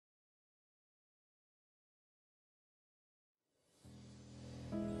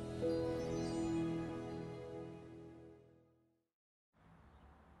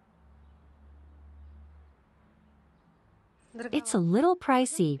It's a little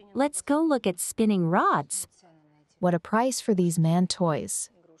pricey. Let's go look at spinning rods. What a price for these man toys.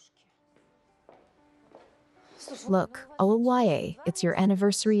 Look, Olya, it's your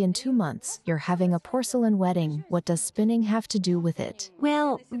anniversary in 2 months. You're having a porcelain wedding. What does spinning have to do with it?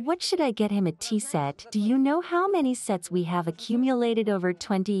 Well, what should I get him a tea set? Do you know how many sets we have accumulated over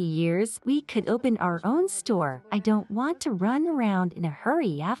 20 years? We could open our own store. I don't want to run around in a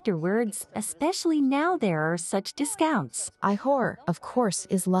hurry afterwards, especially now there are such discounts. Ihor, of course,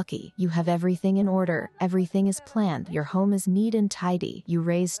 is lucky. You have everything in order. Everything is planned. Your home is neat and tidy. You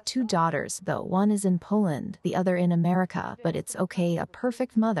raised 2 daughters, though one is in Poland, the other in America, but it's okay, a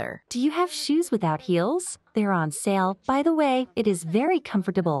perfect mother. Do you have shoes without heels? They're on sale. By the way, it is very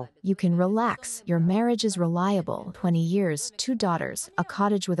comfortable. You can relax. Your marriage is reliable. 20 years, 2 daughters, a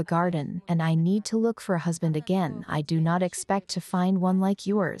cottage with a garden, and I need to look for a husband again. I do not expect to find one like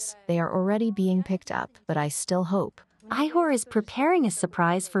yours. They are already being picked up, but I still hope. Ihor is preparing a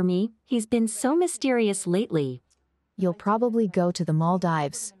surprise for me. He's been so mysterious lately. You'll probably go to the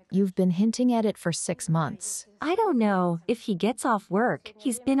Maldives. You've been hinting at it for 6 months. I don't know if he gets off work.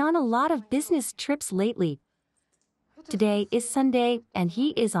 He's been on a lot of business trips lately. Today is Sunday, and he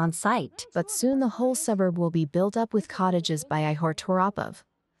is on site. But soon the whole suburb will be built up with cottages by Ihor Toropov.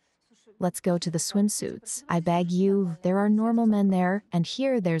 Let's go to the swimsuits. I beg you, there are normal men there, and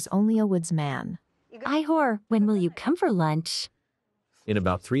here there's only a woodsman. Ihor, when will you come for lunch? In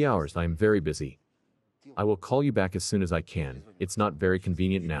about 3 hours, I am very busy. I will call you back as soon as I can. It's not very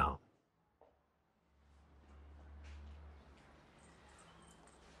convenient now.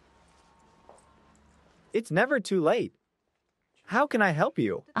 It's never too late. How can I help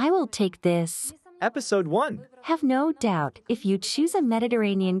you? I will take this. Episode 1. Have no doubt, if you choose a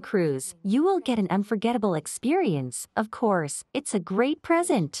Mediterranean cruise, you will get an unforgettable experience. Of course, it's a great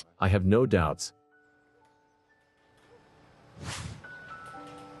present. I have no doubts.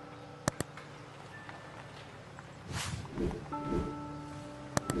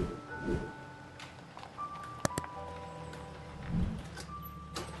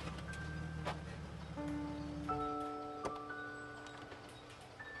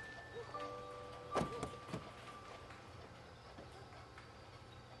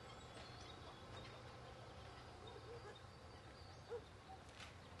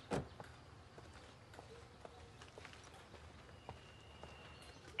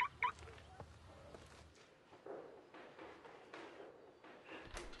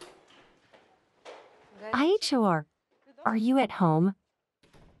 Ihor, are you at home?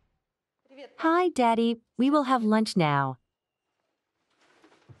 Hi, Daddy. We will have lunch now.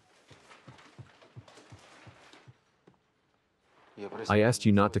 I asked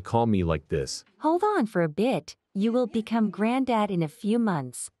you not to call me like this. Hold on for a bit. You will become granddad in a few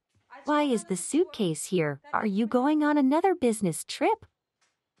months. Why is the suitcase here? Are you going on another business trip?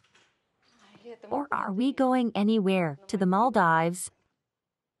 Or are we going anywhere to the Maldives?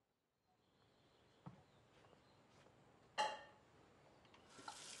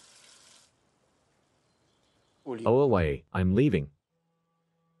 Olya, I'm leaving.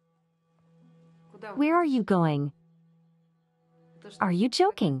 Where are you going? Are you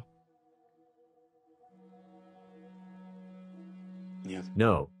joking?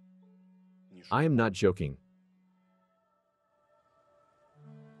 No. I am not joking.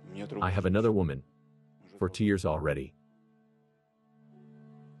 I have another woman. For 2 years already.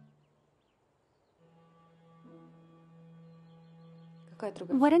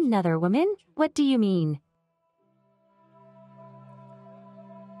 What, another woman? What do you mean?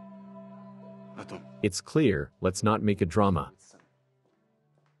 It's clear, let's not make a drama.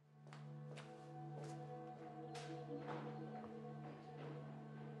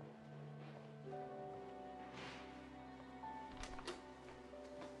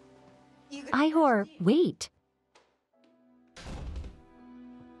 Ihor, wait.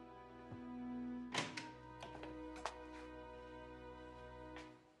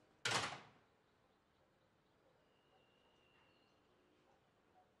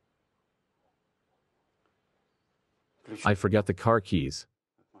 I forgot the car keys.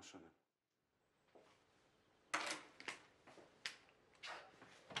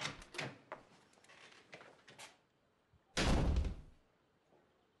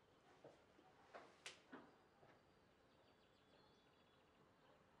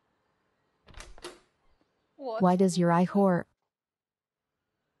 Why does your Ihor...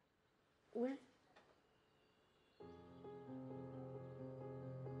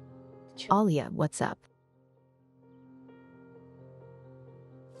 Olya, what's up?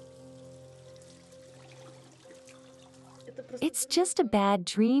 It's just a bad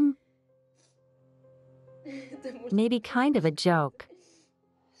dream. Maybe kind of a joke.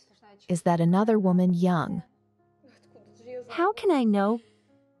 Is that another woman young? How can I know?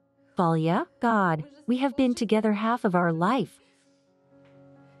 Olha, God, we have been together half of our life.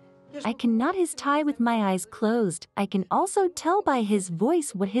 I can knot his tie with my eyes closed. I can also tell by his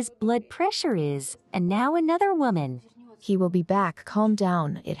voice what his blood pressure is. And now another woman. He will be back. Calm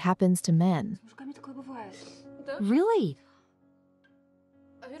down. It happens to men. Really?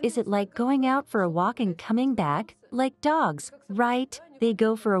 Is it like going out for a walk and coming back? Like dogs, right? They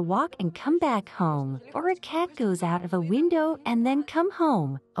go for a walk and come back home. Or a cat goes out of a window and then come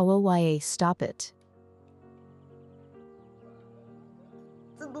home. Olya, stop it.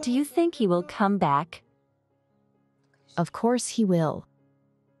 Do you think he will come back? Of course he will.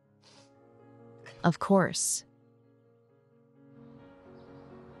 Of course.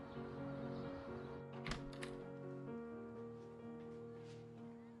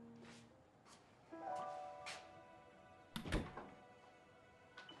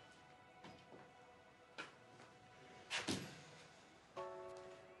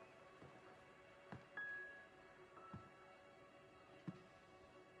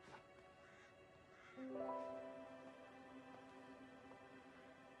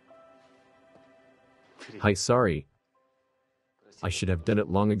 Hi, sorry. I should have done it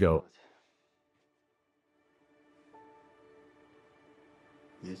long ago.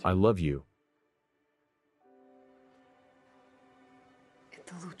 I love you.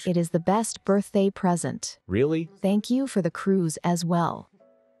 It is the best birthday present. Really? Thank you for the cruise as well.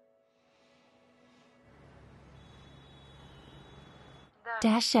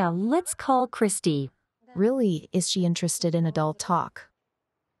 Dasha, let's call Christy. Really, is she interested in adult talk?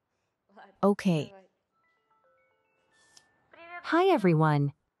 Okay. Hi,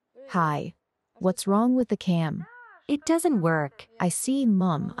 everyone. Hi. What's wrong with the cam? It doesn't work. I see,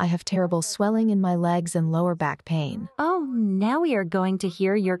 Mum. I have terrible swelling in my legs and lower back pain. Oh, now we are going to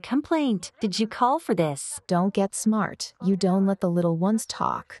hear your complaint. Did you call for this? Don't get smart. You don't let the little ones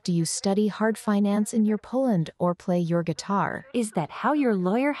talk. Do you study hard finance in your Poland or play your guitar? Is that how your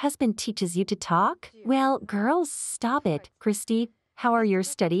lawyer husband teaches you to talk? Well, girls, stop it. Christy, how are your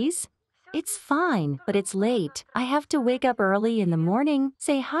studies? It's fine, but it's late. I have to wake up early in the morning.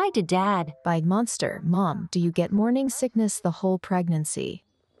 Say hi to Dad. By monster, Mom, do you get morning sickness the whole pregnancy?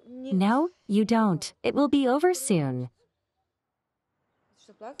 No, you don't. It will be over soon.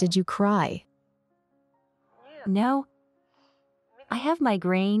 Did you cry? No. I have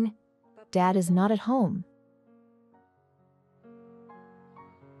migraine. Dad is not at home.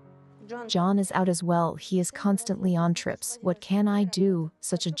 John is out as well. He is constantly on trips. What can I do?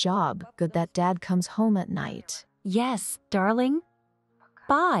 Such a job. Good that Dad comes home at night. Yes, darling.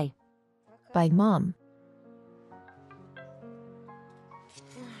 Bye. Bye, Mom.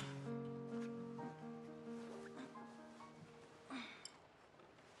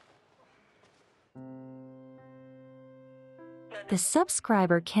 The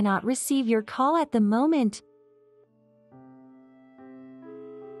subscriber cannot receive your call at the moment.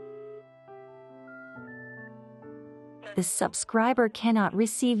 The subscriber cannot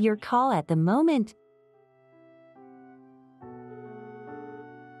receive your call at the moment.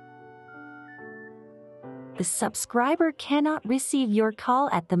 The subscriber cannot receive your call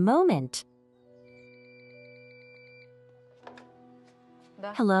at the moment.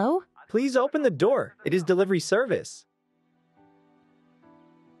 Hello? Please open the door. It is delivery service.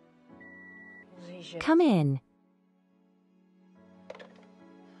 Come in.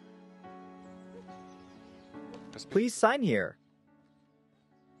 Please sign here.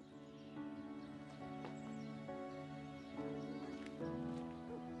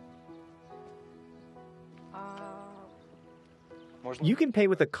 You can pay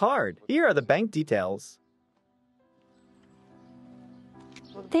with a card. Here are the bank details.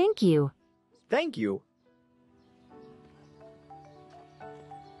 Thank you. Thank you.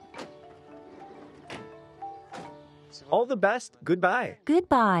 All the best. Goodbye.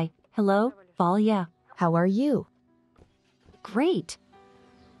 Goodbye. Hello, Olya. How are you? Great.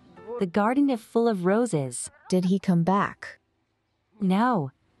 The garden is full of roses. Did he come back?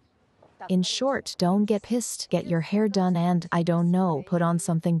 No. In short, don't get pissed. Get your hair done and, I don't know, put on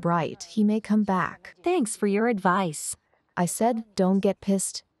something bright. He may come back. Thanks for your advice. I said, don't get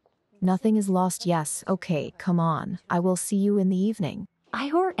pissed. Nothing is lost. Yes, okay, come on. I will see you in the evening.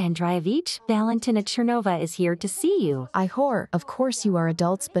 Ihor Andreevich, Valentina Chernova is here to see you. Ihor, of course you are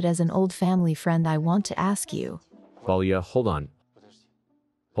adults, but as an old family friend I want to ask you. Olya, hold on.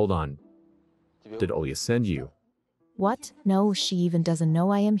 Hold on. Did Olya send you? What? No, she even doesn't know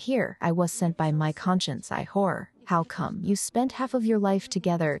I am here. I was sent by my conscience, Ihor. How come? You spent half of your life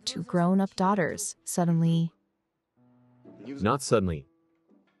together, two grown-up daughters. Suddenly... Not suddenly.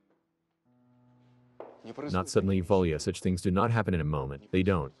 Not suddenly, Olha. Such things do not happen in a moment. They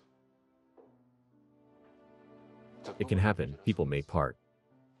don't. It can happen. People may part.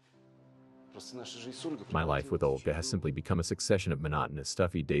 My life with Olga has simply become a succession of monotonous,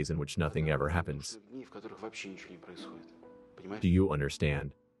 stuffy days in which nothing ever happens. Do you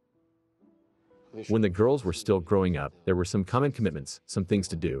understand? When the girls were still growing up, there were some common commitments, some things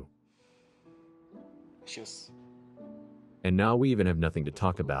to do. And now we even have nothing to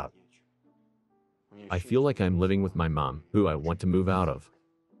talk about. I feel like I'm living with my mom, who I want to move out of.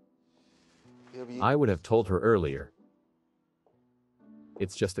 I would have told her earlier.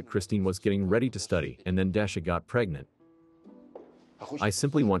 It's just that Christine was getting ready to study, and then Dasha got pregnant. I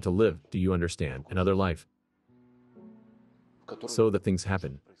simply want to live, do you understand, another life. So that things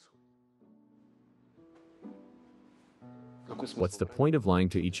happen. What's the point of lying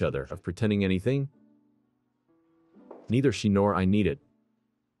to each other, of pretending anything? Neither she nor I need it.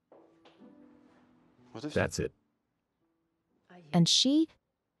 That's it. And she?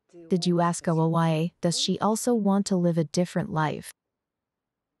 Did you ask Olya, does she also want to live a different life?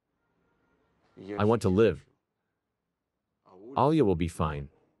 I want to live. Olya will be fine.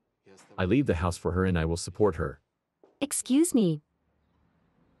 I leave the house for her and I will support her. Excuse me.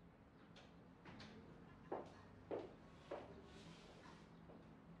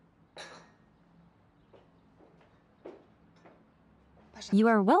 You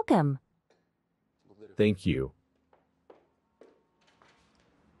are welcome. Thank you.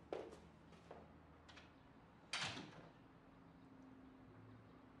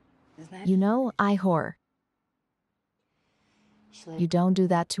 You know, Ihor. You don't do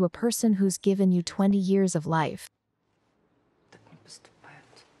that to a person who's given you 20 years of life.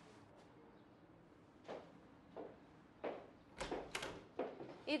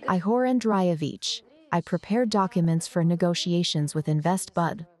 Ihor Andreyevich, I prepared documents for negotiations with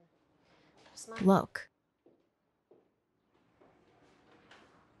InvestBud. Look.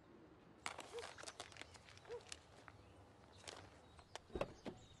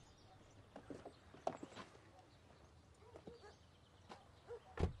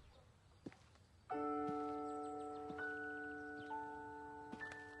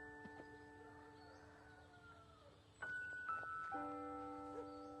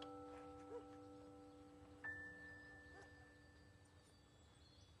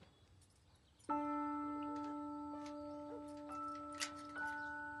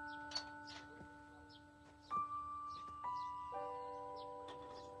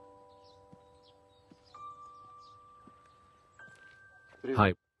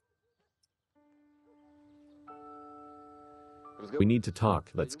 Hi. We need to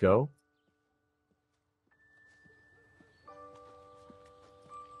talk. Let's go.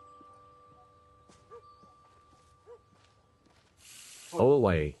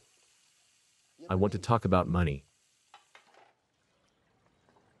 Olya. I want to talk about money.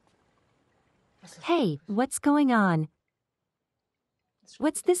 Hey, what's going on?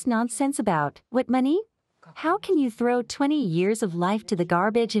 What's this nonsense about? What money? How can you throw 20 years of life to the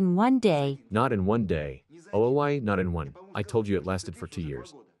garbage in one day? Not in one day. Olya, not in one. I told you it lasted for 2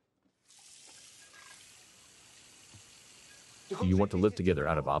 years. Do you want to live together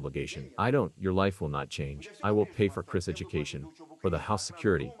out of obligation? I don't. Your life will not change. I will pay for Chris' education, for the house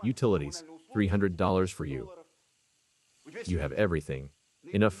security, utilities, $300 for you. You have everything.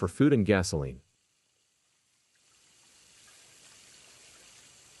 Enough for food and gasoline.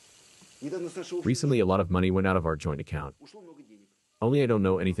 Recently, a lot of money went out of our joint account. Only I don't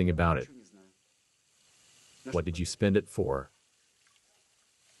know anything about it. What did you spend it for?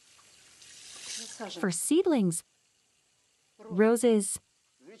 For seedlings. Roses.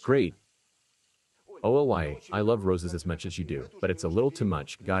 Great. Olya, I love roses as much as you do, but it's a little too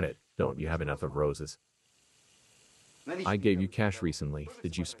much. Got it. Don't you have enough of roses? I gave you cash recently.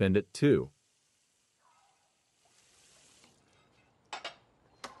 Did you spend it too?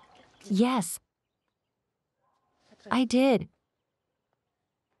 Yes. I did.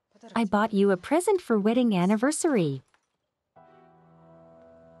 I bought you a present for wedding anniversary.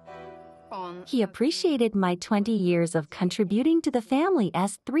 He appreciated my 20 years of contributing to the family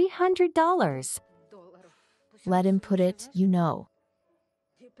as $300. Let him put it, you know.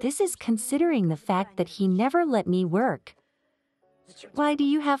 This is considering the fact that he never let me work. Why do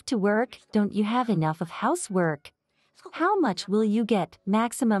you have to work? Don't you have enough of housework? How much will you get?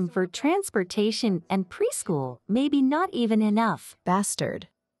 Maximum for transportation and preschool, maybe not even enough. Bastard.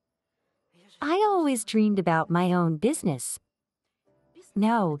 I always dreamed about my own business.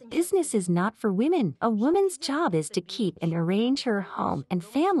 No, business is not for women. A woman's job is to keep and arrange her home and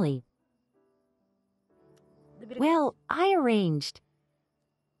family. Well, I arranged.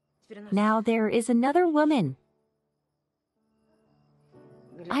 Now there is another woman.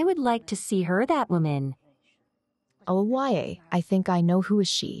 I would like to see her, that woman. Olya, I think I know who is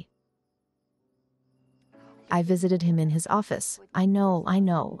she. I visited him in his office. I know.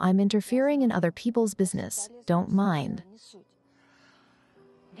 I'm interfering in other people's business. Don't mind.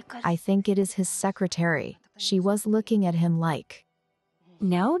 I think it is his secretary. She was looking at him like.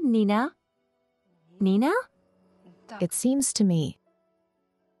 No, Nina? Nina? It seems to me.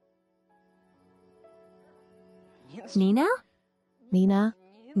 Nina? Nina?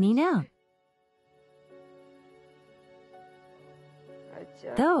 Nina.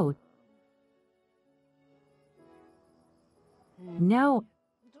 Though. No.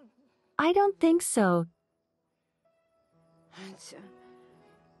 I don't think so.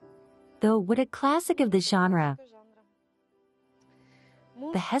 Though what a classic of the genre.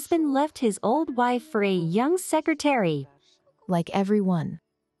 The husband left his old wife for a young secretary. Like everyone.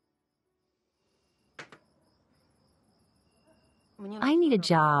 I need a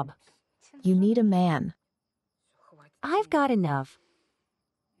job. You need a man. I've got enough.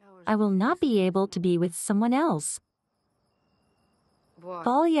 I will not be able to be with someone else.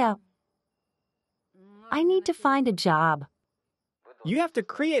 Olya, I need to find a job. You have to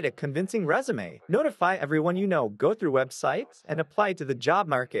create a convincing resume, notify everyone you know, go through websites, and apply to the job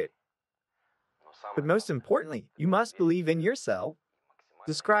market. But most importantly, you must believe in yourself.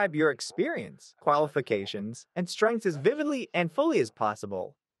 Describe your experience, qualifications, and strengths as vividly and fully as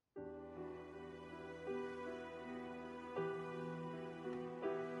possible.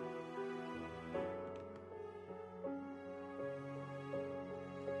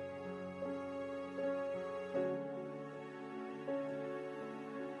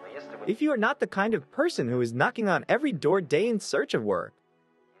 If you are not the kind of person who is knocking on every door day in search of work,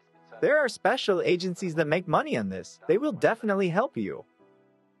 there are special agencies that make money on this. They will definitely help you.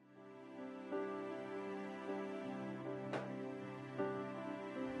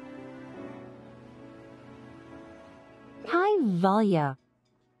 Hi, Olya.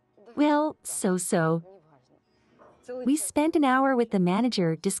 Well, so. We spent an hour with the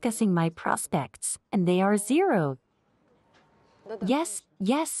manager discussing my prospects, and they are zero. Yes,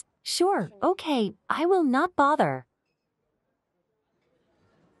 sure, okay, I will not bother.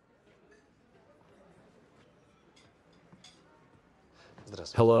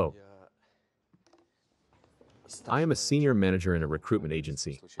 Hello. I am a senior manager in a recruitment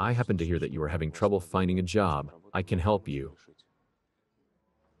agency. I happen to hear that you are having trouble finding a job. I can help you.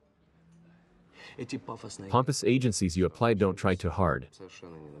 Pompous agencies you apply don't try too hard.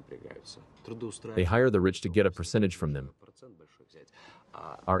 They hire the rich to get a percentage from them.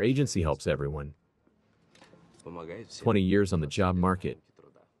 Our agency helps everyone. 20 years on the job market.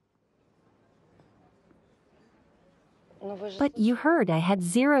 But you heard I had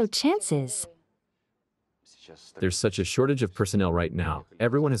zero chances. There's such a shortage of personnel right now.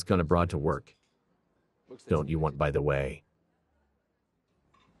 Everyone has gone abroad to work. Don't you want, by the way?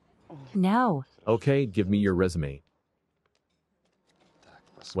 No. Okay, give me your resume.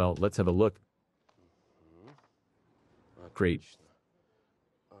 Well, let's have a look. Great.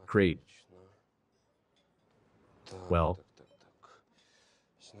 Well,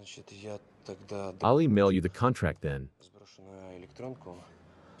 I'll email you the contract then.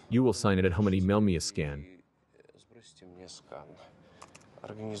 You will sign it at home and email me a scan.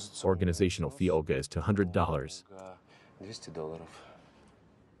 Organizational fee Olga is $200.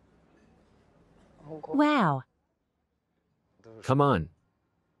 Wow. Come on.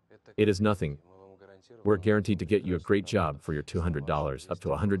 It is nothing. We're guaranteed to get you a great job for your $200, up to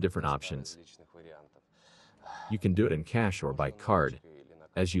 100 different options. You can do it in cash or by card,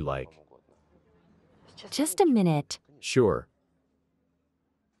 as you like. Just a minute. Sure.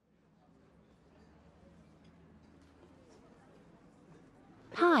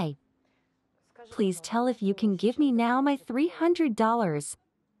 Hi. Please tell if you can give me now my $300.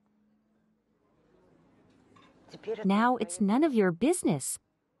 Now it's none of your business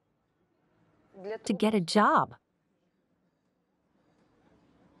to get a job.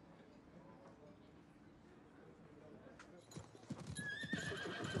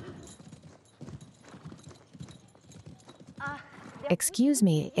 Excuse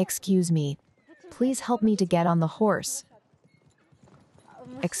me. Please help me to get on the horse.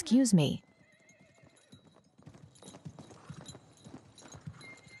 Excuse me.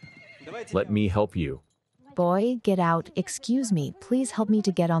 Let me help you. Boy, get out. Excuse me. Please help me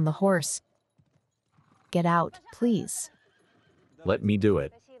to get on the horse. Get out, please. Let me do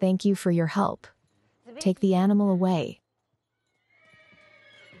it. Thank you for your help. Take the animal away.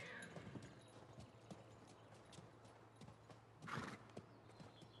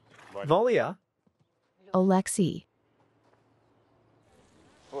 Volia, Alexei.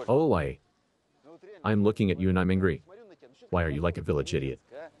 Olha. I'm looking at you and I'm angry. Why are you like a village idiot?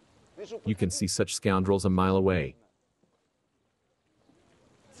 You can see such scoundrels a mile away.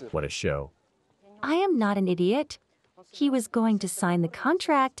 What a show. I am not an idiot. He was going to sign the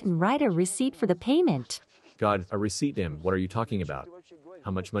contract and write a receipt for the payment. God, a receipt him. What are you talking about?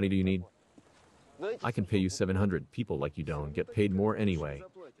 How much money do you need? I can pay you 700. People like you don't get paid more anyway.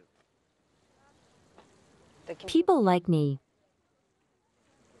 People like me.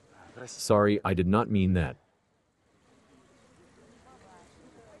 Sorry, I did not mean that.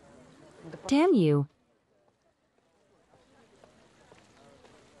 Damn you.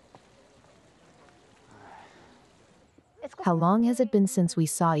 How long has it been since we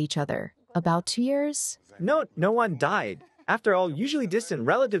saw each other? About 2 years? no one died. After all, usually distant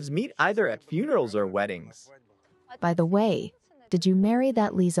relatives meet either at funerals or weddings. By the way, did you marry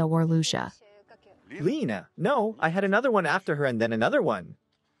that Lisa or Lucia? Lena, no, I had another one after her and then another one.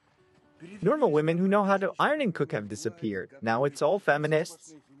 Normal women who know how to iron and cook have disappeared. Now it's all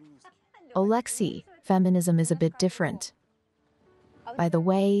feminists. Alexei, feminism is a bit different. By the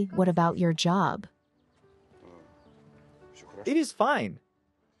way, what about your job? It is fine.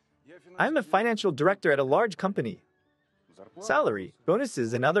 I'm a financial director at a large company. Salary,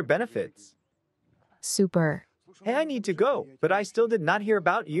 bonuses, and other benefits. Super. Hey, I need to go, but I still did not hear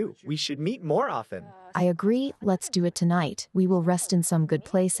about you. We should meet more often. I agree, let's do it tonight. We will rest in some good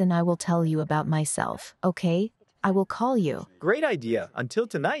place and I will tell you about myself, okay? I will call you. Great idea. Until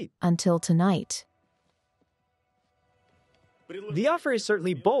tonight. Until tonight. The offer is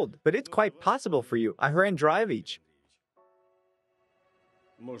certainly bold, but it's quite possible for you. Ihor Andreevich.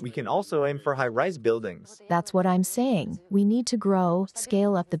 We can also aim for high-rise buildings. That's what I'm saying. We need to grow,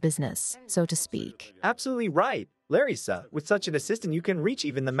 scale up the business, so to speak. Absolutely right. Larissa, with such an assistant you can reach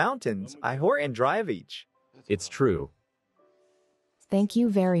even the mountains. Ihor Andreevich. It's true. Thank you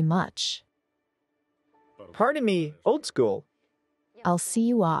very much. Pardon me, old school. I'll see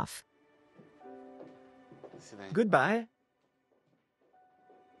you off. Goodbye.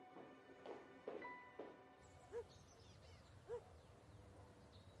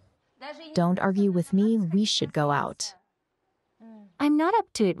 Don't argue with me, we should go out. I'm not up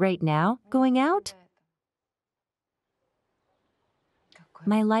to it right now. Going out?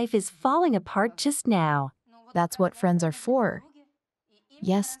 My life is falling apart just now. That's what friends are for.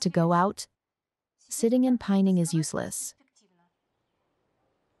 Yes, to go out. Sitting and pining is useless.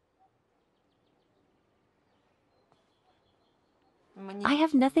 I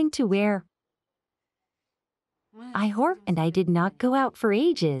have nothing to wear. Ihor and I did not go out for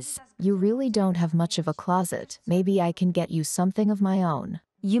ages. You really don't have much of a closet. Maybe I can get you something of my own.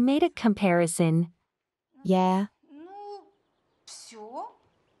 You made a comparison. Yeah.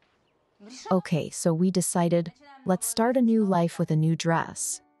 Okay, so we decided, let's start a new life with a new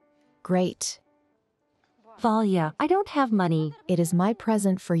dress. Great. Valia, I don't have money. It is my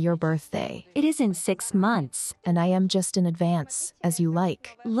present for your birthday. It is in 6 months. And I am just in advance, as you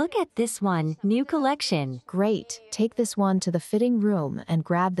like. Look at this one, new collection. Great. Take this one to the fitting room and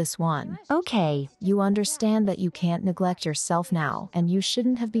grab this one. Okay. You understand that you can't neglect yourself now, and you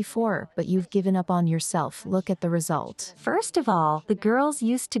shouldn't have before, but you've given up on yourself. Look at the result. First of all, the girls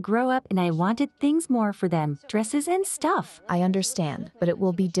used to grow up and I wanted things more for them, dresses and stuff. I understand, but it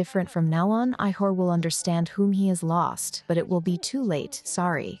will be different from now on. Ihor will understand whom he has lost, but it will be too late.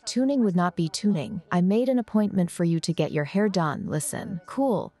 Sorry. Tuning would not be tuning. I made an appointment for you to get your hair done. Listen.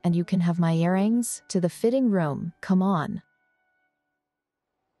 Cool. And you can have my earrings? To the fitting room. Come on.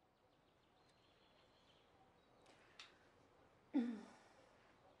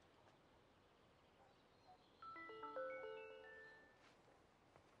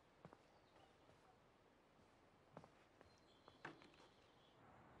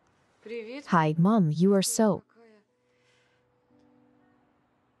 Hi, Mom, you are so...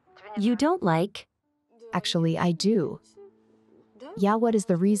 You don't like? Actually, I do. Yeah, what is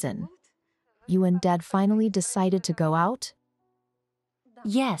the reason? You and Dad finally decided to go out?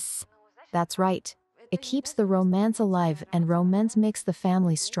 Yes. That's right. It keeps the romance alive, and romance makes the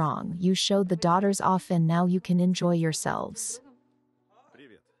family strong. You showed the daughters off and now you can enjoy yourselves.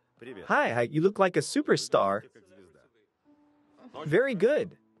 Hi, you look like a superstar. Very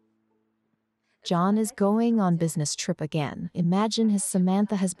good. John is going on business trip again. Imagine his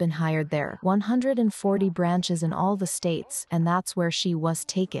Samantha has been hired there. 140 branches in all the states, and that's where she was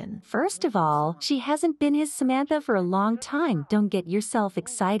taken. First of all, she hasn't been his Samantha for a long time. Don't get yourself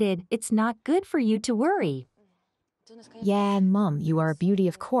excited. It's not good for you to worry. Yeah, Mom, you are a beauty,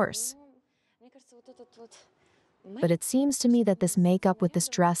 of course. But it seems to me that this makeup with this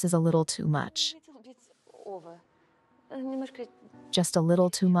dress is a little too much. Just a little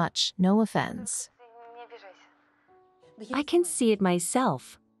too much, no offense. I can see it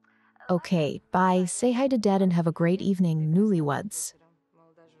myself. Okay, bye, say hi to Dad and have a great evening, newlyweds.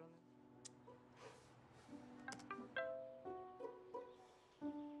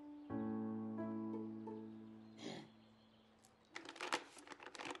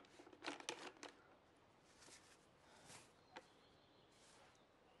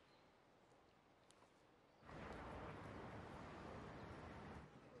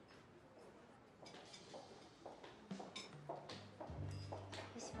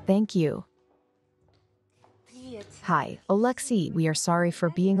 Thank you. Hi, Alexei, we are sorry for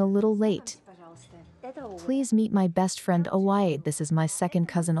being a little late. Please meet my best friend Olya. This is my second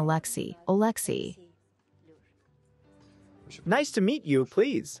cousin Alexei. Alexei. Nice to meet you,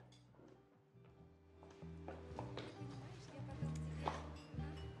 please.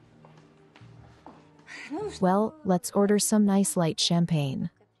 Well, let's order some nice light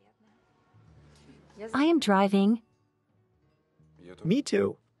champagne. I am driving. Me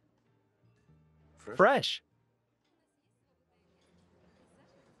too. Fresh.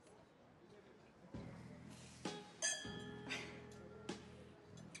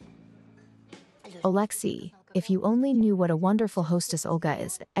 Alexei, if you only knew what a wonderful hostess Olga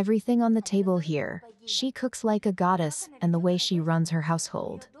is, everything on the table here. She cooks like a goddess, and the way she runs her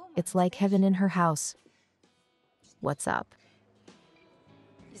household. It's like heaven in her house. What's up?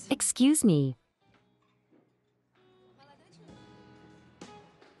 Excuse me.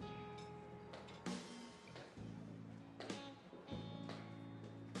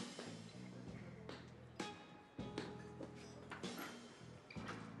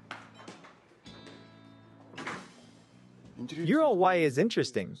 Your Olya is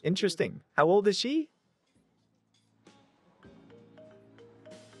interesting. Interesting. How old is she?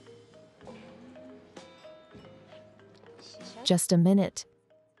 Just a minute.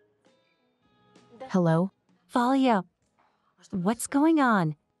 Hello? Valia. What's going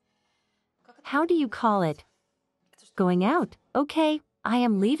on? How do you call it? Going out. Okay, I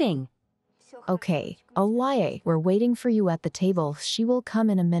am leaving. Okay, Olya, we're waiting for you at the table. She will come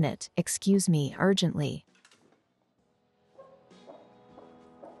in a minute. Excuse me, urgently.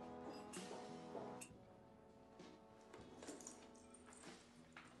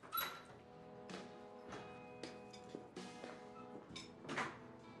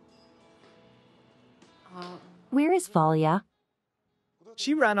 Where is Valia?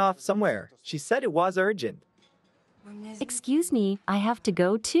 She ran off somewhere. She said it was urgent. Excuse me, I have to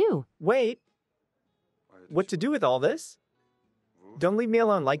go too. Wait. What to do with all this? Don't leave me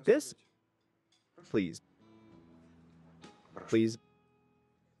alone like this. Please. Please.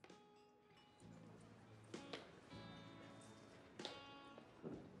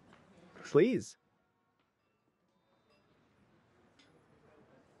 Please.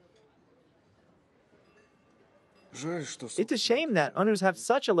 It's a shame that owners have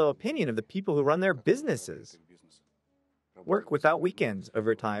such a low opinion of the people who run their businesses. Work without weekends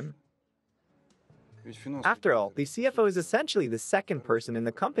overtime. After all, the CFO is essentially the second person in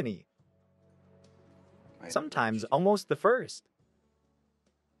the company. Sometimes almost the first.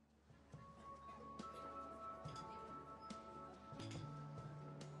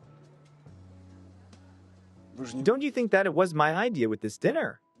 Don't you think that it was my idea with this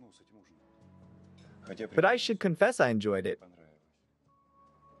dinner? But I should confess I enjoyed it.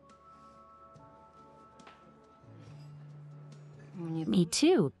 Me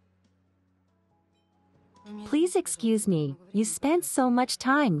too. Please excuse me. You spent so much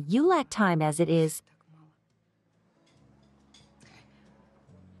time. You lack time as it is.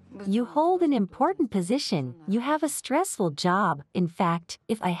 You hold an important position. You have a stressful job. In fact,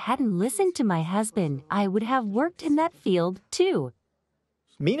 if I hadn't listened to my husband, I would have worked in that field too.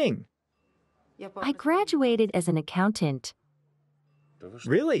 Meaning? I graduated as an accountant.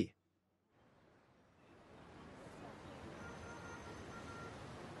 Really?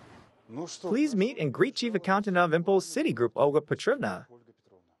 Please meet and greet Chief Accountant of Impulse City Group, Olga Petrovna.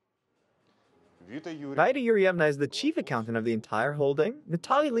 Vaida Yurievna is the Chief Accountant of the entire holding.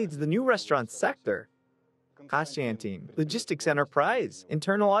 Natalia leads the new restaurant sector. Konstantin, Logistics Enterprise,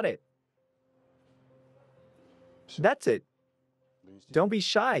 Internal Audit. That's it. Don't be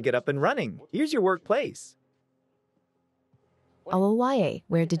shy, get up and running. Here's your workplace. Olya,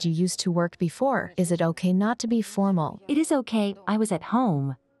 where did you used to work before? Is it okay not to be formal? It is okay, I was at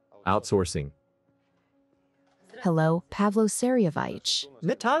home. Outsourcing. Hello, Pavlo Sarievich.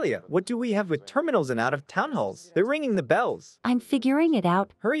 Natalia, what do we have with terminals and out-of-town halls? They're ringing the bells. I'm figuring it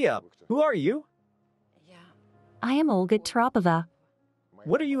out. Hurry up. Who are you? I am Olga Tropova.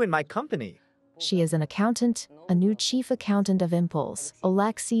 What are you in my company? She is an accountant, a new chief accountant of Impulse.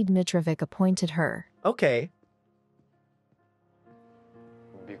 Oleksiy Dmitrovic appointed her. Okay.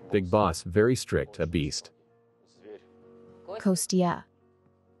 Big boss, very strict, a beast. Kostya.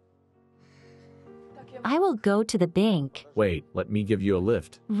 I will go to the bank. Wait, let me give you a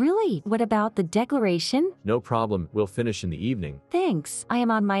lift. Really? What about the declaration? No problem, we'll finish in the evening. Thanks, I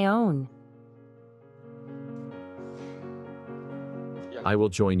am on my own. I will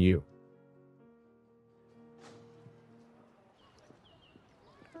join you.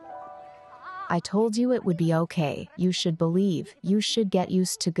 I told you it would be okay. You should believe. You should get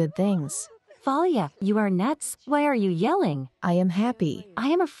used to good things. Valia, you are nuts. Why are you yelling? I am happy. I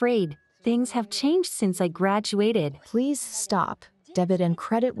am afraid. Things have changed since I graduated. Please stop. Debit and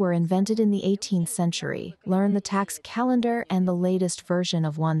credit were invented in the 18th century. Learn the tax calendar and the latest version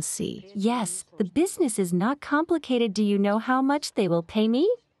of 1C. Yes, the business is not complicated. Do you know how much they will pay me?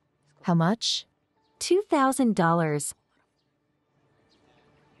 How much? $2,000.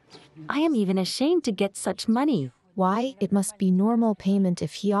 I am even ashamed to get such money. Why? It must be normal payment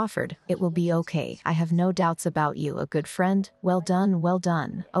if he offered. It will be okay. I have no doubts about you. A good friend. Well done, well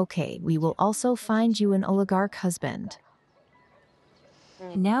done. Okay, we will also find you an oligarch husband.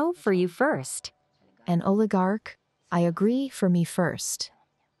 No, for you first. An oligarch? I agree, for me first.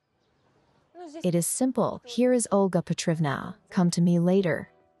 It is simple. Here is Olga Petrovna. Come to me later.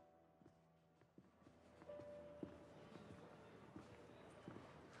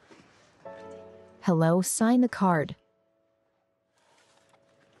 Hello, sign the card.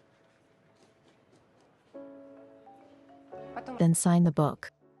 Then sign the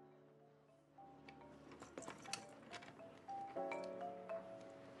book.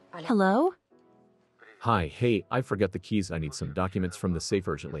 Hello? Hi, hey, I forgot the keys. I need some documents from the safe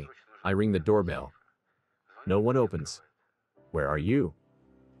urgently. I ring the doorbell. No one opens. Where are you?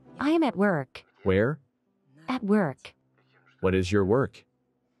 I am at work. Where? At work. What is your work?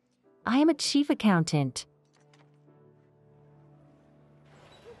 I am a chief accountant.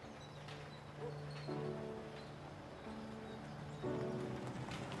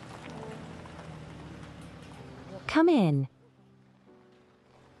 Come in.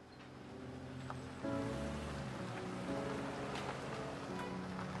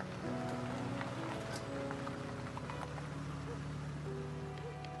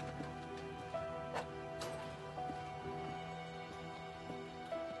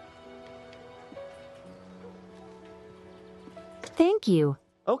 Thank you.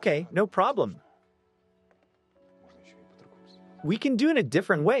 Okay, no problem. We can do it a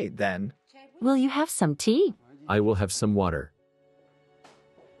different way, then. Will you have some tea? I will have some water.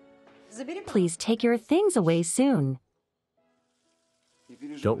 Please take your things away soon.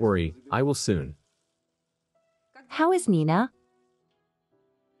 Don't worry, I will soon. How is Nina?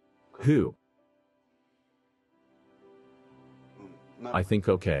 Who? I think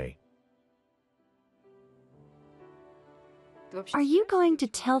okay. Are you going to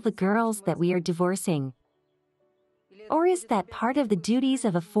tell the girls that we are divorcing? Or is that part of the duties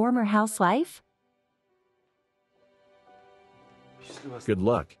of a former housewife? Good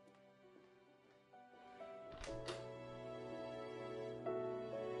luck.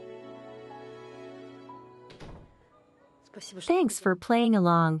 Thanks for playing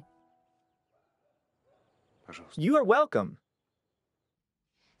along. You are welcome.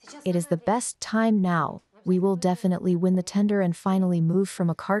 It is the best time now. We will definitely win the tender and finally move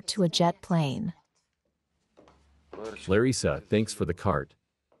from a cart to a jet plane. Larissa, thanks for the cart.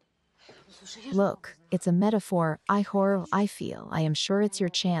 Look, it's a metaphor. I feel. I am sure it's your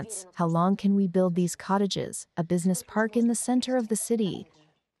chance. How long can we build these cottages? A business park in the center of the city.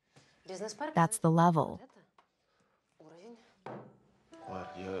 That's the level.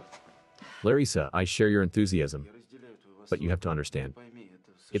 Larissa, I share your enthusiasm. But you have to understand.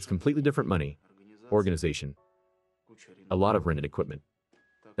 It's completely different money, organization, a lot of rented equipment.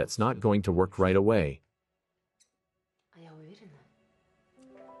 That's not going to work right away.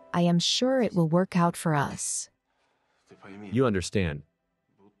 I am sure it will work out for us. You understand.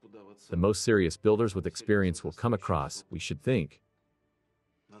 The most serious builders with experience will come across, we should think.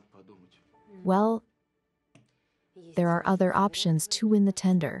 Well, there are other options to win the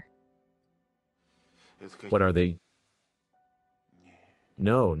tender. What are they?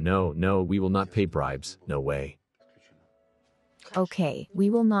 No, we will not pay bribes. No way. Okay, we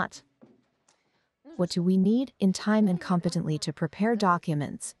will not. What do we need? In time and competently to prepare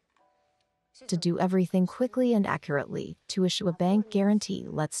documents. To do everything quickly and accurately. To issue a bank guarantee.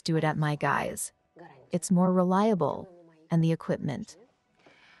 Let's do it at my guys. It's more reliable. And the equipment.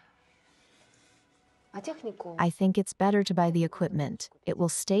 I think it's better to buy the equipment. It will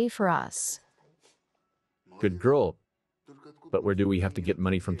stay for us. Good girl. But where do we have to get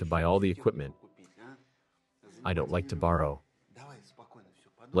money from to buy all the equipment? I don't like to borrow.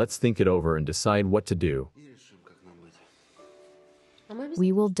 Let's think it over and decide what to do.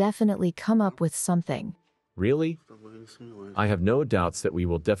 We will definitely come up with something. Really? I have no doubts that we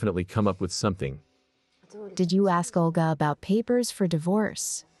will definitely come up with something. Did you ask Olga about papers for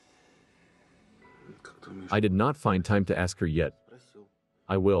divorce? I did not find time to ask her yet.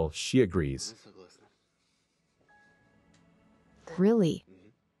 I will, she agrees. Really?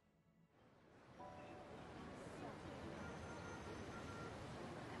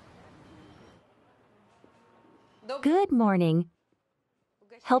 Good morning.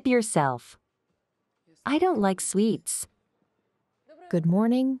 Help yourself. I don't like sweets. Good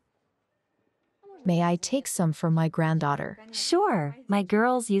morning. May I take some for my granddaughter? Sure, my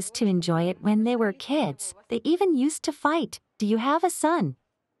girls used to enjoy it when they were kids. They even used to fight. Do you have a son?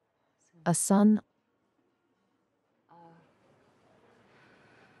 A son?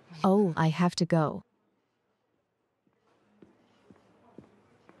 Oh, I have to go.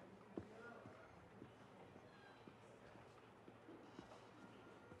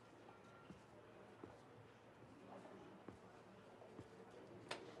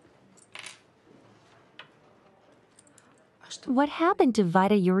 What happened to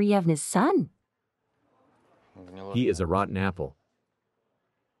Vida Yurievna's son? He is a rotten apple.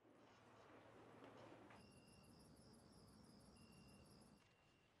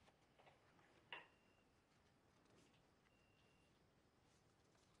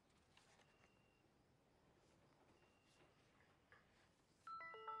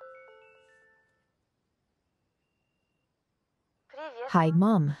 Hi,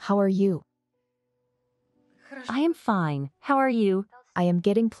 Mom. How are you? I am fine. How are you? I am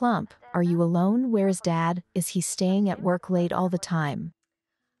getting plump. Are you alone? Where is Dad? Is he staying at work late all the time?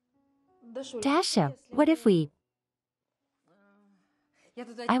 Dasha, what if we...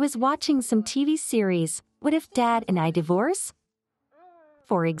 I was watching some TV series. What if Dad and I divorce?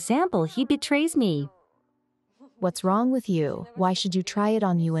 For example, he betrays me. What's wrong with you? Why should you try it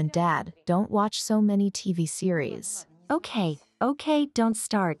on you and Dad? Don't watch so many TV series. Okay, don't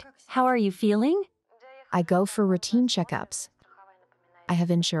start. How are you feeling? I go for routine checkups. I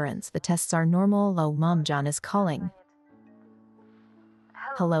have insurance. The tests are normal. Oh, Mom, John is calling.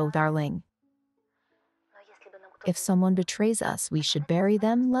 Hello, darling. If someone betrays us, we should bury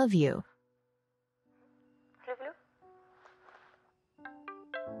them. Love you.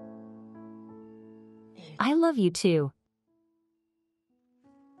 I love you too.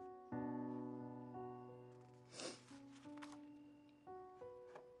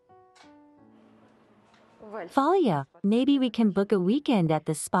 Valia, maybe we can book a weekend at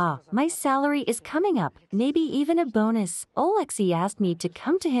the spa. My salary is coming up, maybe even a bonus. Oleksiy asked me to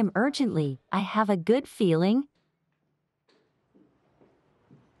come to him urgently. I have a good feeling.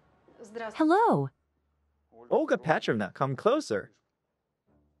 Hello. Olga Petrovna, come closer.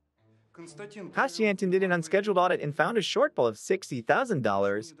 Kostyantin did an unscheduled audit and found a shortfall of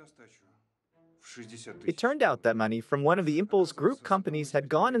 $60,000. It turned out that money from one of the Impulse Group companies had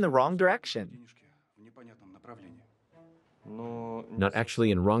gone in the wrong direction. Not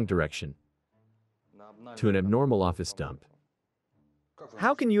actually in wrong direction. To an abnormal office dump.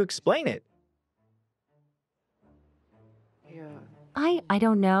 How can you explain it? I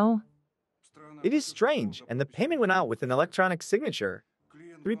don't know. It is strange, and the payment went out with an electronic signature.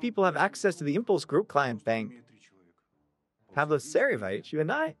 3 people have access to the Impulse Group client bank. Pavlo Sereyevich, you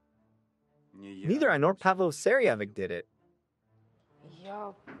and I. Neither I nor Pavlo Sereyevich did it.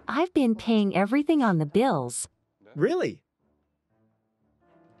 I've been paying everything on the bills. Really?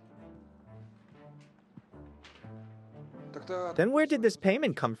 Then where did this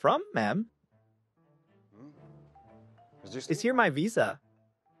payment come from, ma'am? Is here my visa.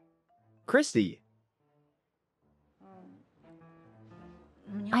 Christy.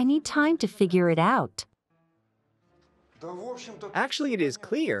 I need time to figure it out. Actually, it is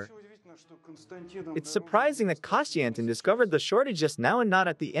clear. It's surprising that Kostyantin discovered the shortage just now and not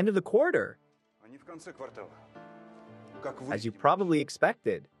at the end of the quarter, as you probably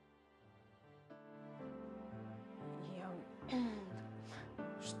expected.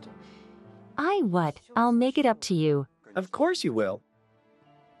 I'll make it up to you. Of course you will.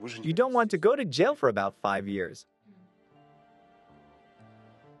 You don't want to go to jail for about 5 years.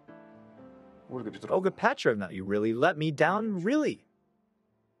 Olga Petrovna, you really let me down, really.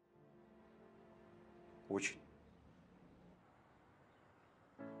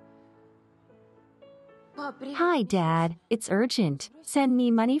 Hi, Dad. It's urgent. Send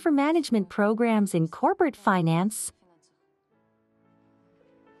me money for management programs in corporate finance.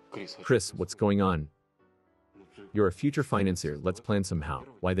 Chris, what's going on? You're a future financier. Let's plan somehow.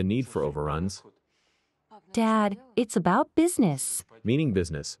 Why the need for overruns? Dad, it's about business. Meaning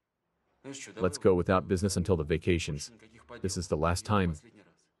business. Let's go without business until the vacations. This is the last time.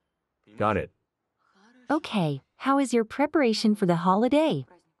 Got it. Okay, how is your preparation for the holiday?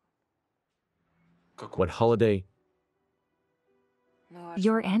 What holiday?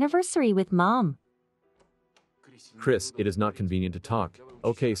 Your anniversary with Mom. Chris, it is not convenient to talk.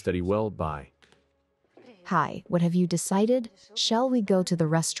 Okay, study well, bye. Hi, what have you decided? Shall we go to the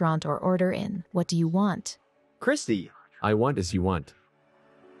restaurant or order in? What do you want? Christy, I want as you want.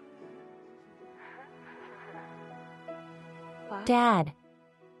 Dad.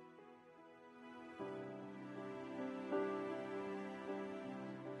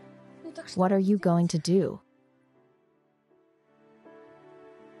 What are you going to do?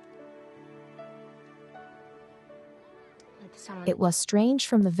 It was strange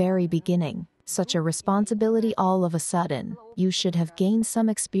from the very beginning. Such a responsibility all of a sudden. You should have gained some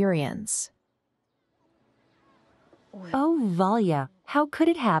experience. Oh, Valya, how could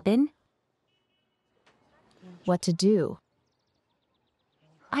it happen? What to do?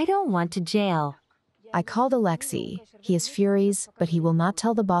 I don't want to jail. I called Alexei. He is furious, but he will not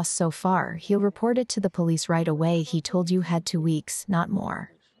tell the boss so far. He'll report it to the police right away. He told you had 2 weeks, not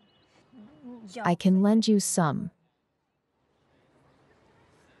more. I can lend you some.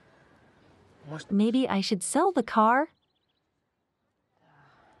 Maybe I should sell the car?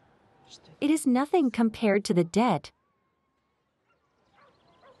 It is nothing compared to the debt.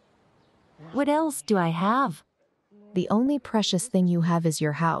 What else do I have? The only precious thing you have is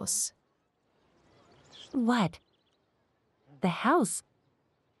your house. What? The house?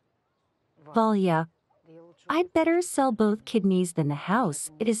 Valya, I'd better sell both kidneys than the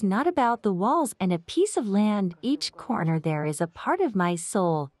house. It is not about the walls and a piece of land. Each corner there is a part of my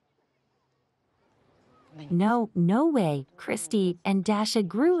soul. No way. Christy and Dasha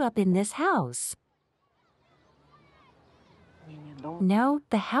grew up in this house. No,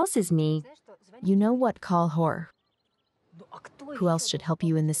 the house is me. You know what, call whore. Who else should help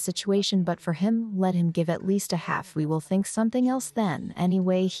you in this situation but for him? Let him give at least a half. We will think something else then.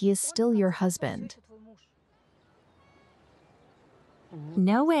 Anyway, he is still your husband.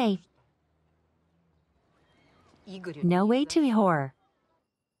 No way. No way to whore.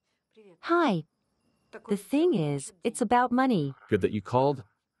 Hi. The thing is, it's about money. Good that you called.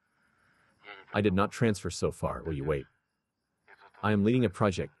 I did not transfer so far. Will you wait? I am leading a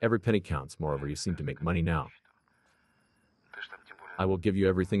project. Every penny counts. Moreover, you seem to make money now. I will give you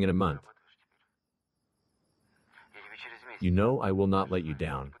everything in a month. You know I will not let you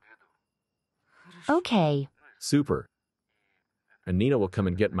down. Okay. Super. And Nina will come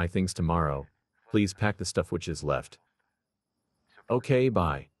and get my things tomorrow. Please pack the stuff which is left. Okay,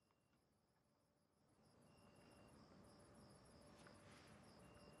 bye.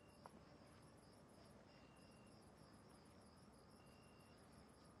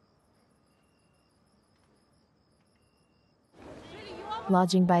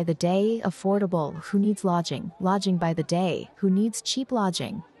 Lodging by the day, affordable. Who needs lodging? Lodging by the day. Who needs cheap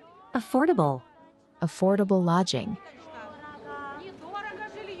lodging? Affordable. Affordable lodging.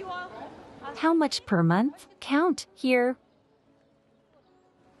 How much per month? Count here.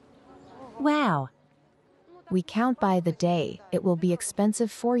 Wow. We count by the day. It will be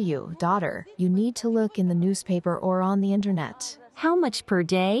expensive for you, daughter. You need to look in the newspaper or on the internet. How much per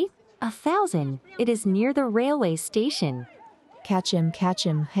day? 1,000. It is near the railway station. Catch him,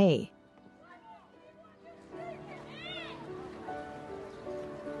 hey.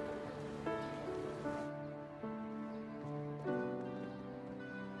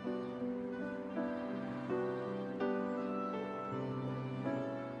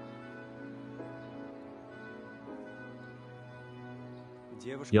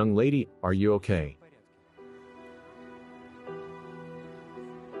 Young lady, are you okay?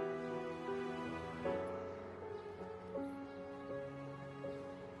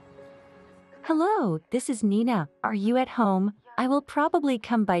 Hello, this is Nina. Are you at home? I will probably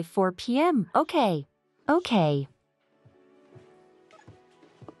come by 4 p.m. Okay. Okay.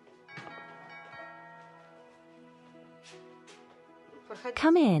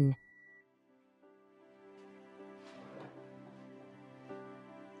 Come in.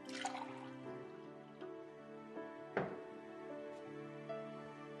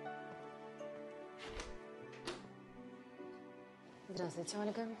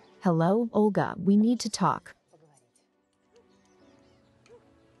 Hello, Olga, we need to talk.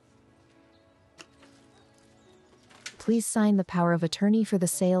 Please sign the power of attorney for the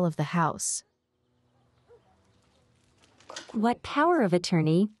sale of the house. What power of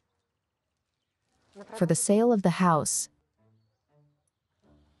attorney? For the sale of the house.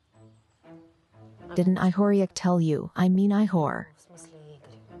 Didn't Ihoriak tell you? I mean Ihor.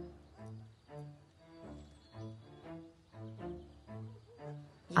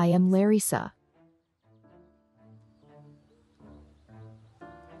 I am Larissa.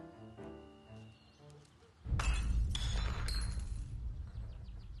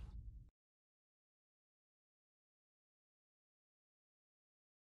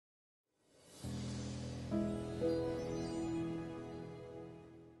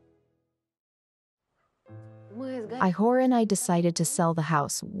 Ihor and I decided to sell the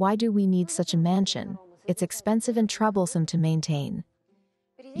house. Why do we need such a mansion? It's expensive and troublesome to maintain.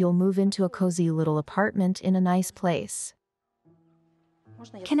 You'll move into a cozy little apartment in a nice place.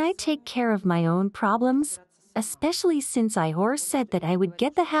 Can I take care of my own problems? Especially since Ihor said that I would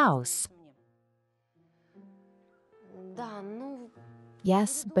get the house.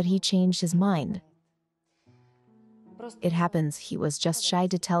 Yes, but he changed his mind. It happens, he was just shy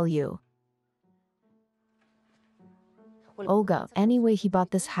to tell you. Olga, anyway, he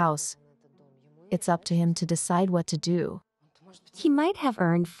bought this house. It's up to him to decide what to do. He might have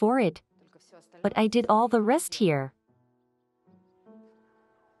earned for it, but I did all the rest here.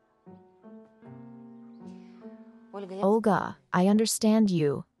 Olga, I understand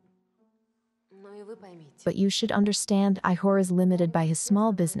you. But you should understand Ihor is limited by his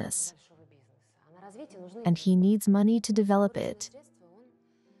small business. And he needs money to develop it.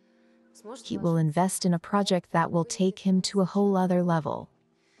 He will invest in a project that will take him to a whole other level.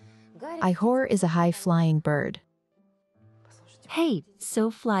 Ihor is a high-flying bird. Hey,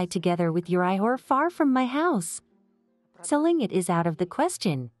 so fly together with your Ihor far from my house. Selling it is out of the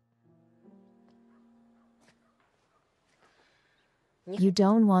question. You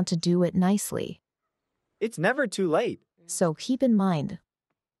don't want to do it nicely. It's never too late. So keep in mind.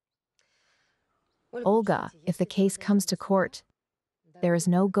 Olga, if the case comes to court, there is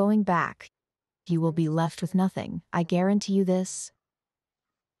no going back. You will be left with nothing. I guarantee you this.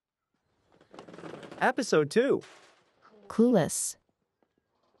 Episode 2. Clueless.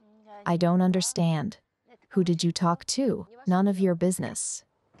 I don't understand. Who did you talk to? None of your business.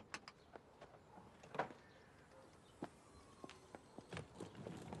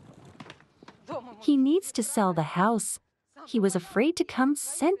 He needs to sell the house. He was afraid to come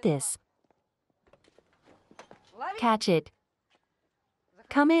sent this. Catch it.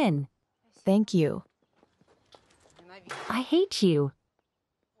 Come in. Thank you. I hate you.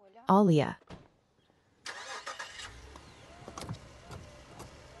 Olha.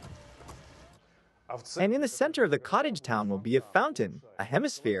 And in the center of the cottage town will be a fountain, a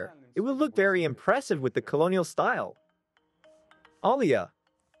hemisphere. It will look very impressive with the colonial style. Olha,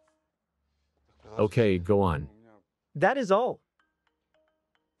 Okay, go on. that is all.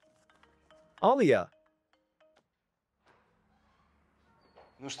 Olha,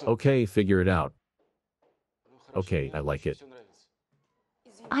 Okay, figure it out. Okay, I like it.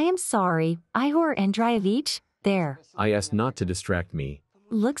 I am sorry, Ihor Andreevich. There. I asked not to distract me.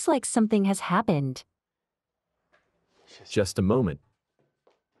 Looks like something has happened. Just a moment.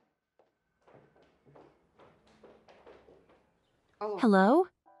 Hello?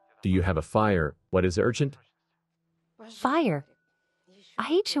 Do you have a fire? What is urgent? Fire.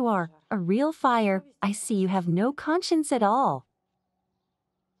 IHOR, a real fire. I see you have no conscience at all.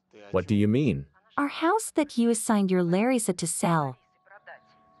 What do you mean? Our house that you assigned your Larissa to sell.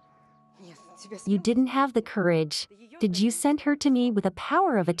 You didn't have the courage. Did you send her to me with a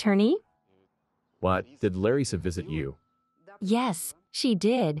power of attorney? What? Did Larissa visit you? Yes, she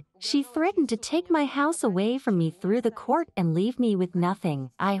did. She threatened to take my house away from me through the court and leave me with nothing.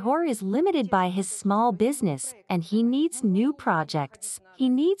 Ihor is limited by his small business, and he needs new projects. He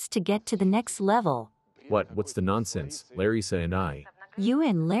needs to get to the next level. What's the nonsense? Larissa and I. You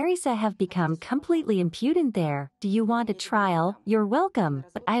and Larissa have become completely impudent there. Do you want a trial? You're welcome,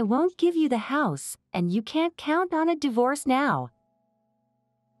 but I won't give you the house, and you can't count on a divorce now.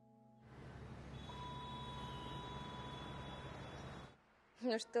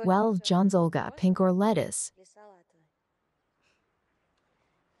 Well, John's Olga, pink or lettuce.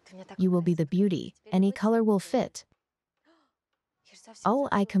 You will be the beauty. Any color will fit. Oh,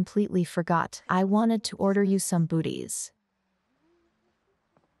 I completely forgot. I wanted to order you some booties.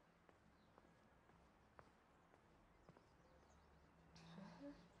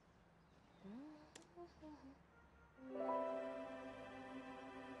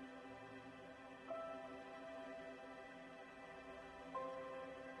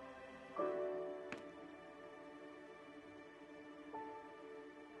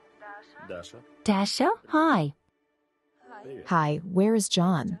 Dasha, hi. Hi, where is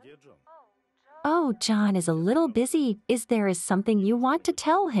John? Oh, John is a little busy. Is there something you want to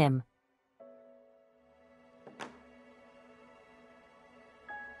tell him?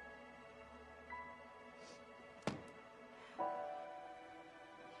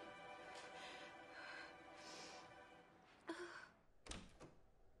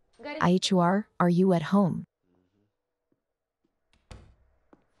 IHR, are you at home?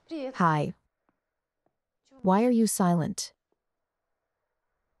 Hi. Why are you silent?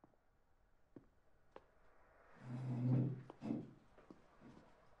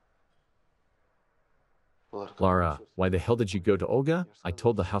 Lara, why the hell did you go to Olga? I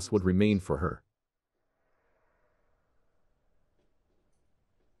told the house would remain for her.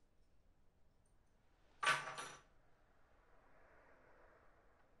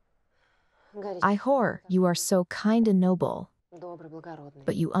 Ihor, you are so kind and noble.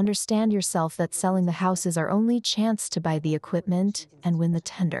 But you understand yourself that selling the house is our only chance to buy the equipment and win the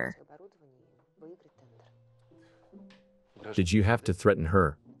tender. Did you have to threaten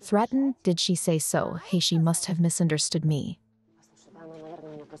her? Threaten? Did she say so? Hey, she must have misunderstood me.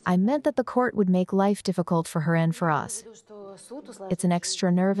 I meant that the court would make life difficult for her and for us. It's an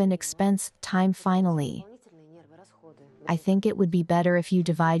extra nerve and expense, time finally. I think it would be better if you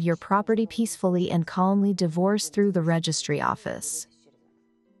divide your property peacefully and calmly divorce through the registry office.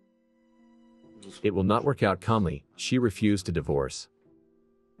 It will not work out calmly. She refused to divorce.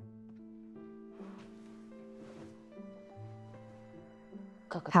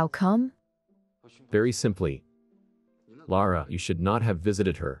 How come? Very simply. Lara, you should not have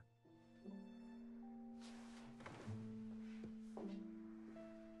visited her.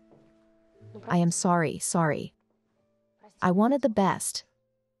 I am sorry. I wanted the best.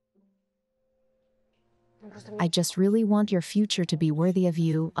 I just really want your future to be worthy of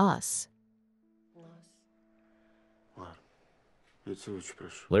you, us.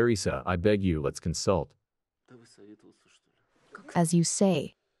 Larissa, I beg you, let's consult. As you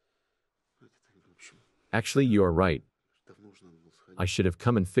say. Actually, you are right. I should have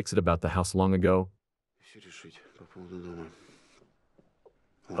come and fixed it about the house long ago.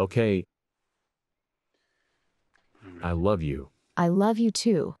 Okay. I love you. I love you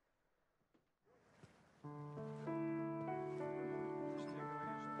too.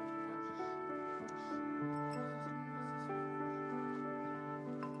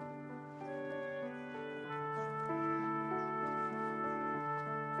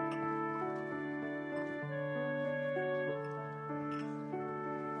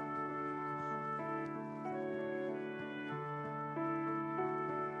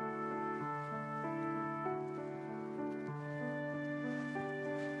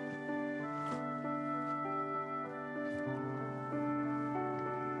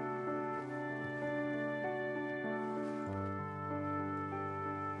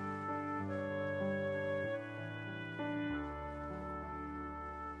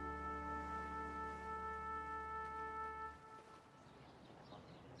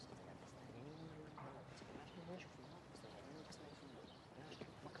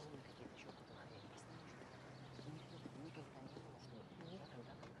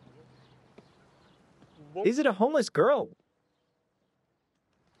 Is it a homeless girl?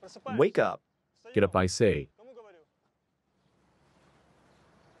 Wake up. Get up, I say.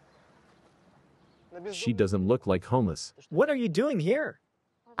 She doesn't look like homeless. What are you doing here?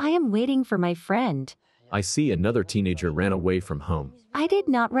 I am waiting for my friend. I see another teenager ran away from home. I did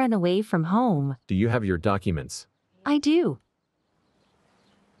not run away from home. Do you have your documents? I do.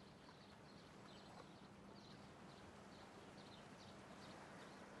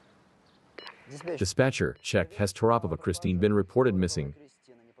 Dispatcher, check. Has Toropova Christine been reported missing?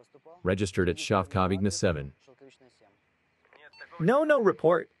 Registered at Shavkavigna 7. No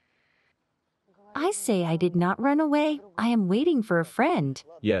report. I say I did not run away. I am waiting for a friend.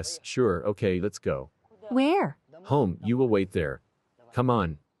 Yes, sure, okay, let's go. Where? Home, you will wait there. Come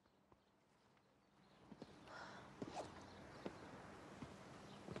on.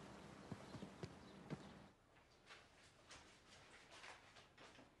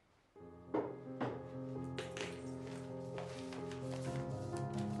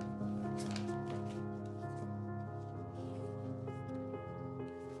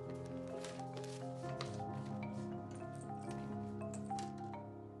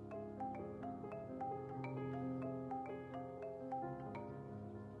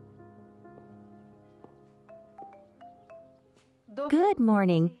 Good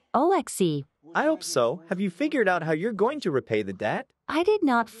morning, Alexei. I hope so. Have you figured out how you're going to repay the debt? I did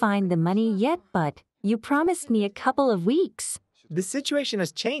not find the money yet, but you promised me a couple of weeks. The situation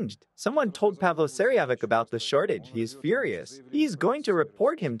has changed. Someone told Pavlo Seryevic about the shortage. He is furious. He's going to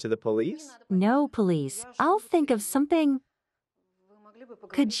report him to the police. No, police. I'll think of something.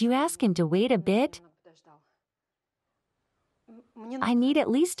 Could you ask him to wait a bit? I need at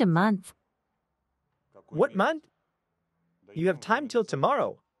least a month. What month? You have time till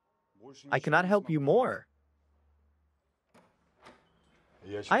tomorrow. I cannot help you more.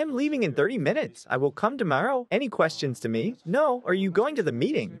 I am leaving in 30 minutes. I will come tomorrow. Any questions to me? No. Are you going to the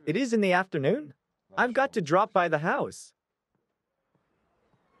meeting? It is in the afternoon. I've got to drop by the house.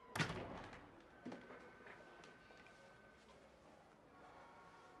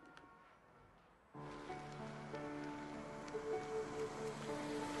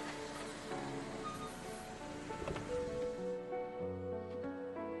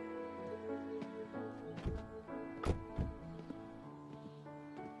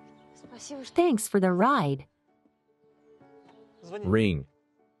 Thanks for the ride. Ring.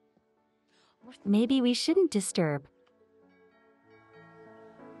 Maybe we shouldn't disturb.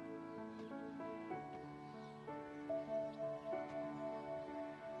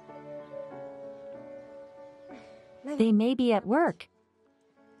 They may be at work.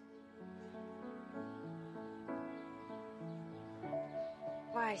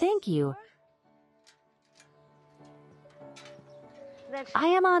 Thank you. I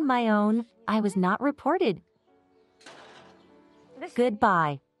am on my own. I was not reported.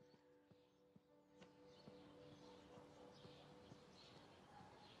 Goodbye.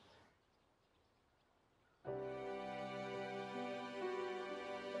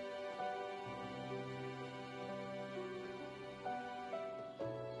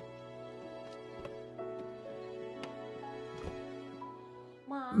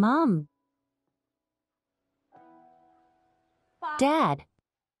 Mom. Dad.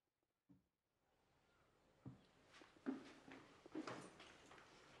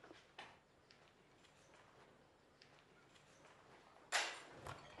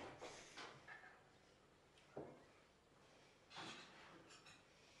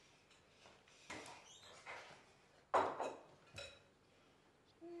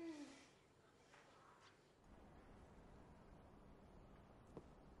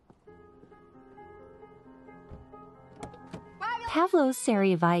 Pavlo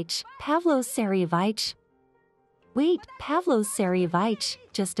Seryevic. Pavlo Seryevic. Wait, Pavlo Seryevic,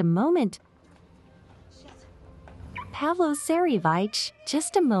 just a moment. Pavlo Seryevic,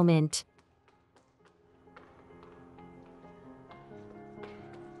 just a moment.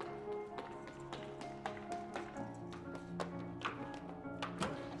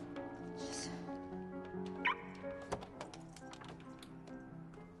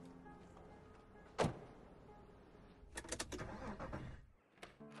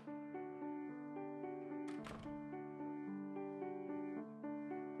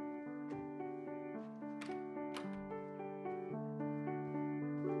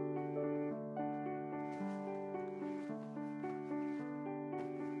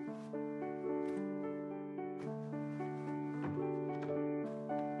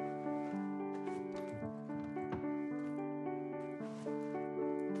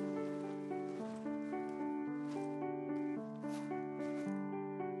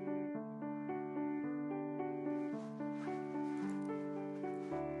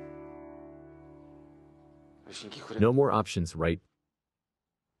 No more options, right?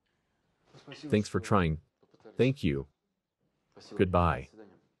 Thanks for trying. Thank you. Goodbye.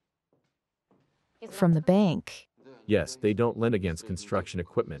 From the bank. Yes, they don't lend against construction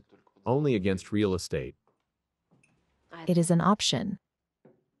equipment, only against real estate. It is an option.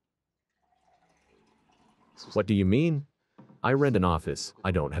 What do you mean? I rent an office.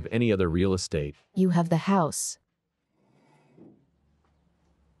 I don't have any other real estate. You have the house.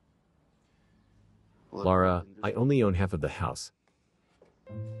 Lara, I only own half of the house.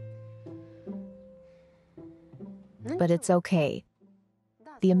 But it's okay.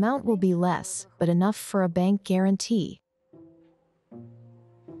 The amount will be less, but enough for a bank guarantee.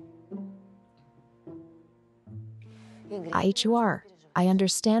 IHR, I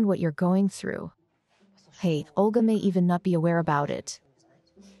understand what you're going through. Hey, Olga may even not be aware about it.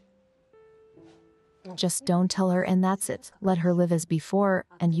 Just don't tell her and that's it. Let her live as before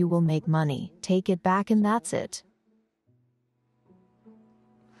and you will make money. Take it back and that's it.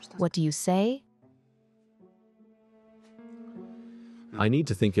 What do you say? I need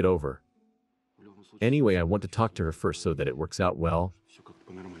to think it over. Anyway, I want to talk to her first so that it works out well.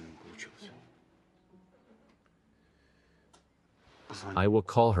 I will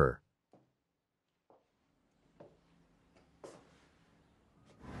call her.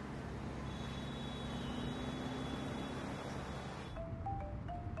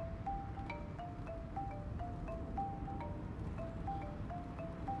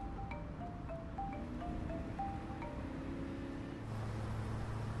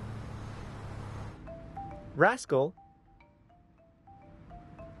 Rascal.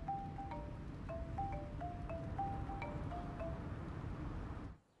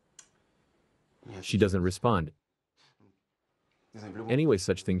 She doesn't respond. Anyway,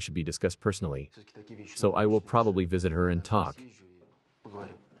 such things should be discussed personally. So I will probably visit her and talk.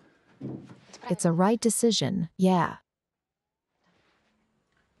 It's a right decision, yeah.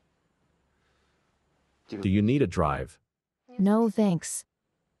 Do you need a drive? No thanks.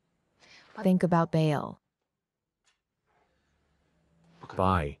 Think about bail.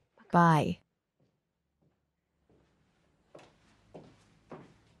 Bye. Bye.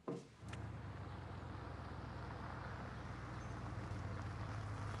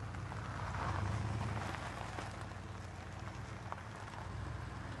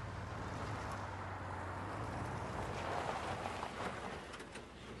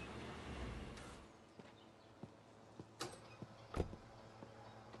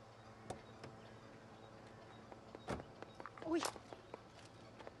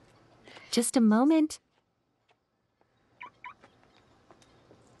 Just a moment.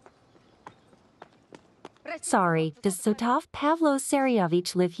 Sorry, does Sotov Pavlo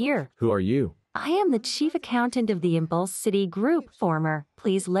Saryovich live here? Who are you? I am the chief accountant of the Impulse City Group, former.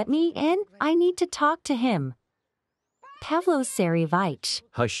 Please let me in. I need to talk to him. Pavlo Saryovich.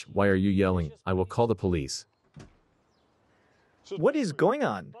 Hush, why are you yelling? I will call the police. What is going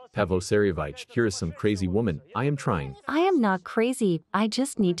on? Pavlo Saryovich, here is some crazy woman. I am trying. I am not crazy. I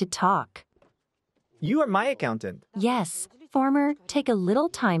just need to talk. You are my accountant. Yes, former, take a little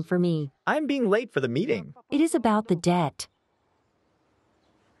time for me. I'm being late for the meeting. It is about the debt.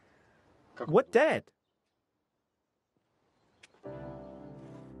 What debt?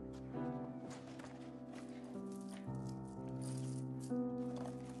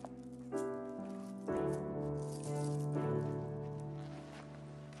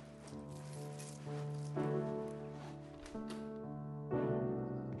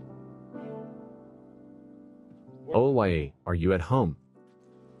 Olha, are you at home?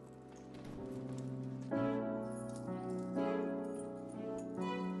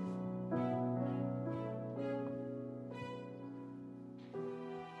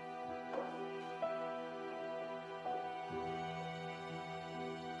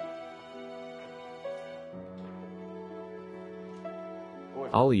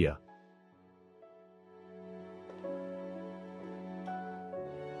 Olha.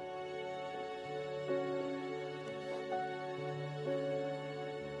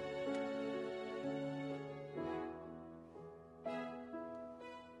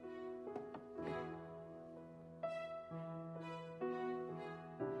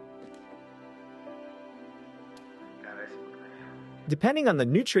 Depending on the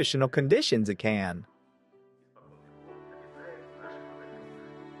nutritional conditions, it can.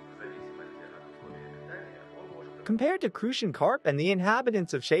 Compared to crucian carp and the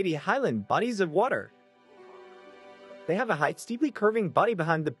inhabitants of shady highland bodies of water, they have a high, steeply curving body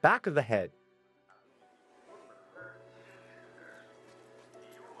behind the back of the head.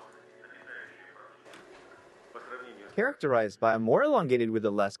 Characterized by a more elongated with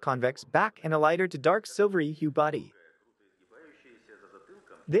a less convex back and a lighter to dark silvery hue body.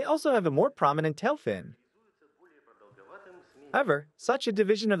 They also have a more prominent tail fin. However, such a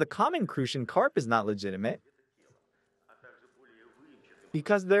division of the common crucian carp is not legitimate,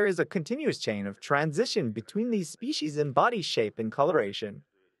 because there is a continuous chain of transition between these species in body shape and coloration,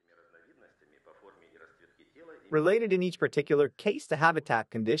 related in each particular case to habitat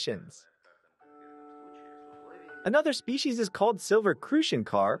conditions. Another species is called silver crucian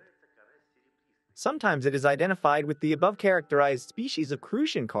carp. Sometimes it is identified with the above characterized species of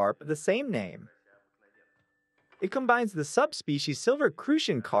crucian carp of the same name. It combines the subspecies silver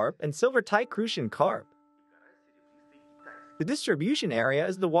crucian carp and silver tie crucian carp. The distribution area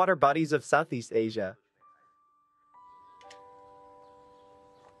is the water bodies of Southeast Asia.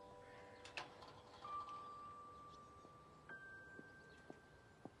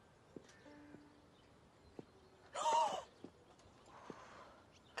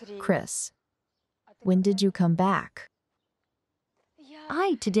 Chris, when did you come back?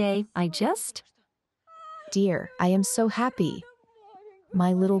 Today, I just... Dear, I am so happy.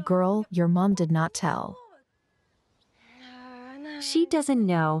 My little girl, your mom did not tell. She doesn't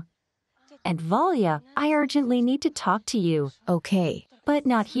know. And Volya, I urgently need to talk to you. Okay. But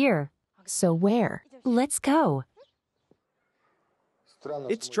not here. So where? Let's go.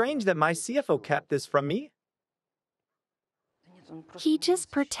 It's strange that my CFO kept this from me. He just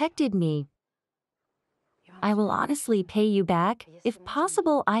protected me. I will honestly pay you back. If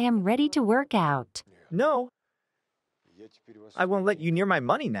possible, I am ready to work out. No, I won't let you near my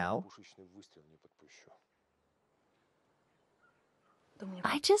money now.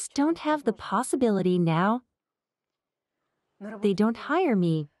 I just don't have the possibility now. They don't hire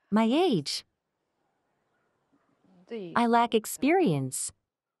me, my age. I lack experience.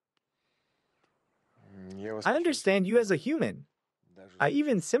 I understand you as a human. I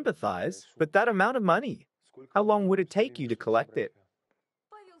even sympathize, but that amount of money, how long would it take you to collect it?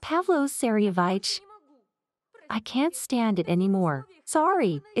 Pavlo Saryevich, I can't stand it anymore.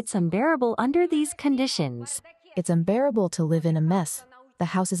 Sorry, it's unbearable under these conditions. It's unbearable to live in a mess. The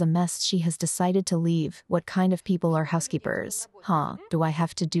house is a mess. She has decided to leave. What kind of people are housekeepers? Huh? Do I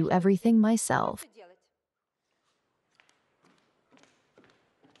have to do everything myself?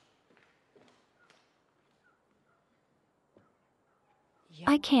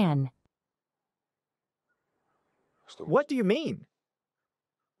 I can. What do you mean?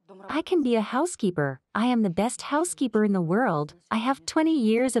 I can be a housekeeper. I am the best housekeeper in the world. I have 20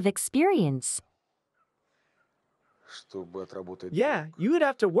 years of experience. Yeah, you would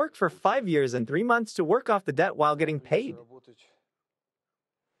have to work for 5 years and 3 months to work off the debt while getting paid.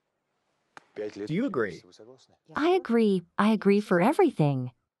 Do you agree? I agree. I agree for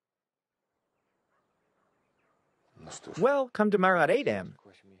everything. Well, come tomorrow at 8 a.m.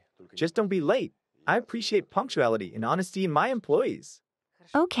 Just don't be late. I appreciate punctuality and honesty in my employees.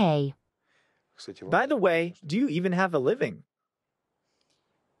 Okay. By the way, do you even have a living?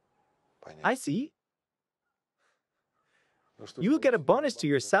 I see. You will get a bonus to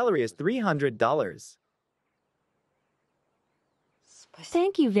your salary as $300.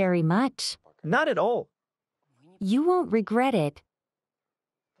 Thank you very much. Not at all. You won't regret it.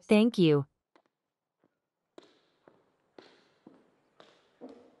 Thank you.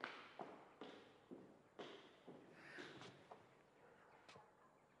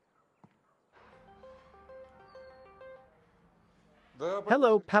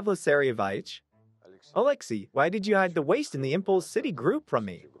 Hello, Pavlo Saryevich. Alexei, why did you hide the waste in the Impulse City group from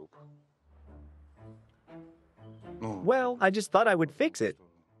me? Well, I just thought I would fix it.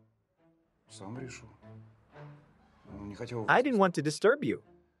 I didn't want to disturb you.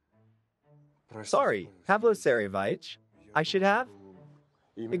 Sorry, Pavlo Saryevich. I should have?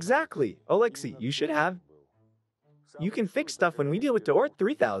 Exactly, Alexei, you should have. You can fix stuff when we deal with the OR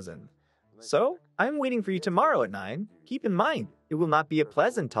 3000. So, I'm waiting for you tomorrow at 9. Keep in mind, it will not be a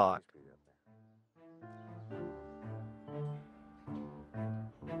pleasant talk.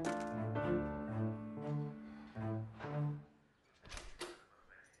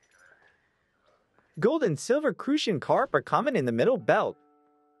 Gold and silver crucian carp are common in the middle belt.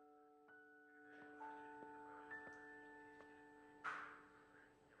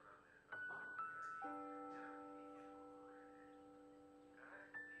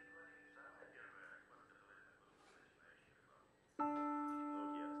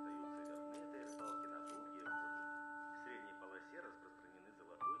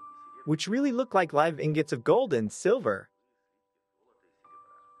 Which really look like live ingots of gold and silver.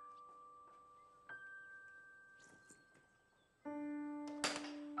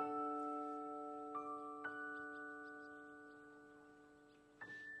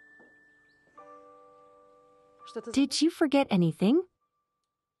 Did you forget anything?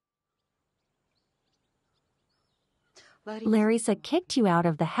 Larissa kicked you out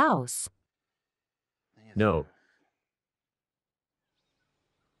of the house. No.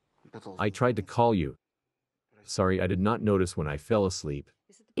 I tried to call you. Sorry, I did not notice when I fell asleep.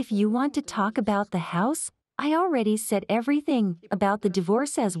 If you want to talk about the house, I already said everything about the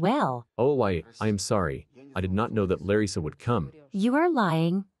divorce as well. Oh, I am sorry. I did not know that Larissa would come. You are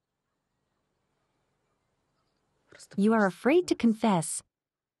lying. You are afraid to confess.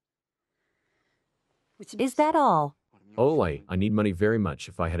 Is that all? Oh, I need money very much.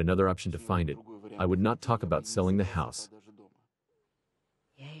 If I had another option to find it, I would not talk about selling the house.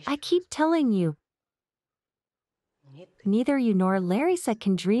 I keep telling you. Neither you nor Larissa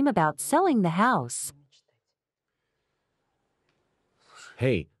can dream about selling the house.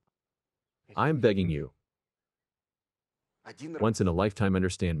 Hey, I'm begging you. Once in a lifetime,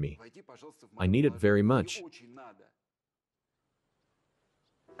 understand me. I need it very much.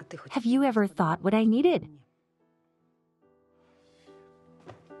 Have you ever thought what I needed?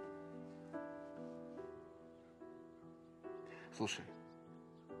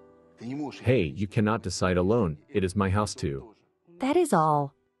 Hey, you cannot decide alone. It is my house too. That is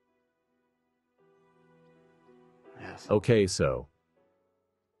all. Okay, so.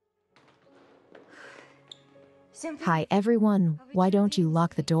 Hi everyone, why don't you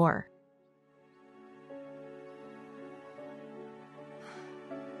lock the door?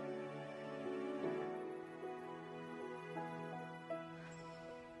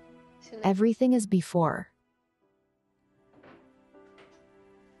 Everything is before.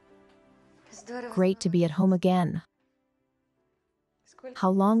 Great to be at home again. How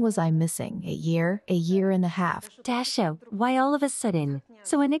long was I missing? A year and a half. Dasha, why all of a sudden?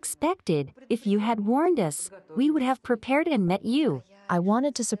 So unexpected. If you had warned us, we would have prepared and met you. I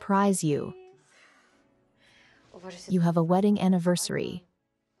wanted to surprise you. You have a wedding anniversary.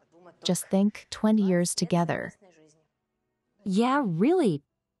 Just think, 20 years together. Yeah, really.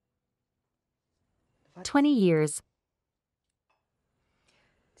 20 years.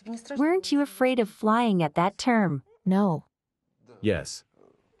 Weren't you afraid of flying at that term? No. Yes.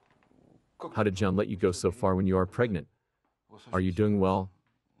 How did John let you go so far when you are pregnant? Are you doing well?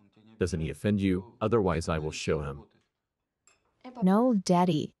 Doesn't he offend you? Otherwise, I will show him. No,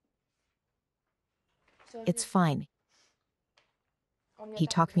 Daddy. It's fine. He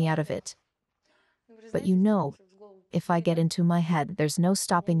talked me out of it. But you know, if I get into my head, there's no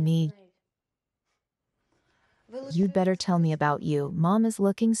stopping me. You'd better tell me about you. Mom is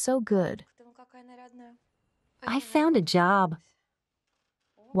looking so good. I found a job.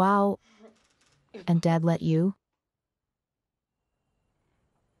 Wow. And Dad let you?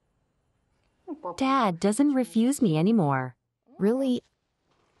 Dad doesn't refuse me anymore. Really?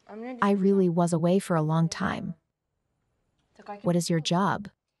 I really was away for a long time. What is your job?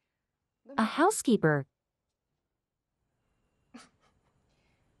 A housekeeper.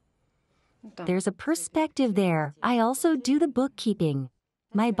 There's a perspective there. I also do the bookkeeping.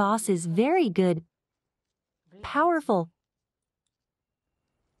 My boss is very good. Powerful.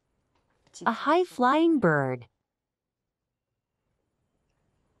 A high-flying bird.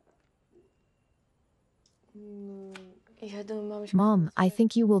 Mom, I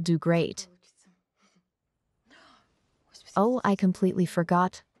think you will do great. Oh, I completely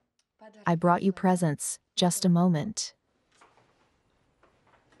forgot. I brought you presents. Just a moment.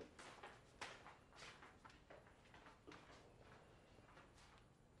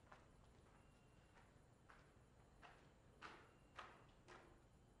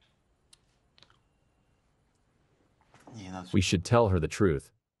 We should tell her the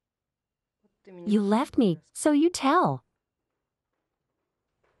truth. You left me, so you tell.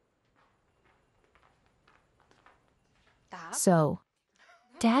 So,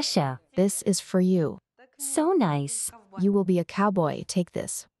 Dasha, this is for you. so nice. You will be a cowboy. Take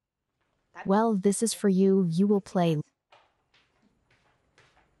this. Well, this is for you. You will play.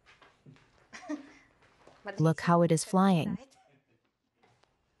 Look how it is flying.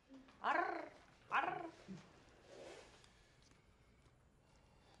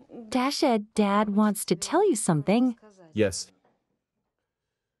 Dasha, Dad wants to tell you something. Yes.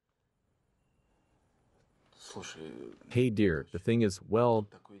 Hey dear, the thing is, well,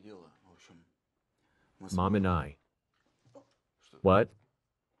 Mom and I. What?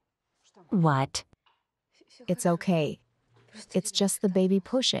 What? It's okay. It's just the baby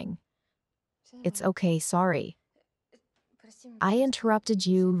pushing. It's okay, sorry. I interrupted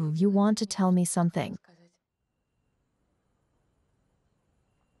you. You want to tell me something.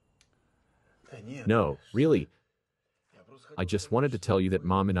 No, really. I just wanted to tell you that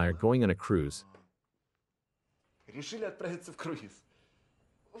Mom and I are going on a cruise.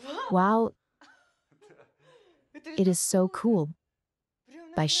 Wow. It is so cool.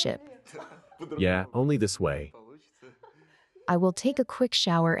 By ship. Yeah, only this way. I will take a quick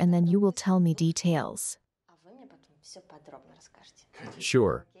shower and then you will tell me details.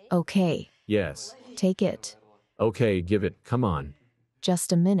 Sure. Okay, Yes. take it. Okay, give it. Come on.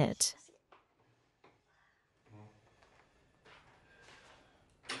 Just a minute.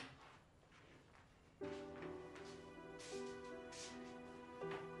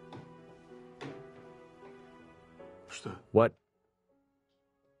 What?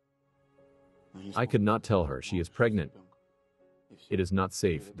 I could not tell her she is pregnant. It is not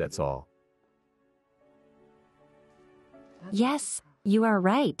safe, that's all. Yes, you are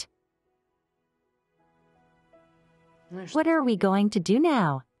right. What are we going to do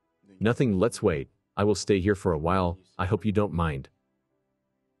now? Nothing, let's wait. I will stay here for a while. I hope you don't mind.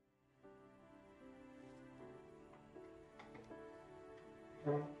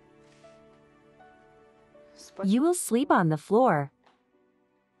 You will sleep on the floor.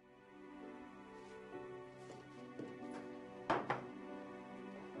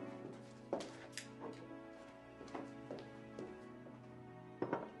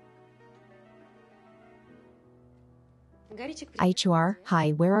 HR,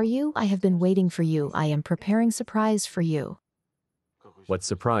 hi, where are you? I have been waiting for you. I am preparing surprise for you. What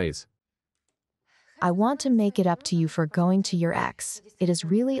surprise. I want to make it up to you for going to your ex. It is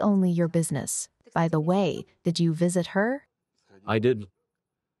really only your business. By the way, did you visit her? I did.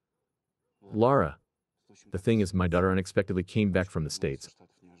 Laura. The thing is, my daughter unexpectedly came back from the States.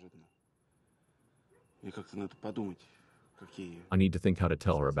 I need to think how to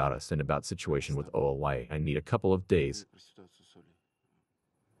tell her about us and about situation with Olya. I need a couple of days.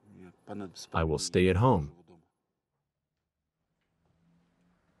 I will stay at home.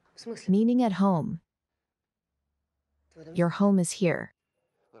 Meaning at home. Your home is here.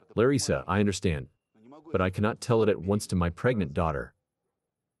 Larissa, I understand. But I cannot tell it at once to my pregnant daughter.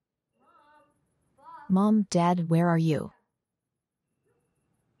 Mom, Dad, where are you?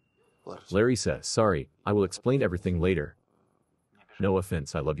 Larissa, sorry, I will explain everything later. No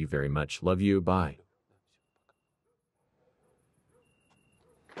offense, I love you very much. Love you, bye.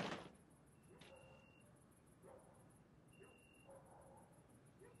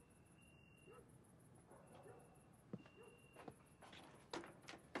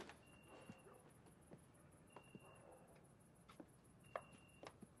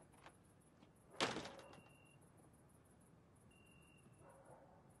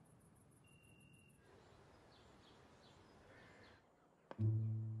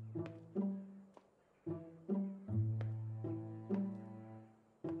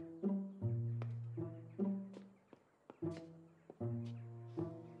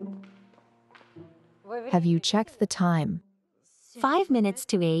 Have you checked the time? 5 minutes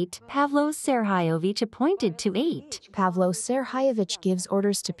to 8. Pavlo Serhayevich appointed to 8. Pavlo Serhayevich gives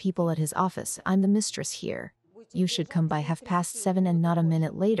orders to people at his office. I'm the mistress here. You should come by 7:30 and not a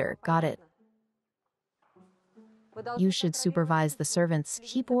minute later, got it? You should supervise the servants,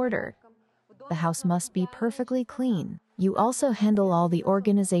 keep order. The house must be perfectly clean. You also handle all the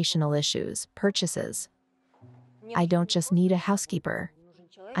organizational issues, purchases. I don't just need a housekeeper.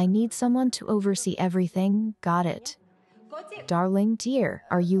 I need someone to oversee everything, got it? Darling, dear,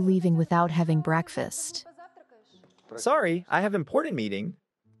 are you leaving without having breakfast? Sorry, I have important meeting.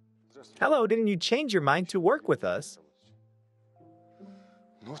 Hello, didn't you change your mind to work with us?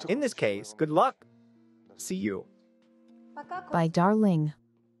 In this case, good luck. See you. Bye, darling.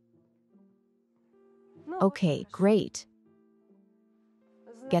 Okay, great.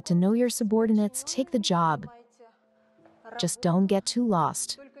 Get to know your subordinates, take the job. Just don't get too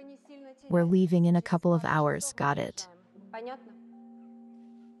lost. We're leaving in a couple of hours, got it?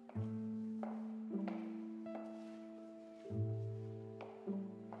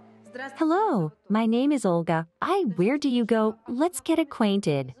 Hello, my name is Olga. Where do you go? Let's get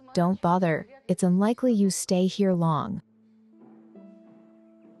acquainted. Don't bother. It's unlikely you stay here long.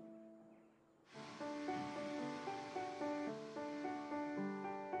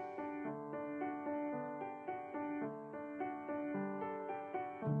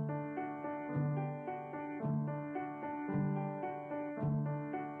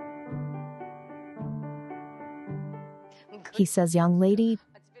 He says, young lady,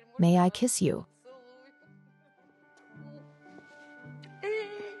 may I kiss you?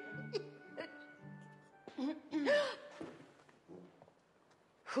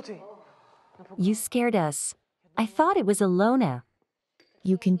 You scared us. I thought it was Alona.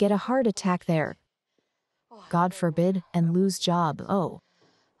 You can get a heart attack there. God forbid, and lose job, oh.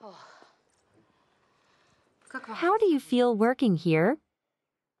 How do you feel working here?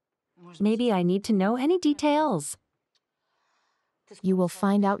 Maybe I need to know any details. You will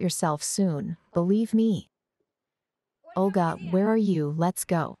find out yourself soon, believe me. Olga, where are you? Let's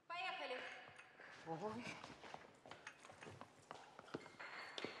go.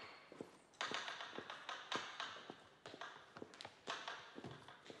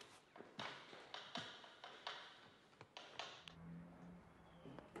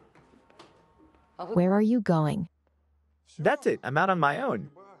 Where are you going? That's it, I'm out on my own.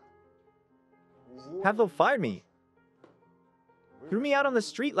 Pavlo fired me. Threw me out on the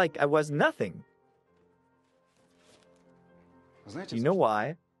street like I was nothing. You know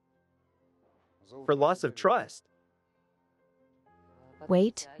why? For loss of trust.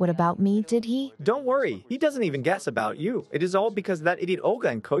 Wait, what about me, did he? Don't worry, he doesn't even guess about you. It is all because of that idiot Olga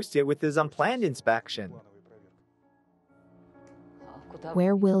and Kostya with his unplanned inspection.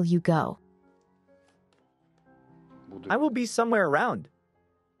 Where will you go? I will be somewhere around.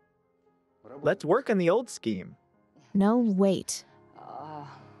 Let's work on the old scheme. No, wait.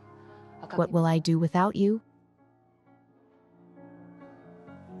 What will I do without you?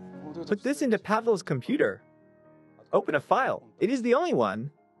 Put this into Pavlo's computer. Open a file. It is the only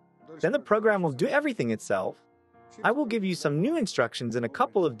one. Then the program will do everything itself. I will give you some new instructions in a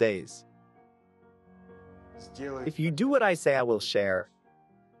couple of days. If you do what I say, I will share.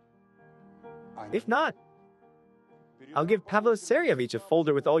 If not, I'll give Pavlo Sergeyevich a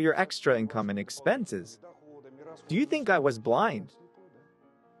folder with all your extra income and expenses. Do you think I was blind?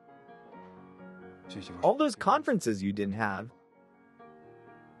 All those conferences you didn't have.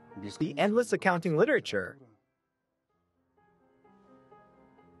 The endless accounting literature.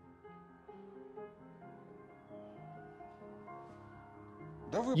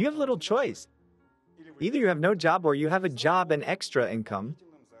 You have little choice. Either you have no job or you have a job and extra income.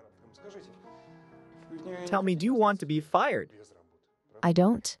 Tell me, do you want to be fired? I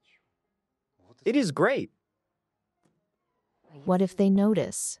don't. It is great. What if they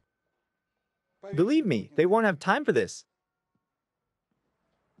notice? Believe me, they won't have time for this.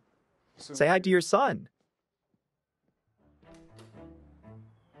 Say hi to your son.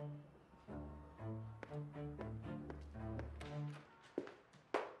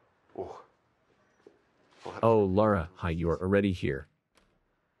 Oh, Laura, hi, you are already here.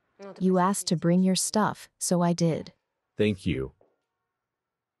 You asked to bring your stuff, so I did. Thank you.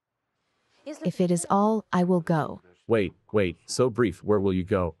 If it is all, I will go. Wait, so brief, where will you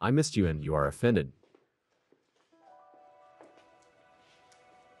go? I missed you and you are offended.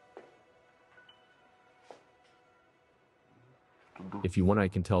 If you want, I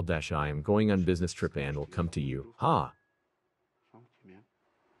can tell Dash I am going on business trip and will come to you. Ha!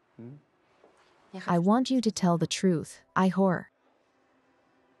 I want you to tell the truth, I whore.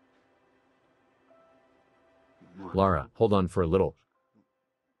 Lara, hold on for a little.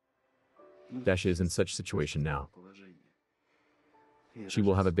 Dash is in such situation now. She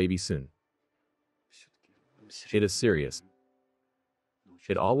will have a baby soon. It is serious.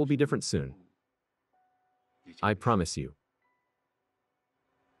 It all will be different soon. I promise you.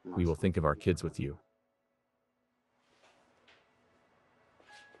 We will think of our kids with you.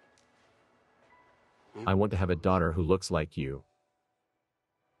 I want to have a daughter who looks like you.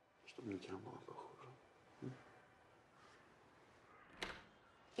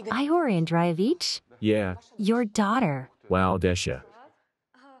 Ihor Andreevich? Yeah, Your daughter. wow, Desha.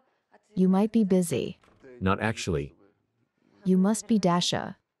 You might be busy. Not actually. You must be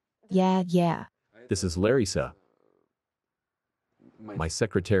Dasha. Yeah. This is Larissa, my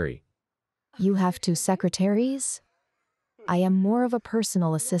secretary. You have two secretaries? I am more of a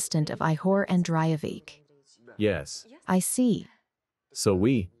personal assistant of Ihor Andreevich. Yes. I see. So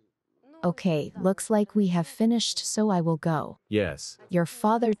we? Okay, looks like we have finished, so I will go. Yes. Your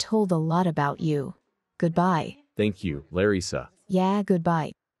father told a lot about you. Goodbye. Thank you, Larissa. Yeah,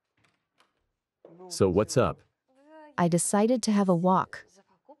 goodbye. So what's up? I decided to have a walk,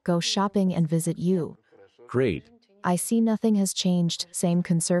 go shopping and visit you. Great. I see nothing has changed, same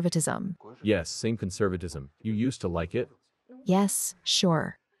conservatism. Yes, same conservatism. You used to like it? Yes,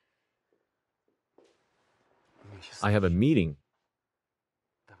 sure. I have a meeting.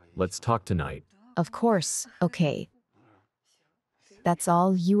 Let's talk tonight. Of course, okay. That's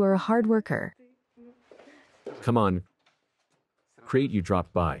all, you are a hard worker. Come on. Crate, you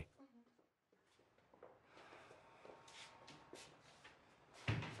dropped by.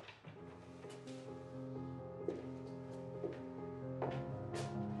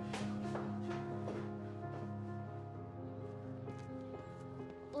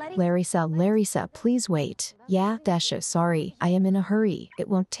 Larissa, please wait. Yeah, Dasha, sorry, I am in a hurry. It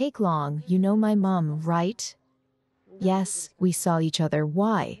won't take long, you know my mom, right? Yes, we saw each other.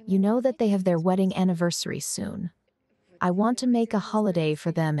 Why? You know that they have their wedding anniversary soon. I want to make a holiday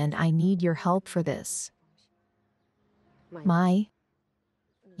for them and I need your help for this.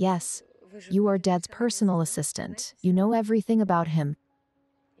 Yes, you are Dad's personal assistant. You know everything about him.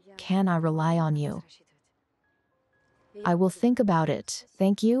 Can I rely on you? I will think about it.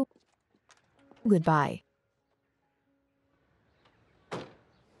 Thank you. Goodbye.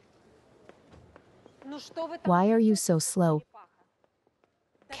 Why are you so slow?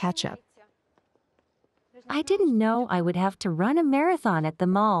 Catch up. I didn't know I would have to run a marathon at the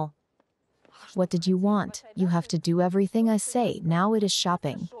mall. What did you want? You have to do everything I say. Now it is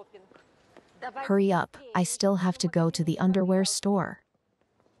shopping. Hurry up. I still have to go to the underwear store.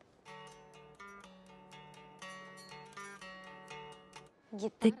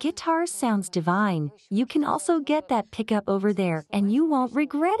 The guitar sounds divine. You can also get that pickup over there, and you won't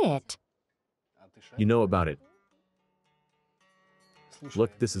regret it. You know about it.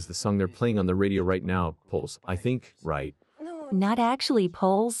 Look, this is the song they're playing on the radio right now, Poles, I think, right? Not actually,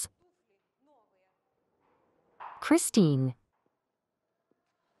 Poles. Christine.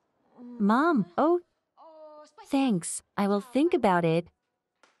 Mom, oh, thanks. I will think about it.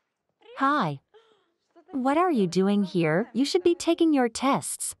 Hi. What are you doing here? You should be taking your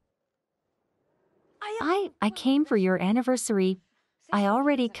tests. I came for your anniversary. I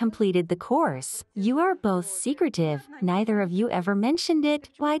already completed the course. You are both secretive. Neither of you ever mentioned it.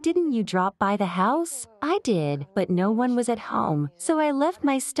 Why didn't you drop by the house? I did, but no one was at home. So I left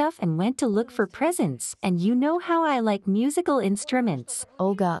my stuff and went to look for presents. And you know how I like musical instruments.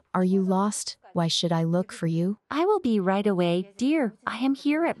 Olga, are you lost? Why should I look for you? I will be right away, dear. I am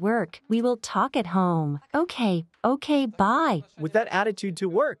here at work. We will talk at home. Okay, bye. With that attitude to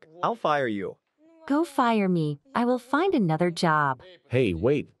work, I'll fire you. Go fire me. I will find another job. Hey,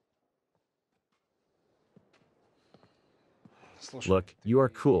 wait. Look, you are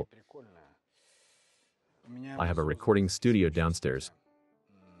cool. I have a recording studio downstairs.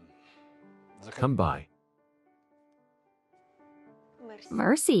 Come by.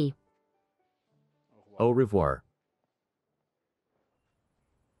 Mercy. Au revoir.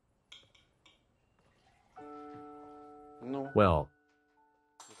 Well,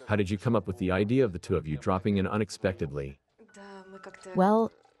 how did you come up with the idea of the two of you dropping in unexpectedly?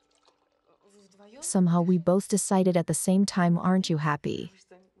 Well, somehow we both decided at the same time, aren't you happy?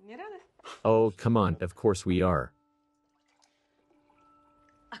 Oh, come on, of course we are.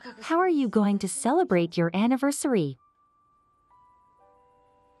 How are you going to celebrate your anniversary?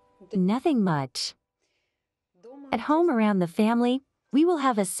 Nothing much. At home around the family, we will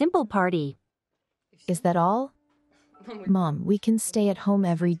have a simple party. Is that all? Mom, we can stay at home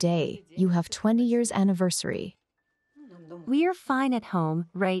every day. You have 20 years anniversary. We are fine at home,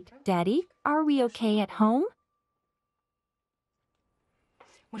 right, Daddy? Are we okay at home?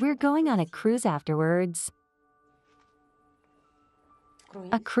 We're going on a cruise afterwards.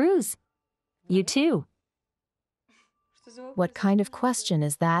 A cruise? You too. What kind of question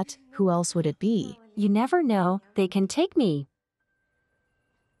is that? Who else would it be? You never know, they can take me.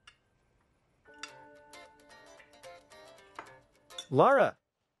 Lara!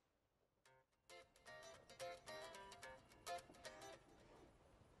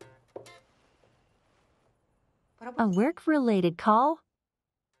 A work-related call?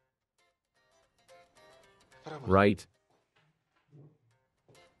 Right.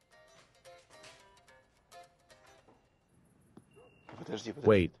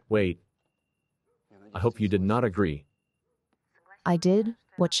 Wait. I hope you did not agree. I did?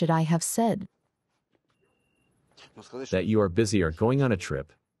 What should I have said? That you are busy or going on a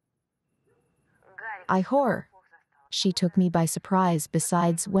trip. I whore. She took me by surprise.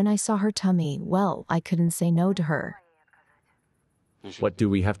 Besides, when I saw her tummy, well, I couldn't say no to her. What do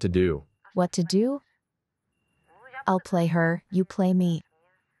we have to do? What to do? I'll play her, you play me.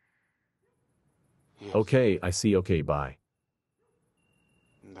 Okay, I see. Okay, bye.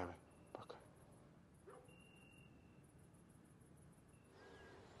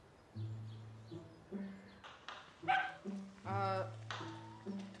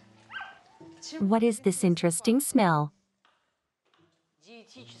 What is this interesting smell?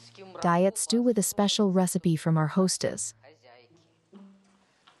 Diet stew with a special recipe from our hostess.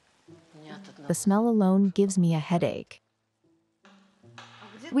 The smell alone gives me a headache.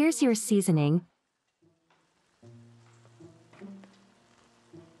 Where's your seasoning?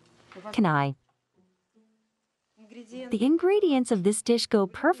 Can I? The ingredients of this dish go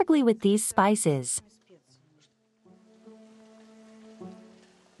perfectly with these spices.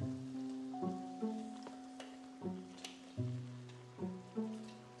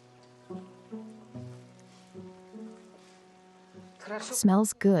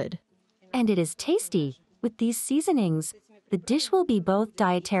 Smells good. And it is tasty. With these seasonings, the dish will be both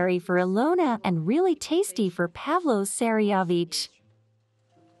dietary for Ilona and really tasty for Pavlo Sariovich.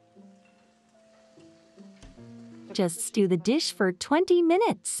 Just stew the dish for 20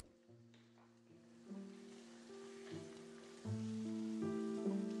 minutes.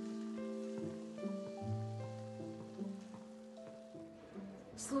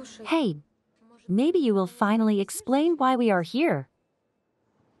 Hey, maybe you will finally explain why we are here.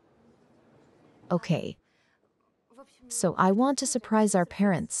 Okay. So I want to surprise our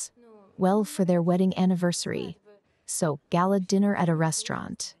parents. Well, for their wedding anniversary. So, gala dinner at a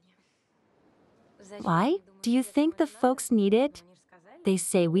restaurant. Why? Do you think the folks need it? They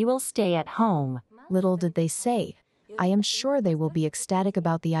say we will stay at home. Little did they say. I am sure they will be ecstatic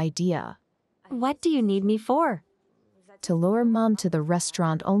about the idea. What do you need me for? To lure Mom to the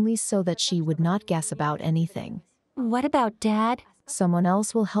restaurant only so that she would not guess about anything. What about Dad? Someone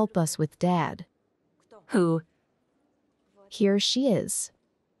else will help us with Dad. Who? Here she is.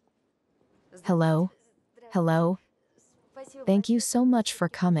 Hello? Hello? Thank you so much for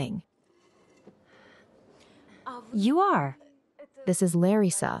coming. You are. This is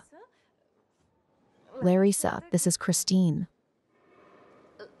Larissa. Larissa, this is Christine.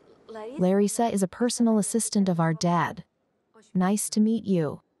 Larissa is a personal assistant of our dad. Nice to meet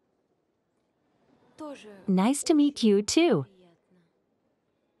you. Nice to meet you too.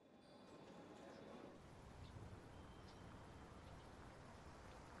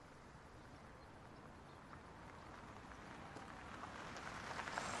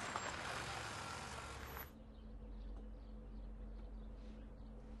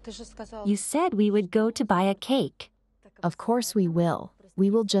 You said we would go to buy a cake. Of course we will. We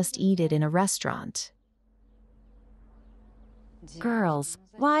will just eat it in a restaurant. Girls,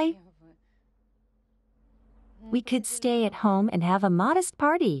 why? We could stay at home and have a modest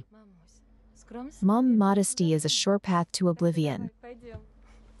party. Mom, modesty is a sure path to oblivion.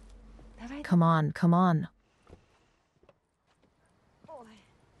 Come on, come on.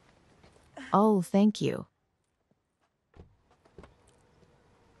 Oh, thank you.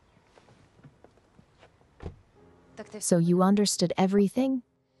 So you understood everything?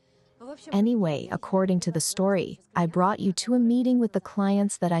 Anyway, according to the story, I brought you to a meeting with the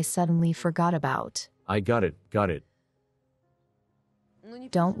clients that I suddenly forgot about. I got it.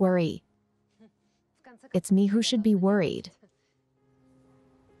 Don't worry. It's me who should be worried.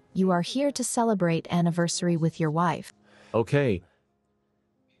 You are here to celebrate anniversary with your wife. Okay.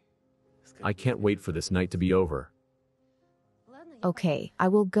 I can't wait for this night to be over. Okay, I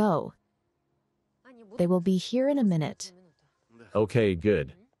will go. They will be here in a minute. Okay,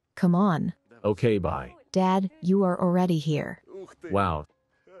 good. Come on. Okay, bye. Dad, you are already here. Wow.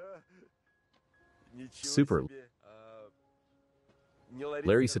 Super.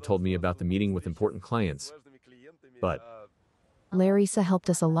 Larissa told me about the meeting with important clients. But, Larissa helped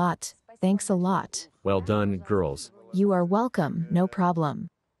us a lot. Thanks a lot. well done, girls. You are welcome, no problem.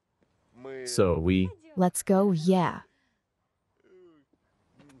 So Let's go, yeah.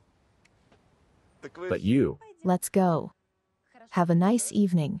 but you, Let's go. Have a nice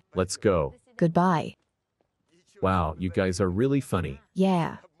evening. let's go. Goodbye. Wow, you guys are really funny.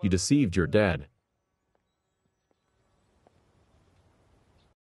 Yeah. You deceived your dad.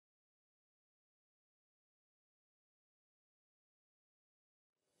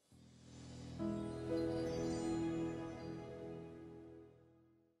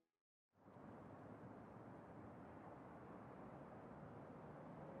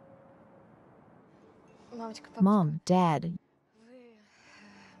 Mom, Dad,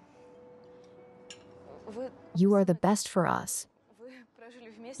 you are the best for us.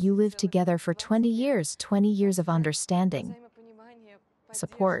 You lived together for 20 years, 20 years of understanding,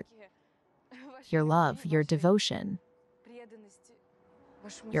 support, your love, your devotion.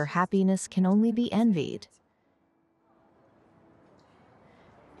 Your happiness can only be envied.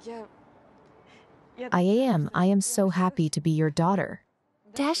 I am so happy to be your daughter.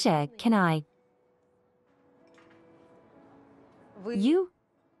 Dasha, can I? You?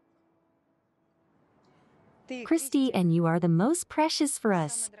 Christy and you are the most precious for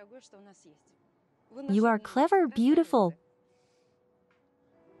us. You are clever, beautiful.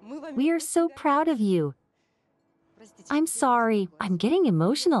 We are so proud of you. I'm sorry, I'm getting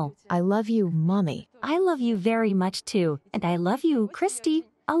emotional. I love you, Mommy. I love you very much too, and I love you, Christy,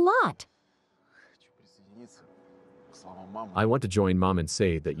 a lot. I want to join Mom and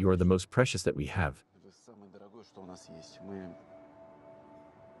say that you are the most precious that we have.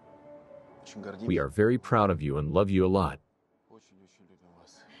 We are very proud of you and love you a lot.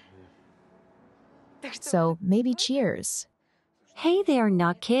 So, maybe cheers. Hey, they are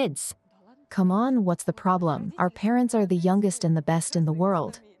not kids. Come on, what's the problem? Our parents are the youngest and the best in the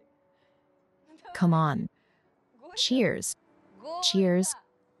world. Come on. Cheers. Cheers.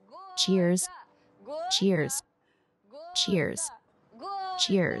 Cheers. Cheers. Cheers.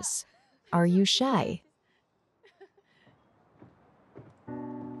 Cheers. Are you shy?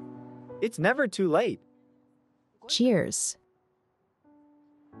 It's never too late. Cheers.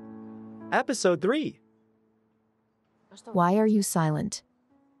 Episode 3. Why are you silent?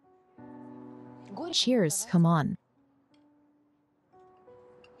 Cheers, come on.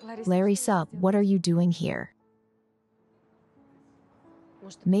 Larissa, what are you doing here?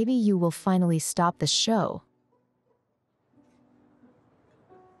 Maybe you will finally stop the show.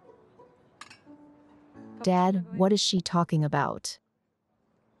 Dad, what is she talking about?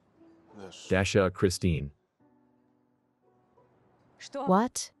 Dasha, Christine.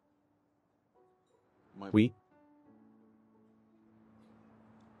 What?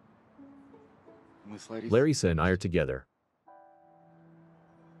 Larissa and I are together.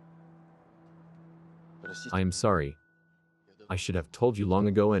 I am sorry. I should have told you long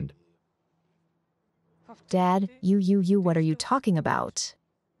ago and... Dad, what are you talking about?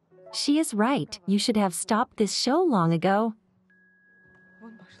 She is right. You should have stopped this show long ago.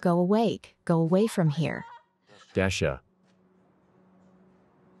 Go away from here. Dasha.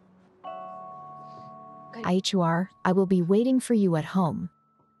 IHR, I will be waiting for you at home.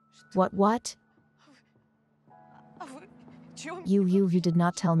 What? You did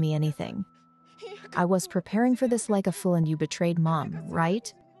not tell me anything. I was preparing for this like a fool and you betrayed mom,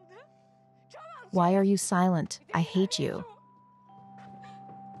 right? Why are you silent? I hate you.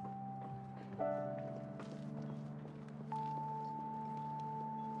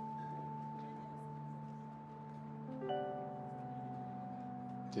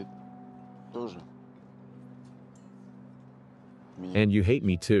 Ты тоже. And you hate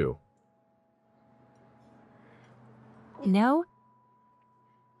me too. No,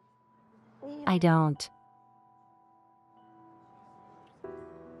 I don't.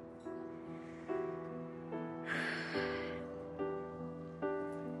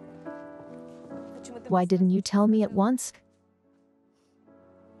 Why didn't you tell me at once?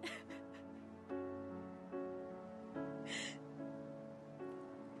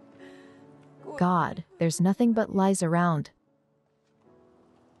 God, there's nothing but lies around.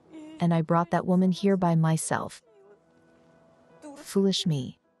 And I brought that woman here by myself. Foolish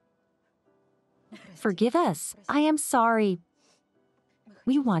me. Forgive us. I am sorry.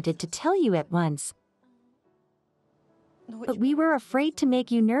 We wanted to tell you at once, but we were afraid to make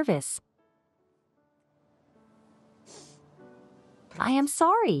you nervous. I am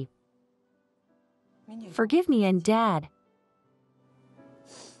sorry. Forgive me and Dad.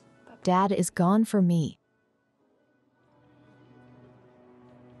 Dad is gone for me.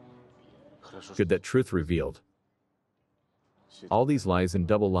 Good that truth revealed. All these lies and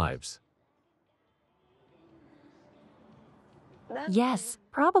double lives. Yes,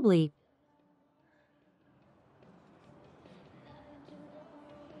 probably.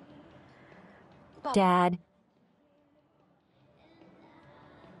 Dad,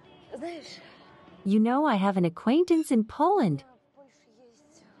 you know I have an acquaintance in Poland.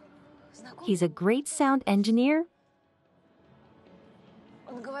 He's a great sound engineer.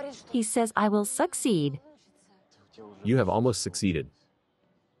 He says I will succeed. You have almost succeeded.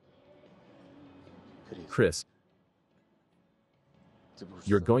 Chris,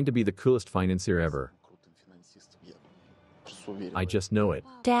 you're going to be the coolest financier ever. I just know it.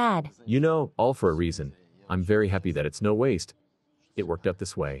 Dad, You know, all for a reason. I'm very happy that it's no waste. It worked out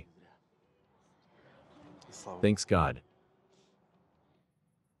this way. Thanks God.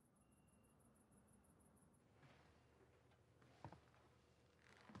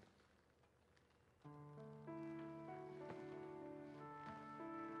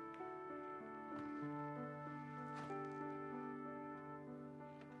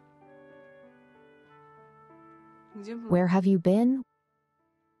 Where have you been?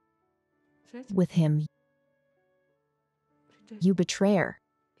 With him. You betrayer.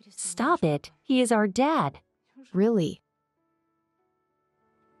 stop it. He is our dad. Really?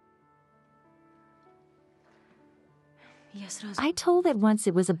 I told at once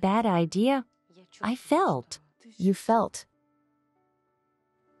it was a bad idea. I felt. You felt.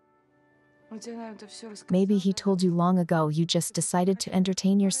 Maybe he told you long ago, you just decided to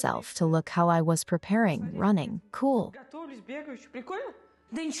entertain yourself, to look how I was preparing, running. Cool.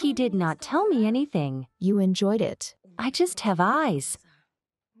 He did not tell me anything. You enjoyed it. I just have eyes.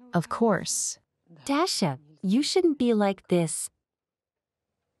 Of course. Dasha, you shouldn't be like this.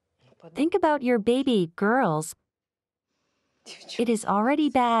 Think about your baby, girls. It is already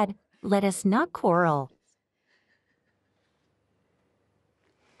bad. Let us not quarrel.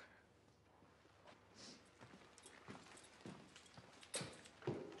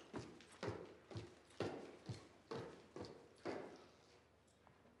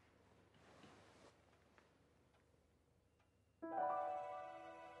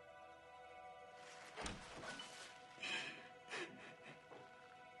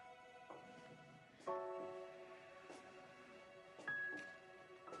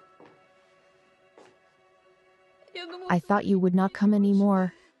 I thought you would not come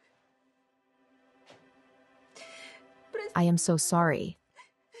anymore. I am so sorry.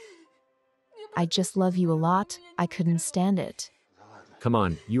 I just love you a lot. I couldn't stand it. Come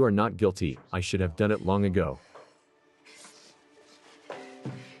on, you are not guilty. I should have done it long ago.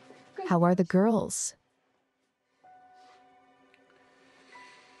 How are the girls?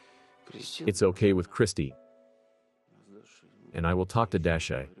 It's okay with Christy. And I will talk to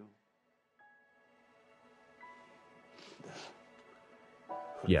Dasha.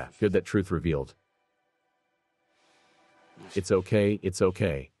 Yeah, good that truth revealed. It's okay, it's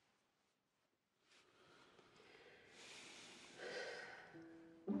okay.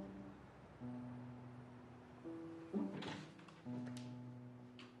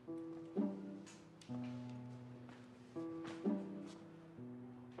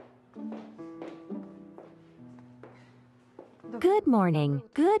 Good morning.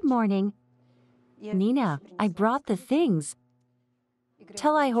 Good morning. Nina, I brought the things.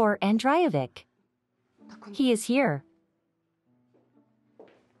 Tell Ihor Andreevich. He is here.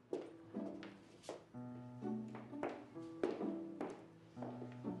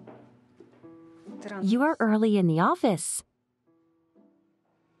 You are early in the office.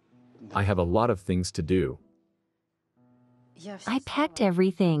 I have a lot of things to do. I packed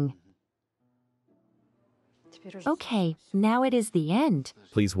everything. Okay, now it is the end.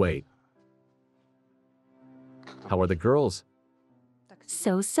 Please wait. How are the girls?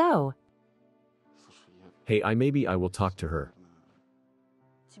 So. Hey, maybe I will talk to her.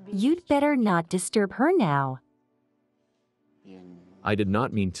 You'd better not disturb her now. I did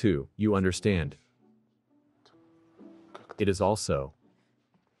not mean to, you understand. It is also.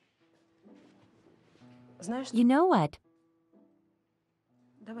 You know what?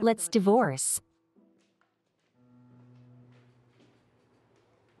 Let's divorce.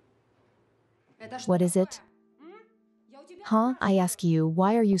 What is it? Huh? I ask you,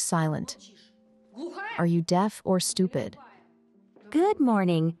 why are you silent? Are you deaf or stupid? Good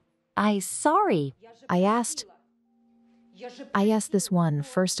morning. Sorry. I asked this one,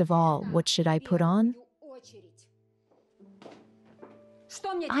 first of all, what should I put on?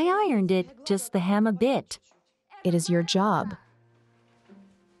 I ironed it, just the hem a bit. It is your job.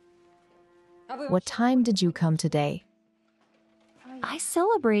 What time did you come today? I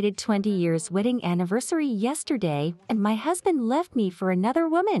celebrated 20 years wedding anniversary yesterday, and my husband left me for another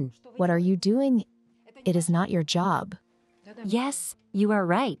woman. What are you doing? It is not your job. Yes, you are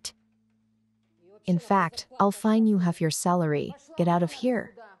right. In fact, I'll fine you half your salary. Get out of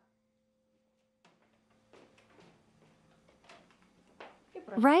here.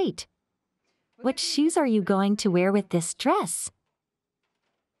 Right. What shoes are you going to wear with this dress?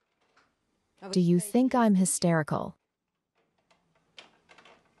 Do you think I'm hysterical?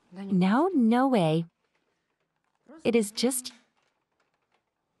 No, no way. It is just...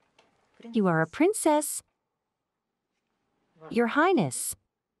 You are a princess. Your Highness.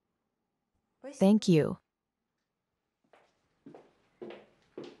 Thank you.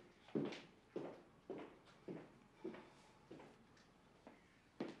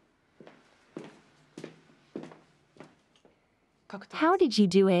 How did you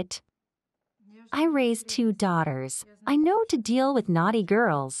do it? I raised 2 daughters. I know to deal with naughty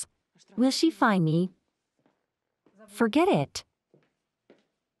girls. Will she find me? Forget it.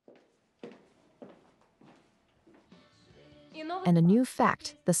 And a new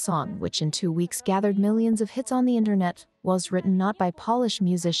fact, the song, which in 2 weeks gathered millions of hits on the internet, was written not by Polish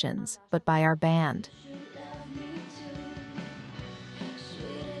musicians, but by our band.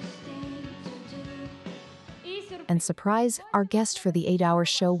 And surprise, our guest for the 8-hour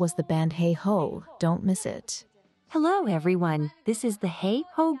show was the band Hey Ho. Don't miss it. Hello, everyone. This is the Hey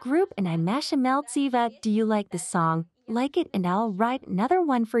Ho group, and I'm Masha Meltsiva. Do you like the song? Like it, and I'll write another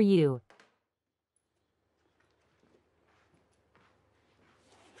one for you.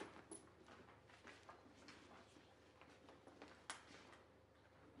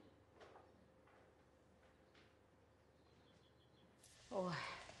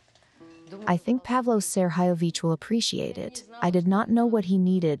 I think Pavlo Serhayevich will appreciate it. I did not know what he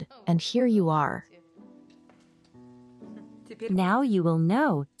needed, and here you are. Now you will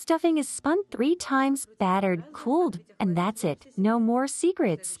know. Stuffing is spun 3 times, battered, cooled, and that's it. No more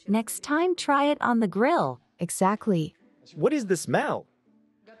secrets. Next time, try it on the grill. Exactly. What is the smell?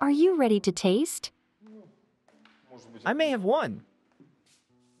 Are you ready to taste? I may have one.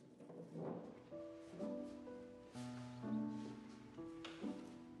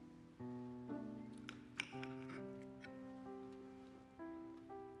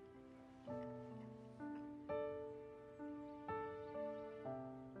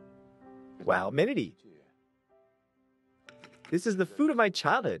 Wow, Minity. This is the food of my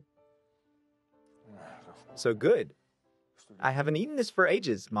childhood. So good. I haven't eaten this for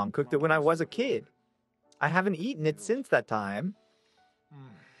ages. Mom cooked it when I was a kid. I haven't eaten it since that time.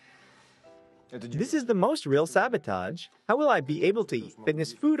 This is the most real sabotage. How will I be able to eat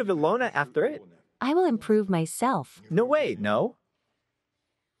fitness food of Ilona after it? I will improve myself. No way, no.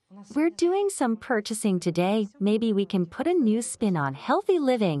 We're doing some purchasing today. Maybe we can put a new spin on healthy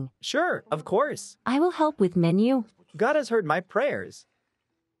living. Sure, of course. I will help with menu. God has heard my prayers.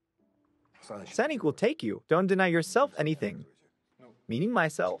 Sanik will take you. Don't deny yourself anything. Meaning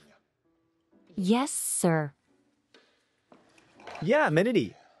myself. Yes, sir. Yeah,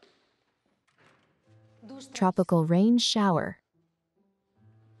 Minity. Tropical rain shower.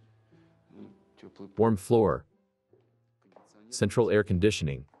 Warm floor. Central air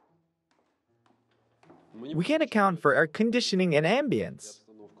conditioning. We can't account for air conditioning and ambience.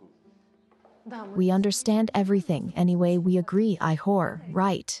 We understand everything. Anyway, we agree, I whore,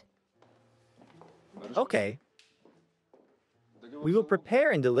 right? Okay. We will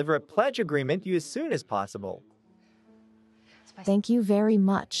prepare and deliver a pledge agreement to you as soon as possible. Thank you very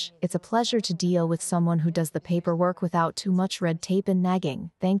much. It's a pleasure to deal with someone who does the paperwork without too much red tape and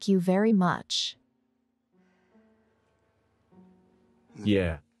nagging. Thank you very much.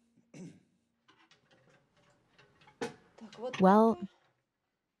 Yeah. Well,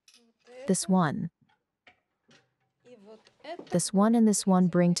 this one and this one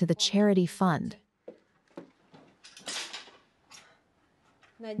bring to the charity fund.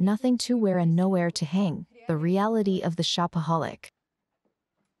 Nothing to wear and nowhere to hang. The reality of the shopaholic.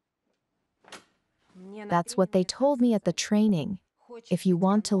 That's what they told me at the training. If you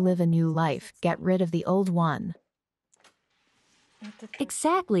want to live a new life, get rid of the old one.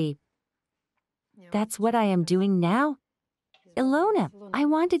 Exactly. That's what I am doing now. Ilona, I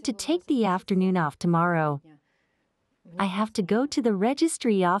wanted to take the afternoon off tomorrow. I have to go to the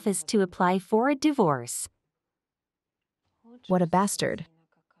registry office to apply for a divorce. What a bastard.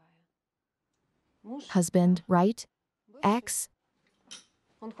 Husband, right? Ex?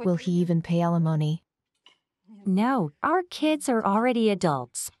 Will he even pay alimony? No, our kids are already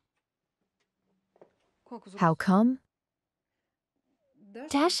adults. How come?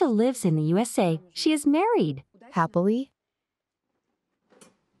 Dasha lives in the USA. She is married. Happily?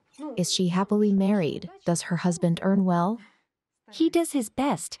 Is she happily married? Does her husband earn well? He does his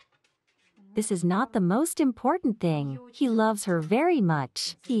best. This is not the most important thing. He loves her very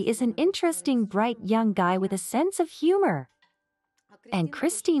much. He is an interesting, bright young guy with a sense of humor. And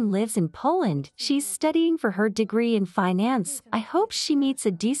Christine lives in Poland. She's studying for her degree in finance. I hope she meets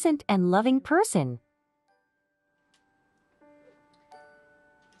a decent and loving person.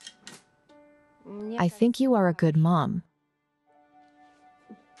 I think you are a good mom.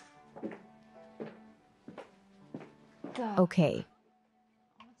 Okay.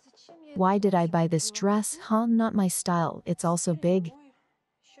 Why did I buy this dress? Huh? Not my style. It's also big.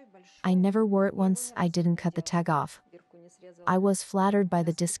 I never wore it once. I didn't cut the tag off. I was flattered by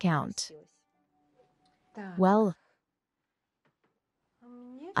the discount. Well,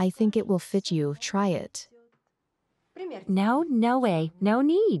 I think it will fit you. Try it. No, no way. No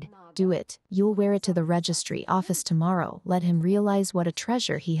need. Do it. You'll wear it to the registry office tomorrow. Let him realize what a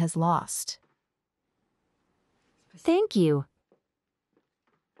treasure he has lost. Thank you.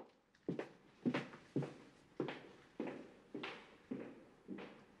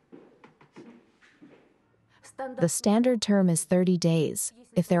 The standard term is 30 days.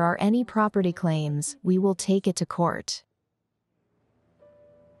 If there are any property claims, we will take it to court.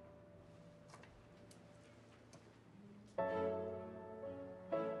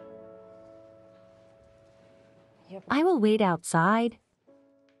 I will wait outside.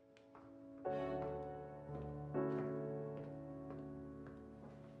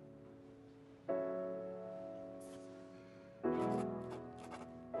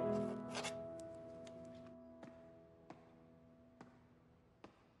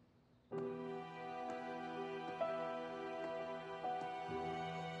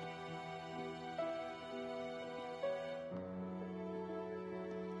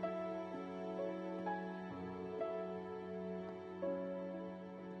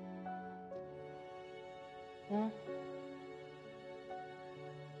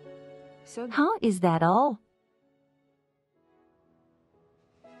 Huh? Is that all?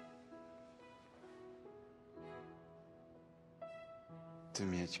 Ты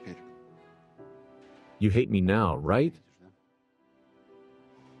меня теперь You hate me now, right? видишь,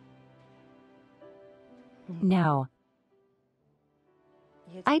 да? No.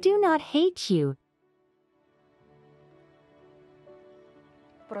 I do not hate you.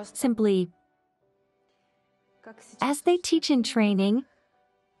 Simply, as they teach in training,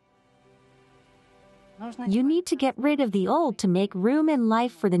 you need to get rid of the old to make room in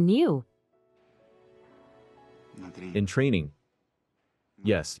life for the new. Смотри, In training.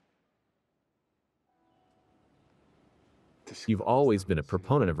 Yes, ты всегда you've always been a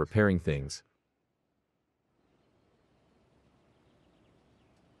proponent of repairing things.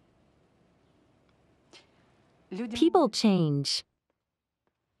 People change.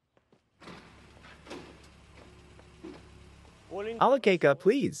 Alakeka,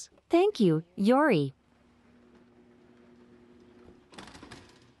 please. Thank you, Yori.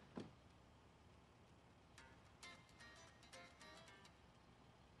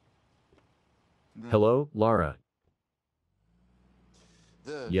 Hello, Lara.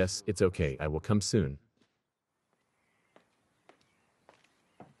 Да, Yes, it's okay. I will come soon.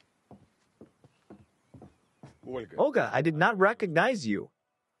 Olga, I did not recognize you.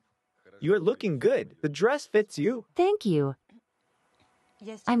 You are looking good. The dress fits you. Thank you.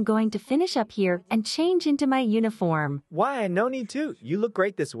 I'm going to finish up here and change into my uniform. Why? No need to. You look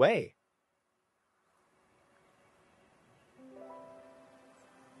great this way.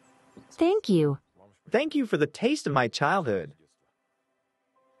 Thank you. Thank you for the taste of my childhood.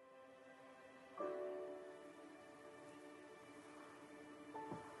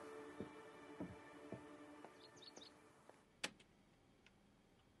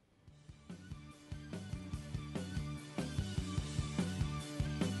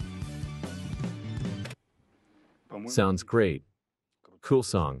 Sounds great. Cool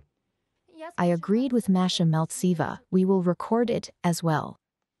song. I agreed with Masha Meltseva. We will record it as well.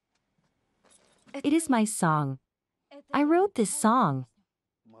 It is my song. I wrote this song.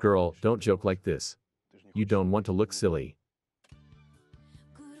 Girl, don't joke like this. You don't want to look silly.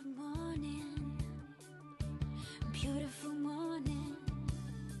 Good morning, beautiful morning.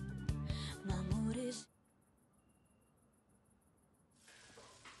 My mood is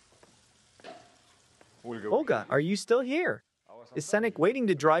Olga, are you still here? Is Senek waiting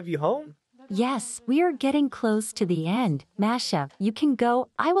to drive you home? Yes, we are getting close to the end. Masha, you can go.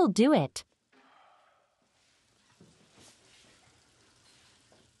 I will do it.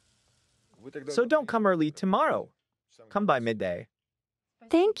 So don't come early tomorrow. Come by midday.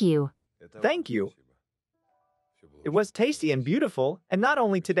 Thank you. Thank you. It was tasty and beautiful, and not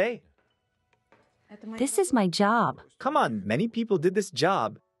only today. This is my job. Come on, many people did this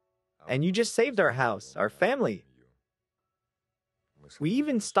job. And you just saved our house, our family. We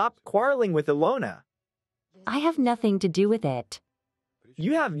even stopped quarreling with Ilona. I have nothing to do with it.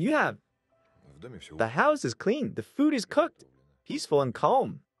 You have. The house is clean, the food is cooked, peaceful and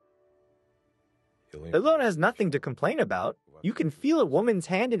calm. Ilona has nothing to complain about. You can feel a woman's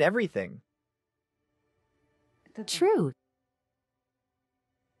hand in everything. True.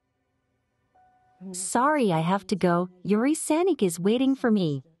 Sorry, I have to go. Yuri Sanik is waiting for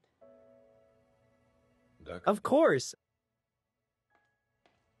me. Of course.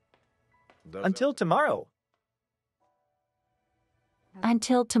 Until tomorrow.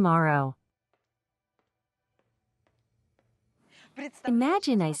 Until tomorrow.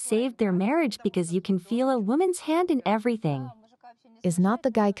 Imagine I saved their marriage because you can feel a woman's hand in everything. Is not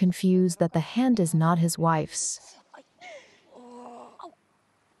the guy confused that the hand is not his wife's?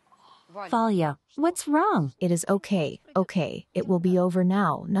 Valia, what's wrong? It is okay. It will be over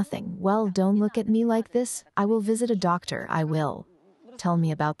now. Nothing. Well, don't look at me like this. I will visit a doctor. I will. Tell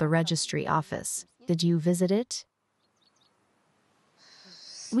me about the registry office. Did you visit it?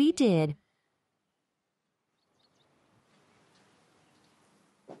 We did.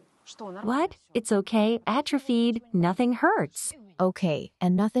 What? It's okay. Atrophied. Nothing hurts. Okay,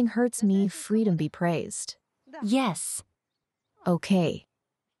 and nothing hurts me. Freedom be praised. Yes. Okay.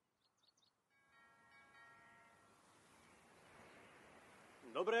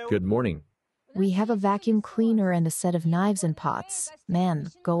 Good morning. We have a vacuum cleaner and a set of knives and pots. Man,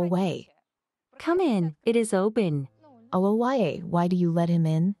 go away. Come in. It is open. Oh, why do you let him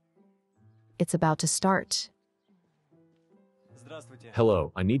in? It's about to start.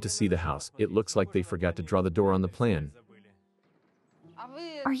 Hello, I need to see the house. It looks like they forgot to draw the door on the plan.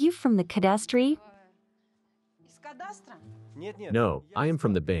 Are you from the cadastry? No, I am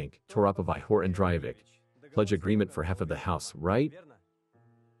from the bank, Torapovai Hor and Dryavik. Pledge agreement for half of the house, right?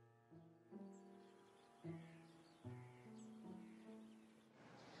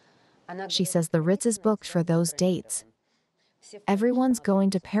 She says the Ritz is booked for those dates. Everyone's going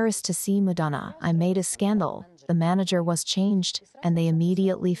to Paris to see Madonna. I made a scandal. The manager was changed, and they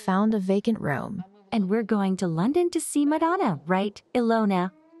immediately found a vacant room. And we're going to London to see Madonna, right,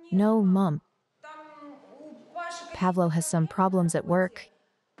 Ilona? No, Mum. Pavlo has some problems at work.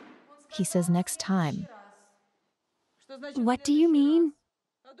 He says next time. What do you mean?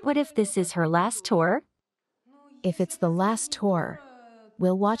 What if this is her last tour? If it's the last tour,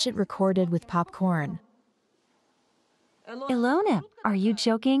 we'll watch it recorded with popcorn. Ilona, are you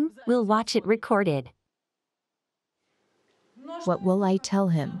joking? We'll watch it recorded. What will I tell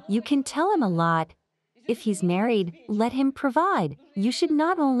him? You can tell him a lot. If he's married, let him provide. You should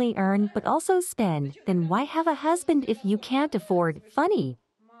not only earn but also spend. Then why have a husband if you can't afford? Funny.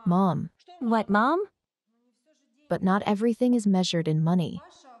 Mom. What, Mom? But not everything is measured in money.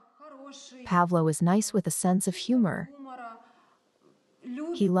 Pavlo is nice with a sense of humor.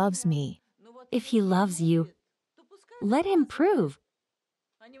 He loves me. If he loves you, let him prove.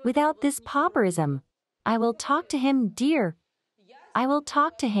 Without this pauperism, I will talk to him, dear. I will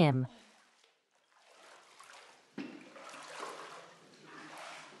talk to him.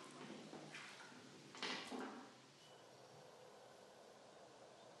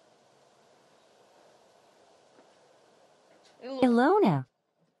 Ilona.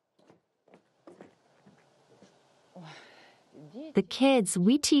 The kids,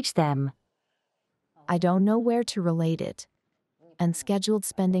 we teach them. I don't know where to relate it. And scheduled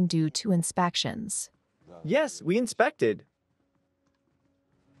spending due to inspections. Yes, we inspected.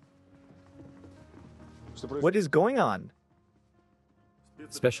 What is going on?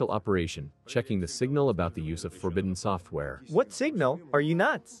 Special operation, checking the signal about the use of forbidden software. What signal? Are you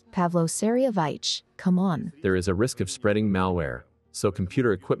nuts? Pavlo Serievich, come on. There is a risk of spreading malware, so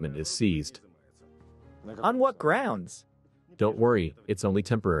computer equipment is seized. On what grounds? Don't worry, it's only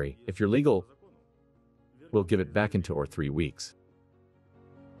temporary. If you're legal, we'll give it back in 2 or 3 weeks.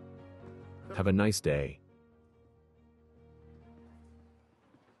 Have a nice day.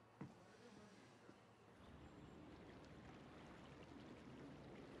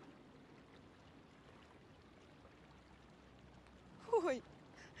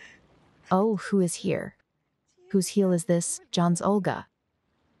 Oh, who is here? Whose heel is this? John's Olga.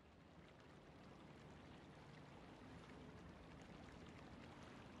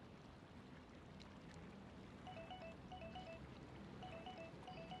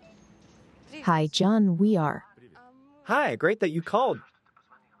 Hi, John, we are. Hi, great that you called.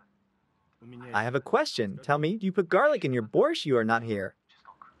 I have a question. Tell me, do you put garlic in your borscht? You are not here.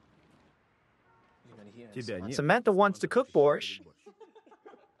 Samantha wants to cook borscht.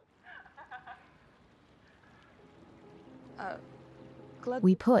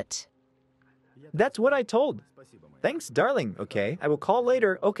 We put. That's what I told. Thanks, darling. Okay, I will call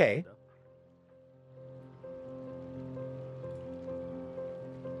later. Okay.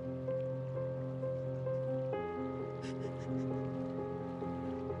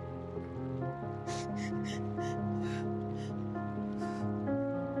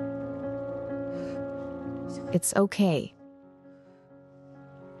 It's okay.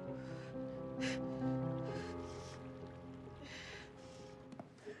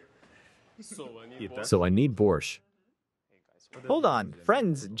 So I need borscht. Hold on,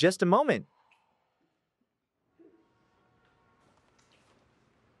 friends, just a moment.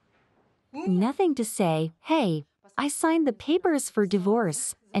 Nothing to say. Hey, I signed the papers for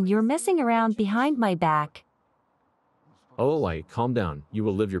divorce, and you're messing around behind my back. Oh, calm down. You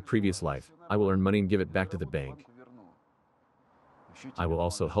will live your previous life. I will earn money and give it back to the bank. I will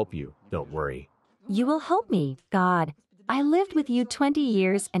also help you. Don't worry. You will help me, God. I lived with you 20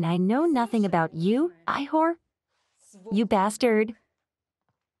 years and I know nothing about you, Ihor. You bastard.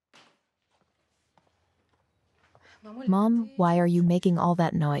 Mom, why are you making all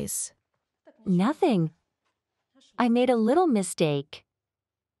that noise? Nothing. I made a little mistake.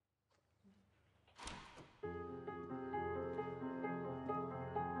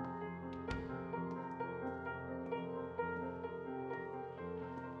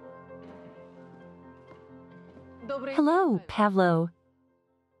 Hello, Pavlo.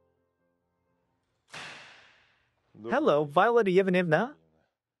 Hello, Violet Ivanivna.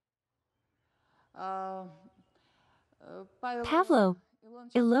 Pavlo,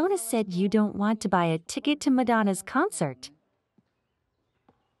 Ilona said you don't want to buy a ticket to Madonna's concert.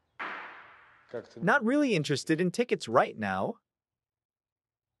 Not really interested in tickets right now.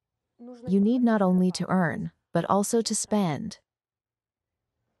 You need not only to earn, but also to spend.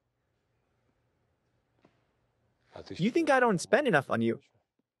 You think I don't spend enough on you?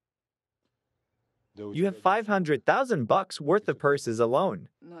 You have $500,000 worth of purses alone.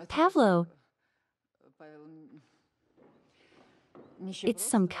 Pavlo, it's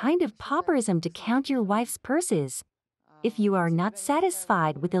some kind of pauperism to count your wife's purses. If you are not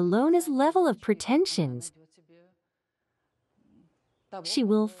satisfied with Ilona's level of pretensions, she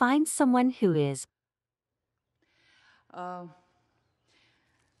will find someone who is.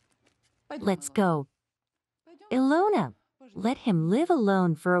 Let's go. Ilona, let him live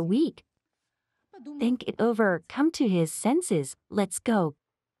alone for a week. Think it over, come to his senses. Let's go.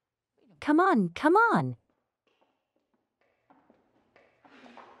 Come on, come on.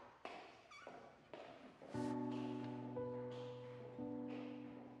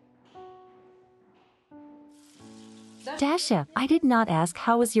 Dasha, I did not ask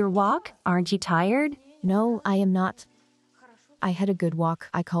how was your walk? Aren't you tired? No, I am not. I had a good walk.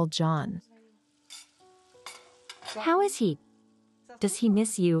 I called John. How is he? Does he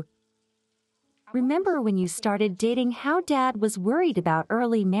miss you? Remember when you started dating how Dad was worried about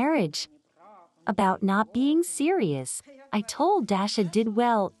early marriage? About not being serious. I told Dasha did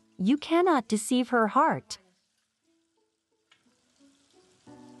well. You cannot deceive her heart.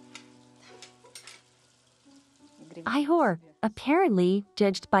 Ihor, apparently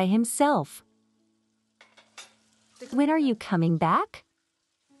judged by himself. When are you coming back?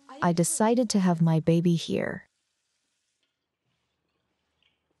 I decided to have my baby here.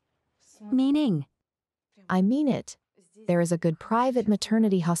 Meaning, I mean it. There is a good private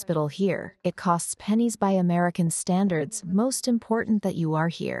maternity hospital here. It costs pennies by American standards. Most important that you are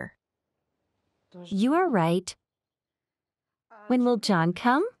here. you are right. When will John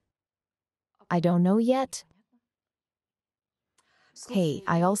come? I don't know yet. Hey,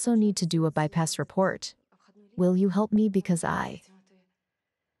 I also need to do a bypass report. Will you help me because I...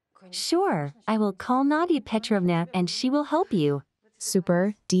 Sure, I will call Nadia Petrovna and she will help you.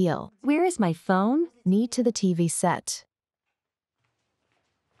 Super, deal. Where is my phone? Need to the TV set.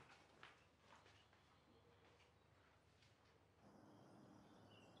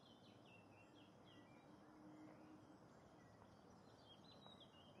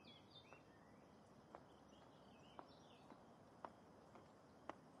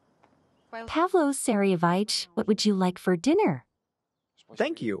 Pavlo Sarievich, what would you like for dinner?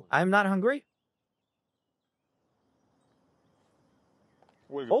 Thank you. I'm not hungry.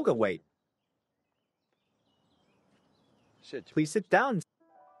 Olga, wait. Please sit down.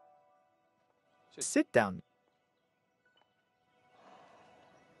 Sit down.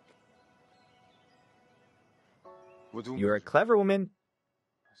 You're a clever woman.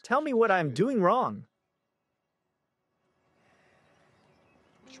 Tell me what I'm doing wrong.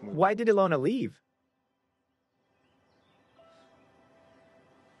 Why did Ilona leave?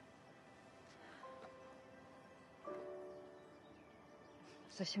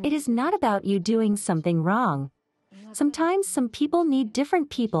 It is not about you doing something wrong. Sometimes some people need different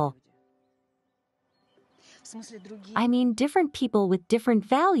people. I mean different people with different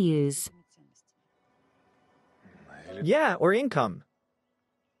values. Yeah, or income.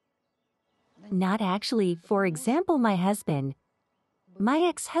 Not actually. For example, my husband, my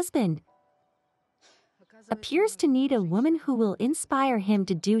ex-husband, appears to need a woman who will inspire him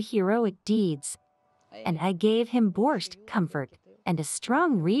to do heroic deeds. And I gave him borscht, comfort, and a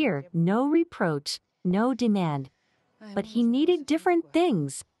strong rear, no reproach, no demand. But he needed different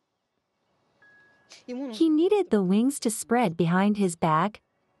things. He needed the wings to spread behind his back.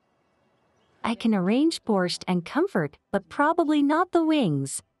 I can arrange borscht and comfort, but probably not the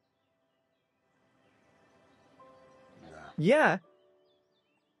wings. Yeah.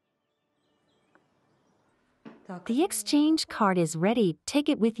 The exchange card is ready. Take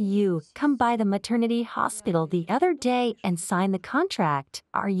it with you. Come by the maternity hospital the other day and sign the contract.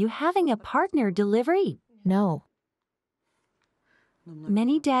 Are you having a partner delivery? No.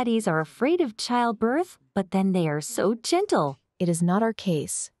 Many daddies are afraid of childbirth, but then they are so gentle. It is not our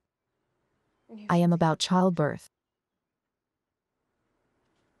case. I am about childbirth.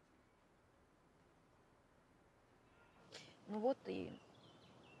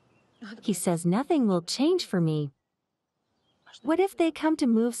 He says nothing will change for me. What if they come to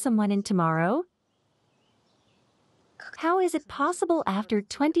move someone in tomorrow? How is it possible after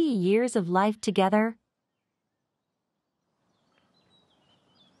 20 years of life together?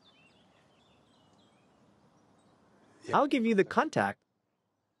 I'll give you the contact.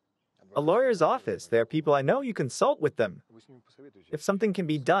 A lawyer's office. There are people I know. You consult with them. If something can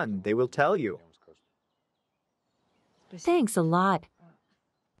be done, they will tell you. Thanks a lot.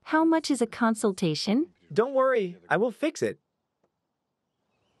 How much is a consultation? Don't worry. I will fix it.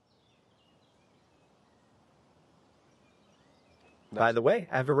 By the way,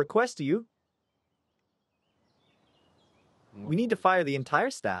 I have a request to you. We need to fire the entire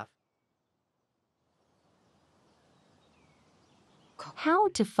staff. How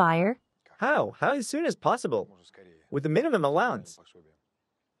to fire? How? How as soon as possible. With the minimum allowance.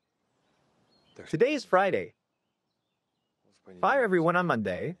 Today is Friday. Fire everyone on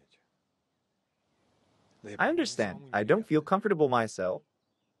Monday. I understand. I don't feel comfortable myself.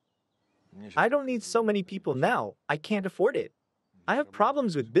 I don't need so many people now. I can't afford it. I have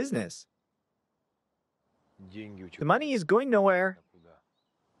problems with business. The money is going nowhere.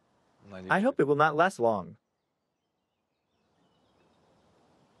 I hope it will not last long.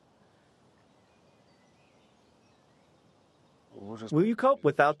 Will you cope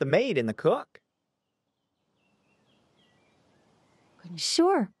without the maid and the cook?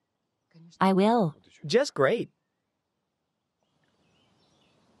 Sure. I will. Just great.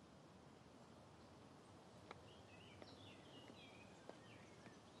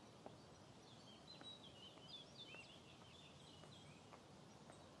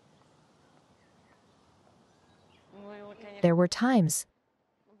 There were times.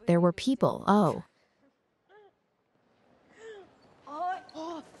 There were people. Oh.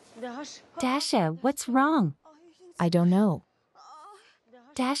 Dasha, what's wrong? I don't know.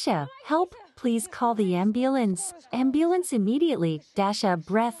 Dasha, help. Please call the ambulance. Ambulance immediately. Dasha,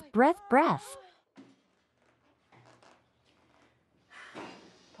 breath, breath, breath.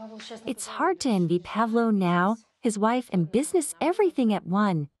 It's hard to envy Pavlo now, his wife and business everything at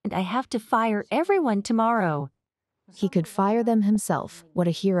one, and I have to fire everyone tomorrow. He could fire them himself. What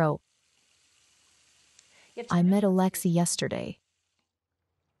a hero. I met Alexei yesterday.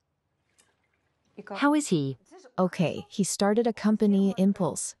 How is he? Okay, he started a company,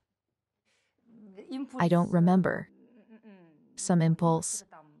 Impulse. I don't remember. Some Impulse.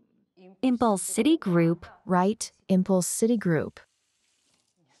 Impulse City Group. Right, Impulse City Group.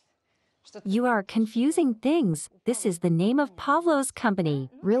 You are confusing things. This is the name of Pavlo's company.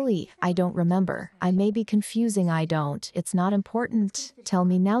 Really, I don't remember. I may be confusing, I don't. It's not important. Tell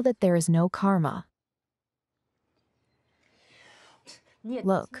me now that there is no karma.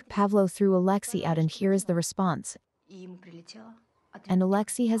 Look, Pavlo threw Alexei out and here is the response. And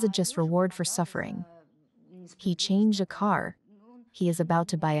Alexei has a just reward for suffering. He changed a car. He is about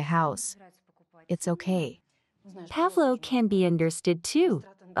to buy a house. It's okay. Pavlo can be understood too.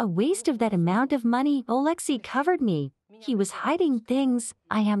 A waste of that amount of money. Alexei covered me. He was hiding things.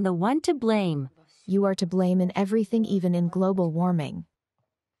 I am the one to blame. You are to blame in everything, even in global warming.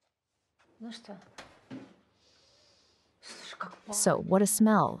 So, what a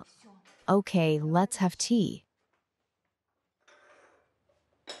smell. Okay, let's have tea.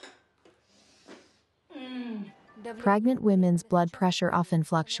 Pregnant women's blood pressure often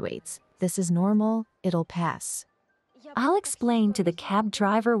fluctuates. This is normal, it'll pass. I'll explain to the cab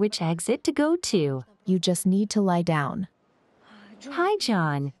driver which exit to go to. You just need to lie down. Hi,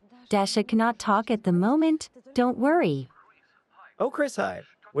 John. Dasha cannot talk at the moment. Don't worry. Oh, Chris, hi.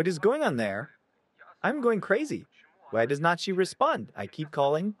 What is going on there? I'm going crazy. Why does not she respond? I keep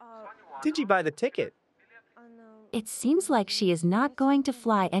calling. Did she buy the ticket? It seems like she is not going to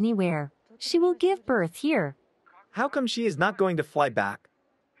fly anywhere. She will give birth here. How come she is not going to fly back?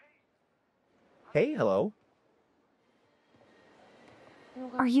 Hey, hello.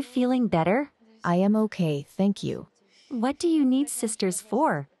 Are you feeling better? I am okay, thank you. What do you need sisters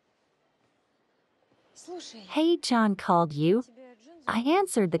for? Hey, John called you. I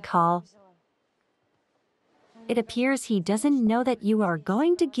answered the call. It appears he doesn't know that you are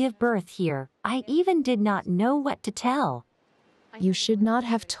going to give birth here. I even did not know what to tell. You should not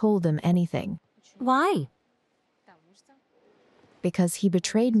have told him anything. Why? Because he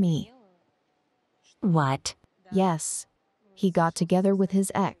betrayed me. What? Yes. He got together with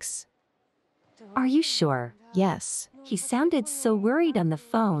his ex. Are you sure? Yes. He sounded so worried on the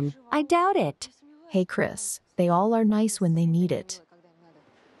phone. I doubt it. Hey, Chris, they all are nice when they need it.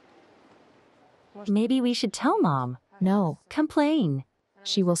 Maybe we should tell Mom. No. Complain.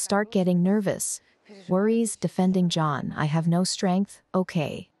 She will start getting nervous. Worries defending John. I have no strength.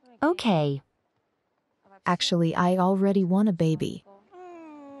 Okay. Okay. Actually, I already want a baby.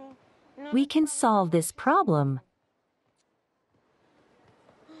 We can solve this problem.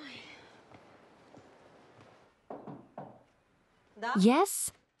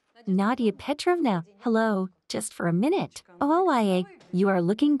 Yes? Nadia Petrovna, hello, just for a minute. Oh, Olya, you are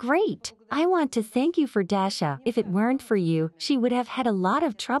looking great. I want to thank you for Dasha. If it weren't for you, she would have had a lot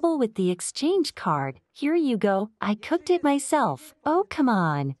of trouble with the exchange card. Here you go, I cooked it myself. Oh, come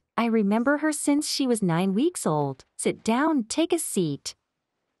on. I remember her since she was 9 weeks old. Sit down, take a seat.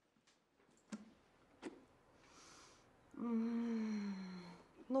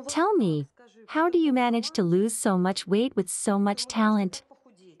 Tell me, how do you manage to lose so much weight with so much talent?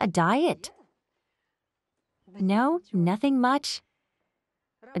 A diet? No, nothing much.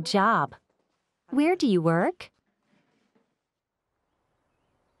 A job. Where do you work?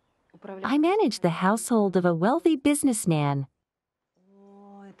 I manage the household of a wealthy businessman.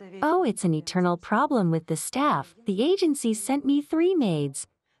 Oh, it's an eternal problem with the staff. The agency sent me 3 maids,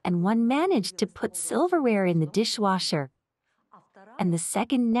 and one managed to put silverware in the dishwasher. And the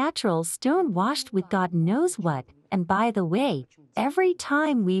second natural stone washed with God knows what. And by the way, every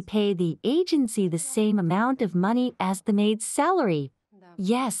time we pay the agency the same amount of money as the maid's salary.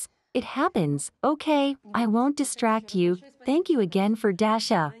 Yes, it happens. Okay, I won't distract you. Thank you again for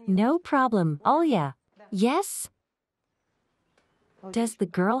Dasha. No problem, Olya. Yes? Does the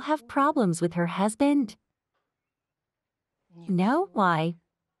girl have problems with her husband? No, why?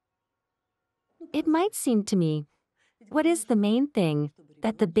 It might seem to me. What is the main thing?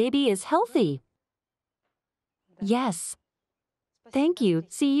 That the baby is healthy. Yes. Thank you.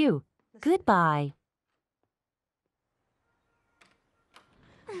 See you. Goodbye.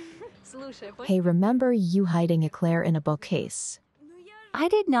 Hey, remember you hiding eclair in a bookcase? I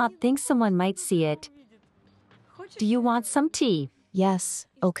did not think someone might see it. Do you want some tea? Yes,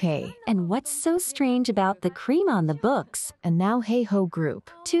 okay. And what's so strange about the cream on the books? And now hey ho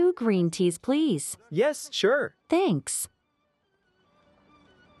group. 2 green teas, please. Yes, sure. Thanks.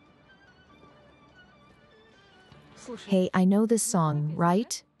 Hey, I know this song,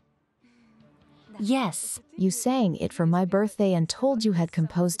 right? Yes. You sang it for my birthday and told you had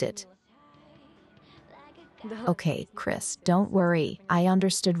composed it. Okay, Chris, don't worry. I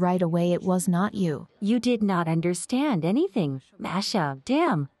understood right away it was not you. You did not understand anything. Masha,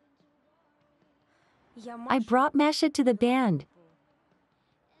 damn. I brought Masha to the band.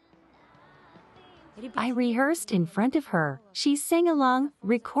 I rehearsed in front of her. She sang along,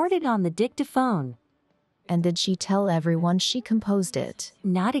 recorded on the dictaphone. And did she tell everyone she composed it?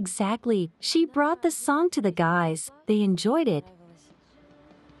 Not exactly. She brought the song to the guys. They enjoyed it.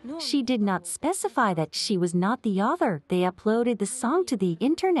 She did not specify that she was not the author. They uploaded the song to the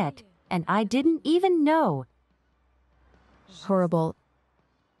internet, and I didn't even know. Horrible.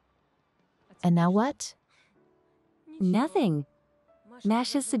 And now what? Nothing.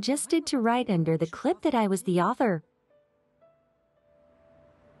 Masha suggested to write under the clip that I was the author.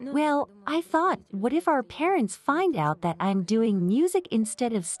 Well, I thought, what if our parents find out that I'm doing music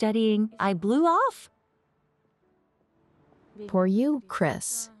instead of studying? I blew off. Poor you,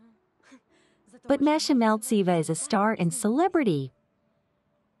 Chris. But Masha Maltseva is a star and celebrity.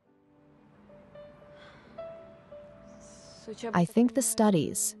 I think the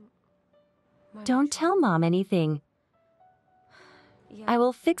studies. Don't tell Mom anything. I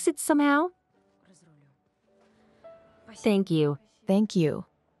will fix it somehow. Thank you. Thank you.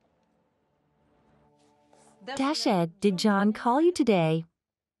 Dasha, did John call you today?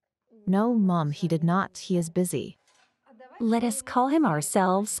 No, Mom, he did not. He is busy. Let us call him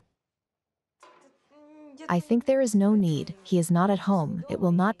ourselves. I think there is no need. He is not at home. It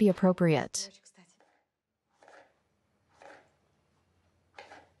will not be appropriate.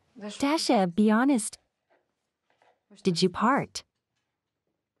 Dasha, be honest. Did you part?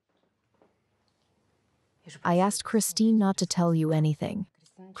 I asked Christine not to tell you anything.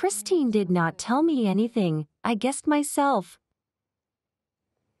 Christine did not tell me anything. I guessed myself.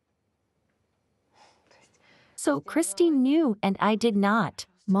 So Christine knew and I did not.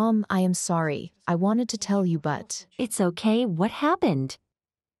 Mom, I am sorry. I wanted to tell you, but It's okay. What happened?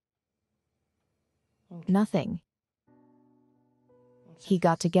 nothing. He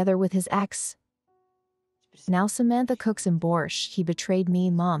got together with his ex. Now Samantha cooks him borscht. He betrayed me,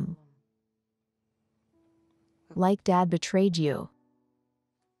 Mom. Like Dad betrayed you.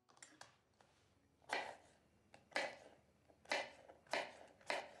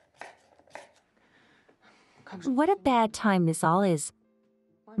 What a bad time this all is.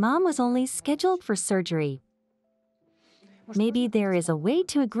 Mom was only scheduled for surgery. Maybe there is a way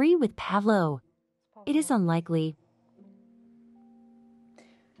to agree with Pavlo. It is unlikely.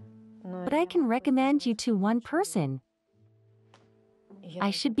 But I can recommend you to one person.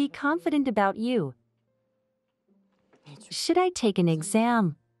 I should be confident about you. Should I take an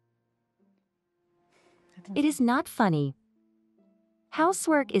exam? It is not funny.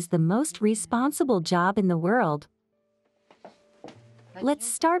 Housework is the most responsible job in the world. Let's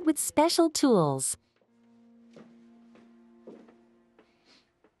start with special tools.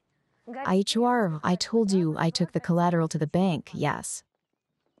 IHR, I told you I took the collateral to the bank, yes.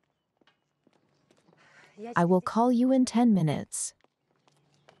 I will call you in 10 minutes.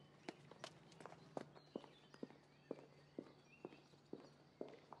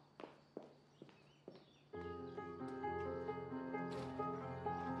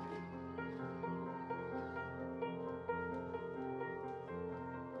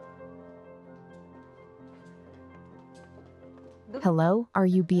 Hello, are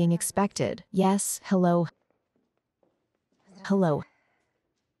you being expected? Yes, hello. Hello.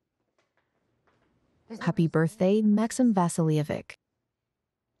 Happy birthday, Maxim Vasilievich.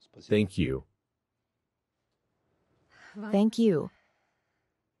 Thank you. Thank you.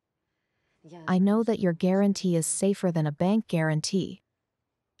 I know that your guarantee is safer than a bank guarantee.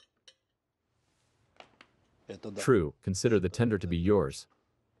 True, consider the tender to be yours.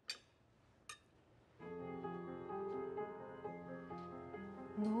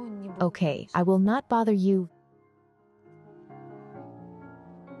 Okay, I will not bother you.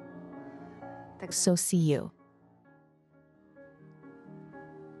 So see you.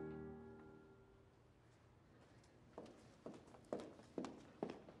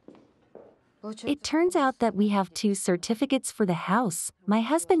 It turns out that we have 2 certificates for the house. My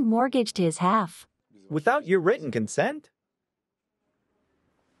husband mortgaged his half. Without your written consent?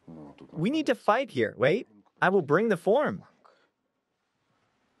 We need to fight here. Wait, I will bring the form.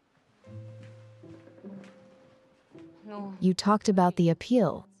 You talked about the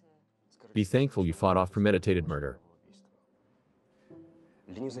appeal. Be thankful you fought off premeditated murder.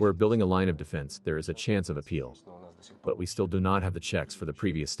 We're building a line of defense. There is a chance of appeal. But we still do not have the checks for the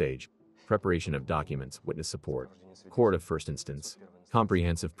previous stage. preparation of documents, witness support, court of first instance,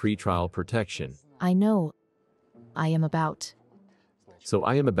 comprehensive pretrial protection. I know. I am about. So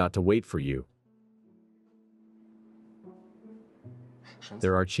I am about to wait for you.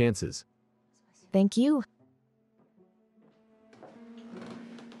 There are chances. Thank you.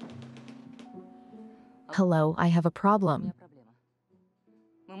 Hello, I have a problem.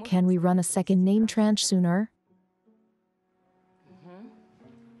 Can we run a second name tranche sooner?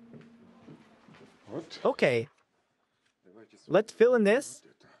 Okay. Let's fill in this.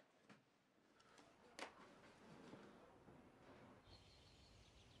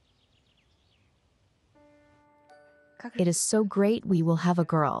 It is so great we will have a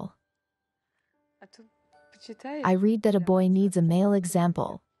girl. I read that a boy needs a male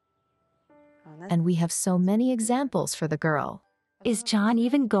example. And we have so many examples for the girl. Is John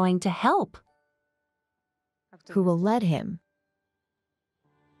even going to help? Who will let him?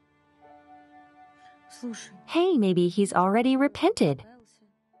 Hey, maybe he's already repented.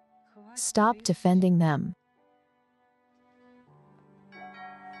 Stop defending them.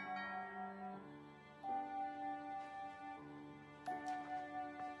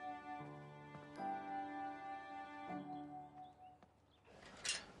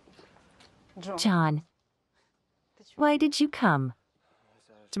 John, why did you come?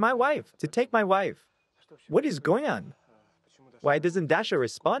 To my wife, to take my wife. What is going on? Why doesn't Dasha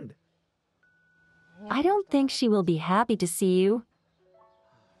respond? I don't think she will be happy to see you.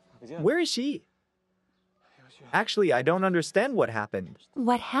 Where is she? Actually, I don't understand what happened.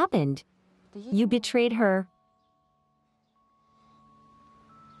 What happened? You betrayed her.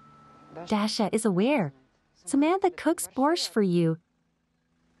 Dasha is aware. Samantha cooks borscht for you.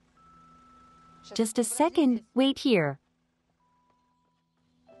 Just a second, wait here.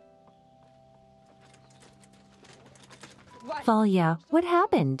 Olha, what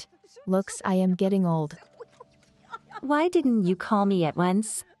happened? Looks, I am getting old. Why didn't you call me at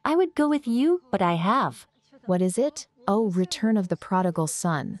once? I would go with you, but I have. What is it? Oh, Return of the Prodigal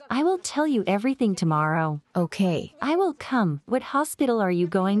Son. I will tell you everything tomorrow. Okay. I will come. What hospital are you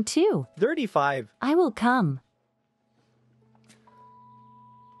going to? 35. I will come.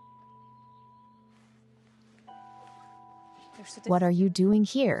 What are you doing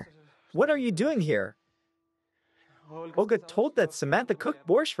here? What are you doing here? Olga told that Samantha cooked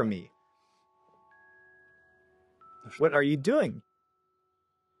borscht for me. What are you doing?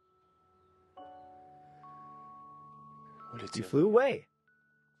 You flew away.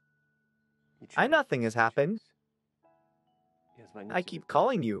 Nothing has happened. I keep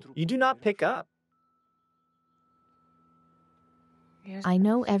calling you. You do not pick up. I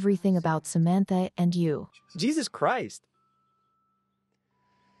know everything about Samantha and you. Jesus Christ.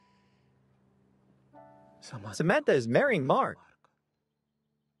 Samantha is marrying Mark.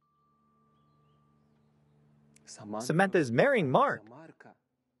 Samantha is marrying Mark.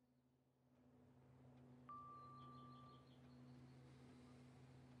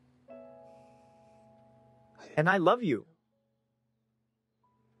 And I love you.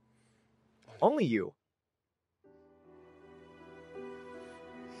 Only you.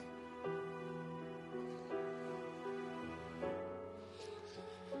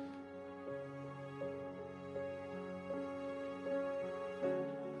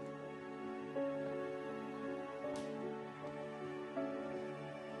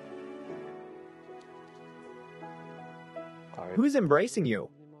 Who's embracing you?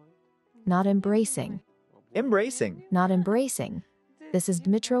 Not embracing. Embracing. Not embracing. This is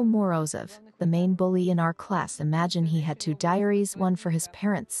Dmitro Morozov, the main bully in our class. Imagine he had 2 diaries, one for his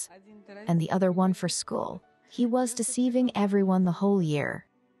parents, and the other one for school. He was deceiving everyone the whole year.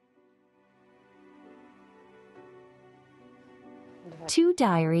 2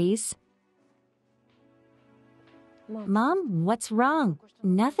 diaries. Mom, what's wrong?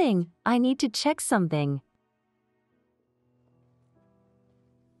 Nothing. I need to check something.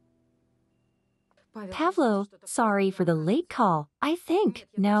 Pavlo, sorry for the late call. I think,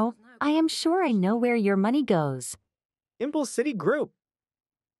 no, I am sure I know where your money goes. Impulse City Group.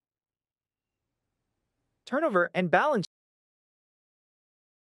 Turnover and balance.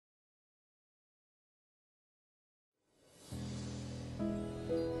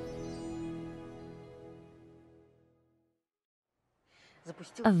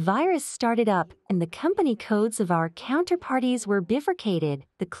 A virus started up, and the company codes of our counterparties were bifurcated.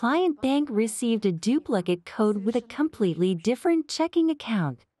 The client bank received a duplicate code with a completely different checking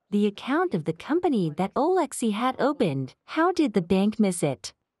account, the account of the company that Oleksii had opened. How did the bank miss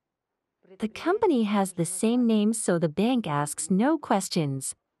it? The company has the same name, so the bank asks no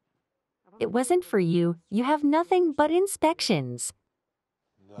questions. It wasn't for you. You have nothing but inspections.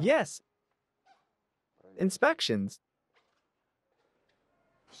 Yes, inspections.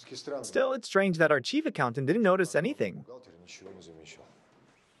 Still, it's strange that our chief accountant didn't notice anything.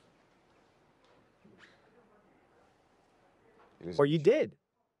 Or you did.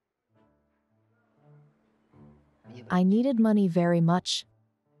 I needed money very much.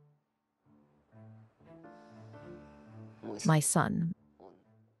 My son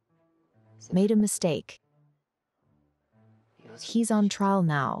made a mistake. He's on trial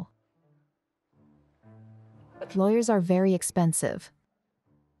now. Lawyers are very expensive.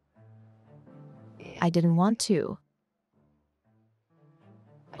 I didn't want to.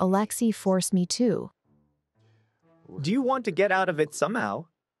 Alexei forced me to. Do you want to get out of it somehow?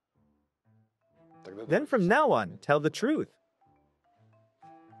 Then from now on, tell the truth.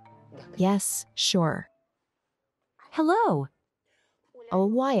 Yes, sure. Hello. Oh,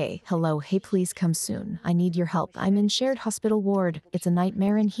 why? Hello, hey, please come soon. I need your help. I'm in shared hospital ward. It's a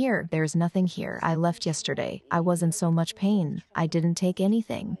nightmare in here. There's nothing here. I left yesterday. I was in so much pain. I didn't take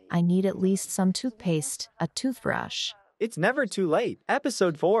anything. I need at least some toothpaste, a toothbrush. It's never too late.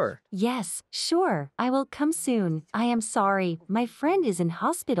 Episode 4. Yes, sure. I will come soon. I am sorry. My friend is in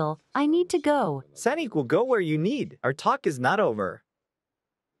hospital. I need to go. Sanik will go where you need. Our talk is not over.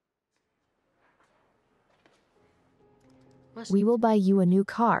 We will buy you a new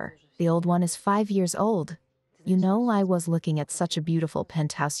car. The old one is 5 years old. You know, I was looking at such a beautiful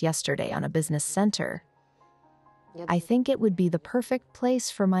penthouse yesterday on a business center. I think it would be the perfect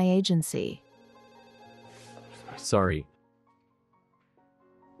place for my agency. Sorry.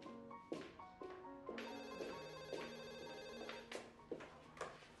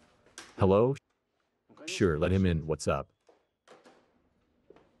 Hello? Sure, let him in. What's up?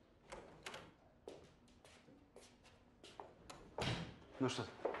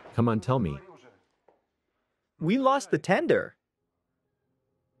 Come on, tell me. We lost the tender.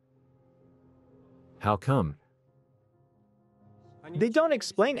 How come? They don't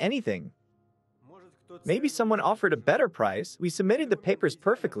explain anything. Maybe someone offered a better price. We submitted the papers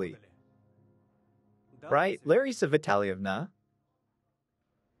perfectly. Right, Larisa Vitalievna?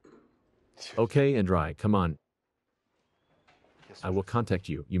 Okay, Andrei, come on. I will contact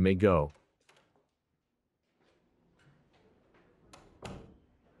you. You may go.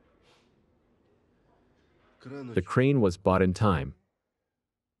 The crane was bought in time.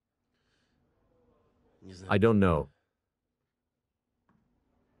 I don't know.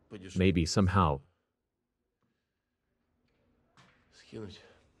 Maybe somehow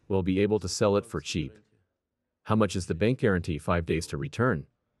we'll be able to sell it for cheap. How much is the bank guarantee? 5 days to return.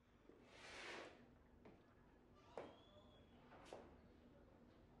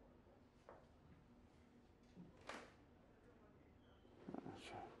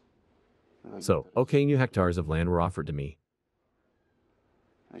 So, okay, new hectares of land were offered to me.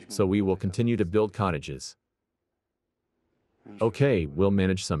 So we will continue to build cottages. Okay, we'll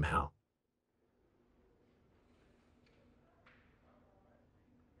manage somehow.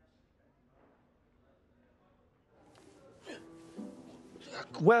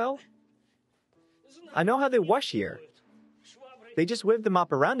 Well, I know how they wash here. They just whip them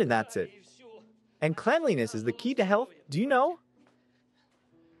up around and that's it. And cleanliness is the key to health, do you know?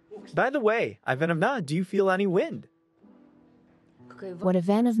 By the way, Ivanovna, do you feel any wind? What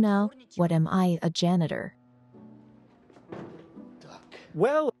Ivanovna? What am I, a janitor?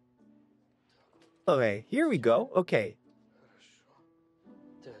 Well, okay, here we go. Okay.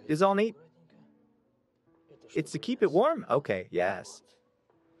 Is all neat? It's to keep it warm? Okay, yes.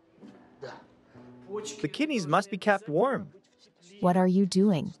 The kidneys must be kept warm. What are you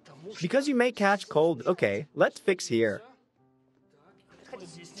doing? Because you may catch cold. Okay, let's fix here.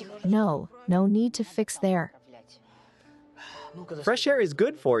 No, no need to fix there. Fresh air is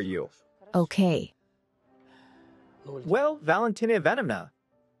good for you. Okay. Well, Valentina Ivanovna.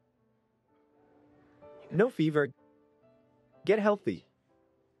 No fever. Get healthy.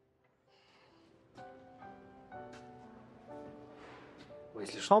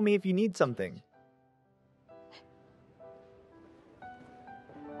 Call me if you need something.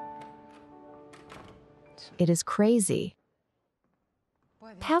 It is crazy.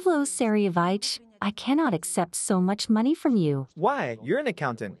 Pavlo Sarievich, I cannot accept so much money from you. Why? You're an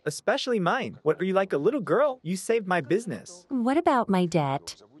accountant, especially mine. What, are you like a little girl? You saved my business. What about my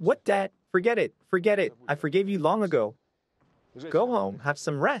debt? What debt? Forget it. Forget it. I forgave you long ago. Go home. Have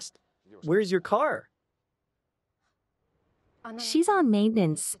some rest. Where's your car? She's on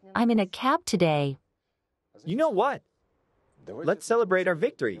maintenance. I'm in a cab today. You know what? Let's celebrate our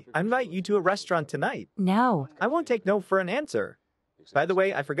victory. I invite you to a restaurant tonight. No. I won't take no for an answer. By the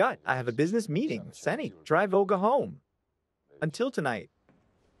way, I forgot. I have a business meeting. Sani, drive Olga home. Until tonight.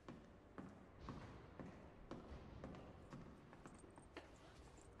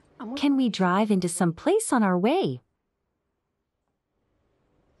 Can we drive into some place on our way?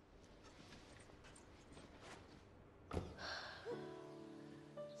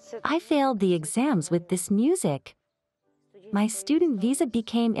 I failed the exams with this music. My student visa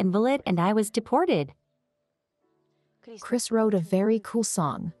became invalid and I was deported. Chris wrote a very cool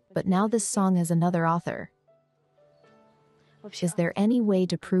song, but now this song has another author. Is there any way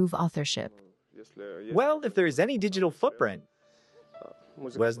to prove authorship? Well, if there is any digital footprint.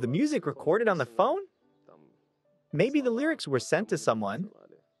 Was the music recorded on the phone? Maybe the lyrics were sent to someone.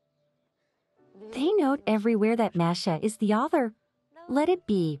 They note everywhere that Masha is the author. Let it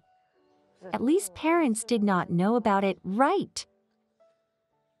be. At least parents did not know about it, right?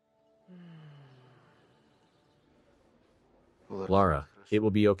 Lara, it will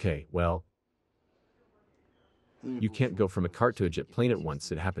be okay. Well, you can't go from a cart to a jet plane at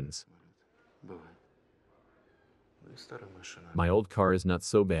once. It happens. My old car is not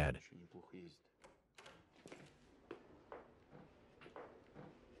so bad.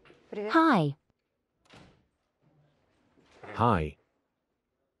 Hi. Hi.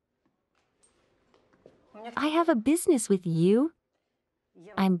 I have a business with you.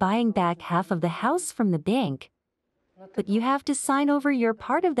 I'm buying back half of the house from the bank. But you have to sign over your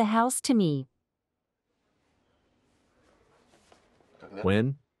part of the house to me.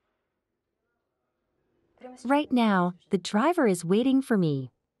 When? Right now, the driver is waiting for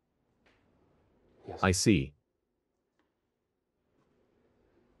me. I see.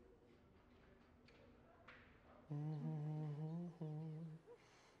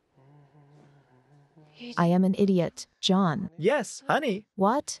 I am an idiot, John. Yes, honey.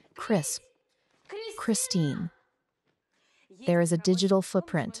 What? Chris. Christine. There is a digital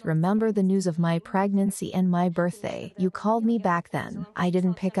footprint. Remember the news of my pregnancy and my birthday. You called me back then. I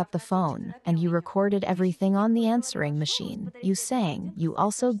didn't pick up the phone, and you recorded everything on the answering machine. You sang. You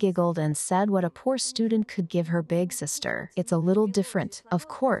also giggled and said what a poor student could give her big sister. It's a little different, of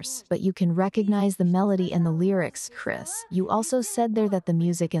course, but you can recognize the melody and the lyrics, Chris. You also said there that the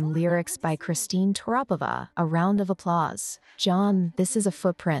music and lyrics by Christine Toropova. A round of applause. John, this is a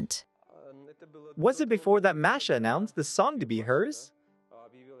footprint. Was it before that Masha announced the song to be hers?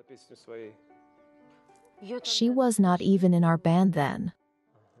 She was not even in our band then.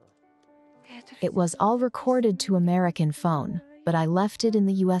 It was all recorded to American phone, but I left it in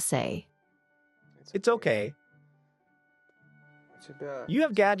the USA. It's okay. You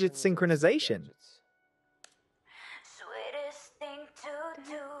have gadget synchronization. Sweetest thing to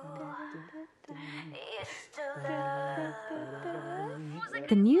do is to love.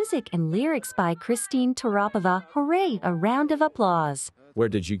 The music and lyrics by Christine Toropova. Hooray! A round of applause. Where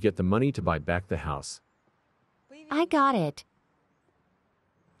did you get the money to buy back the house? I got it.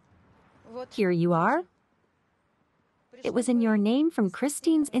 Here you are. It was in your name from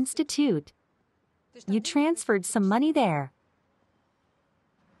Christine's Institute. You transferred some money there.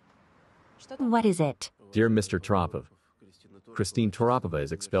 What is it? Dear Mr. Toropov, Christine Toropova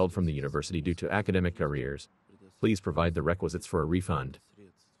is expelled from the university due to academic arrears. Please provide the requisites for a refund.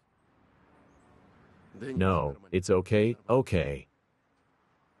 No, it's okay, okay.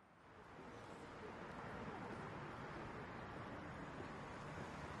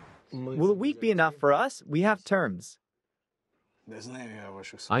 Will a week be enough for us? We have terms.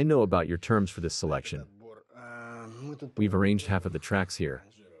 I know about your terms for this selection. We've arranged half of the tracks here.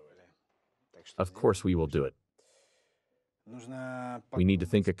 Of course we will do it. We need to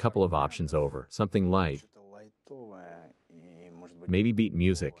think a couple of options over. Something light. Maybe beat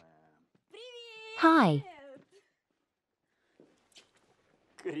music. Hi.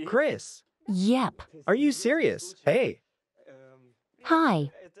 Chris, Yep. are you serious? Hey, Hi.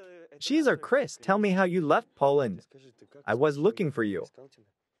 she's our Chris. Tell me how you left Poland. I was looking for you.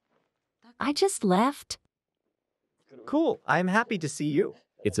 I just left. Cool. I'm happy to see you.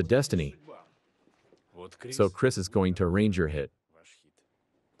 It's a destiny. So Chris is going to arrange your hit.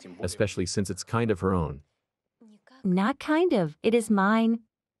 Especially since it's kind of her own. Not kind of. It is mine.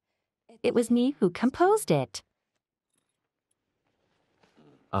 It was me who composed it.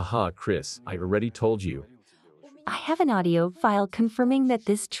 Aha, Chris, I already told you. I have an audio file confirming that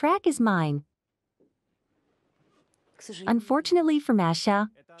this track is mine. Unfortunately for Masha,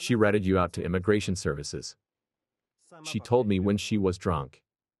 She ratted you out to immigration services. She told me when she was drunk.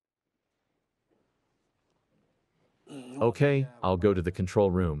 Okay, I'll go to the control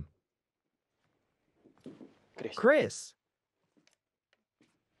room. Chris.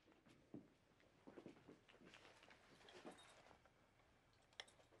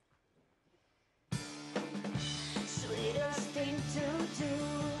 Sweetest thing to do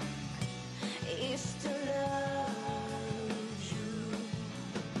is to love you.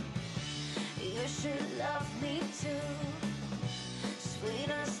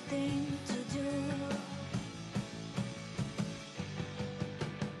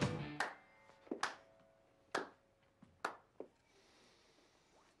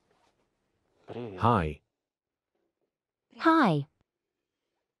 Hi. Hi.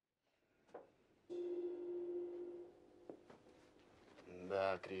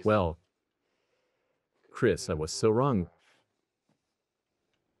 Well, Chris, I was so wrong.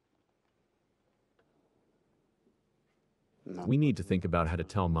 We need to think about how to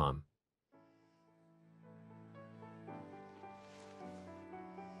tell Mom.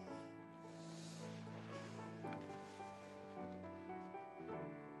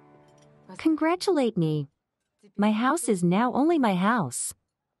 Congratulate me. My house is now only my house.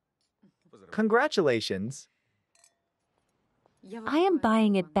 Congratulations. I am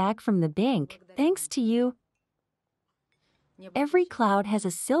buying it back from the bank, thanks to you. Every cloud has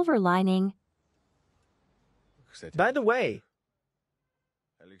a silver lining. By the way,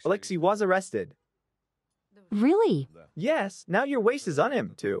 Alexei was arrested. Really? Yes, now your waste is on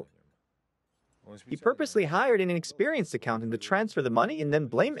him, too. He purposely hired an inexperienced accountant to transfer the money and then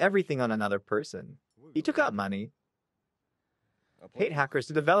blame everything on another person. He took out money, paid hackers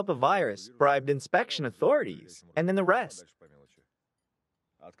to develop a virus, bribed inspection authorities, and then the rest.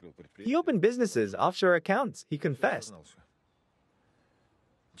 He opened businesses, offshore accounts. He confessed.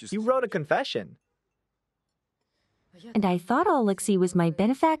 He wrote a confession. And I thought Alexei was my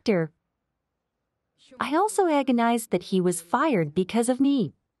benefactor. I also agonized that he was fired because of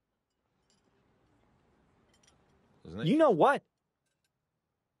me. You know what?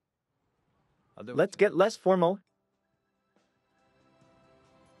 Let's get less formal.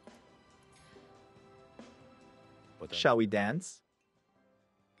 Shall we dance?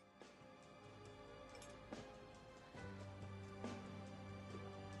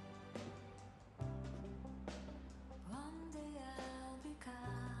 One day I'll be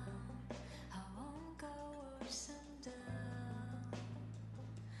calm. I won't go worse and down,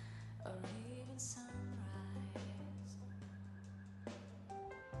 or even sunrise.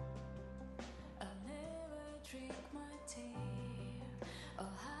 I'll never drink my tea or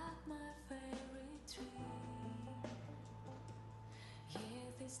hug my favorite tree. Yeah,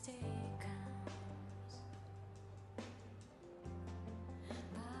 this day comes,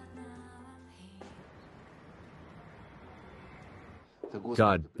 but now I'm here.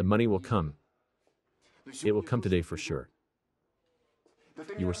 God, the money will come. It will come today for sure.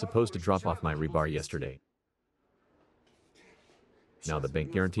 You were supposed to drop off my rebar yesterday. Now the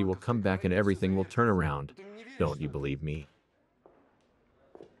bank guarantee will come back and everything will turn around. Don't you believe me?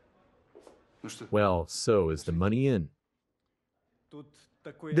 Well, so is the money in?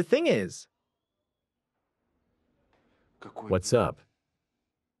 The thing is, What's up?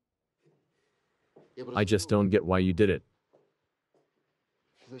 I just don't get why you did it.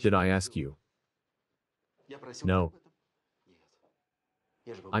 Did I ask you? No.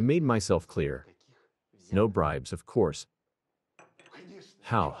 I made myself clear. No bribes, of course.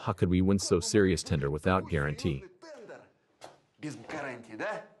 How could we win so serious tender without guarantee?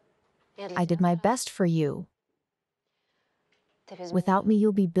 I did my best for you. Without me,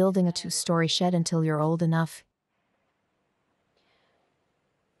 you'll be building a 2-story shed until you're old enough.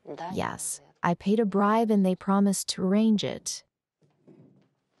 Yes, I paid a bribe and they promised to arrange it.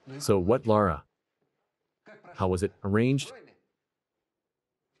 So what, Lara? How was it arranged?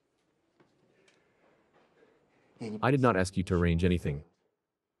 I did not ask you to arrange anything.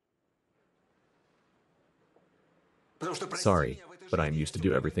 Sorry, but I am used to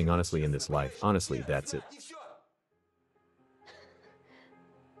do everything honestly in this life. Honestly, that's it.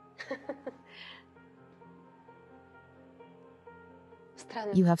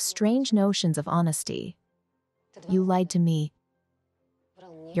 You have strange notions of honesty. You lied to me,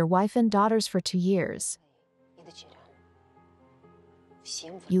 your wife and daughters for 2 years.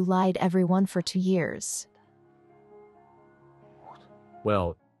 You lied everyone for 2 years.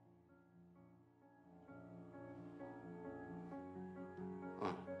 Well,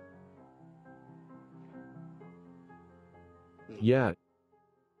 yeah.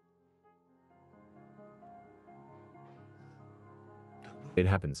 It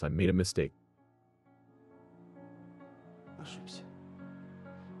happens. I made a mistake.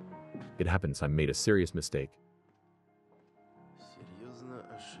 It happens. I made a serious mistake.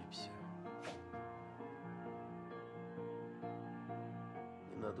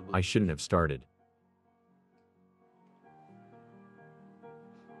 I shouldn't have started.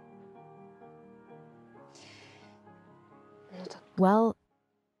 Well,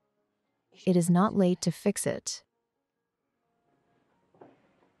 it is not late to fix it.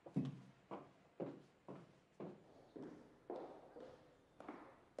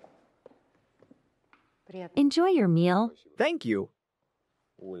 Enjoy your meal. thank you.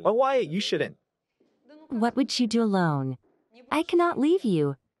 Well, why you shouldn't? What would you do alone? I cannot leave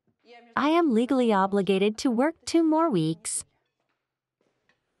you. I am legally obligated to work 2 more weeks.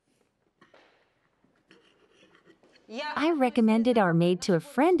 I recommended our maid to a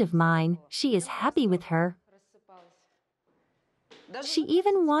friend of mine. She is happy with her. She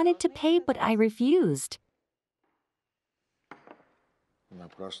even wanted to pay, but I refused.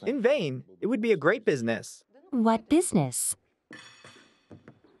 In vain. It would be a great business. What business?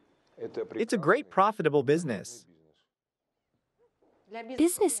 It's a great profitable business.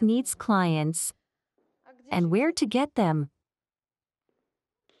 Business needs clients. And where to get them?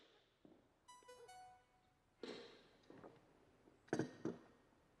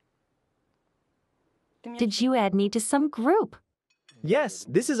 Did you add me to some group? Yes,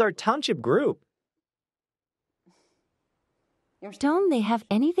 this is our township group. Don't they have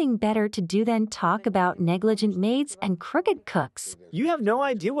anything better to do than talk about negligent maids and crooked cooks? You have no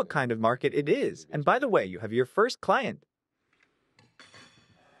idea what kind of market it is. And by the way, you have your first client.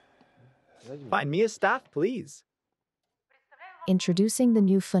 Find me a staff, please. Introducing the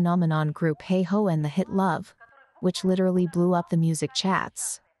new phenomenon group Hey Ho and the hit Love, which literally blew up the music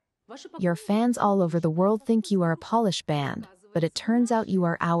chats. Your fans all over the world think you are a Polish band, but it turns out you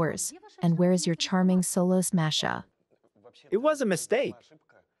are ours. And where's your charming solo Smasha? It was a mistake.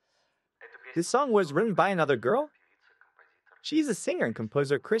 This song was written by another girl. She's a singer and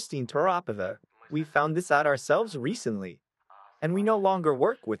composer Christine Toropova. We found this out ourselves recently. And we no longer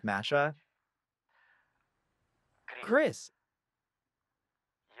work with Masha. Chris,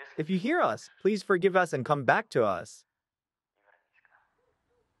 if you hear us, please forgive us and come back to us.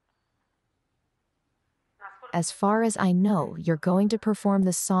 As far as I know, you're going to perform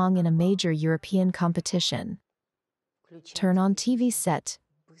this song in a major European competition. Turn on TV set.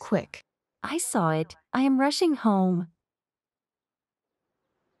 Quick. I saw it. I am rushing home.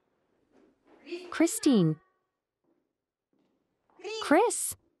 Christine.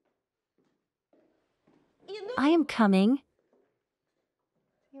 Chris. I am coming.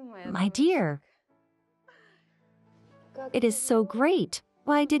 My dear. It is so great.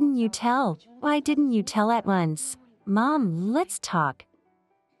 Why didn't you tell? Why didn't you tell at once? Mom, let's talk.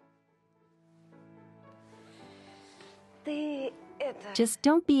 Just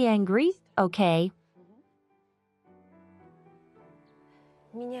don't be angry, okay?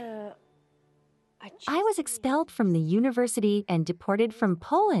 I was expelled from the university and deported from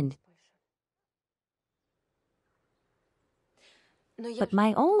Poland. But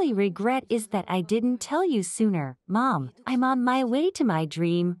my only regret is that I didn't tell you sooner. Mom, I'm on my way to my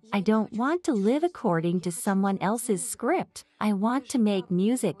dream. I don't want to live according to someone else's script. I want to make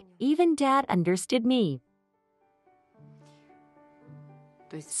music. Even Dad understood me.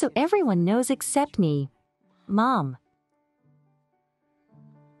 So everyone knows except me. Mom.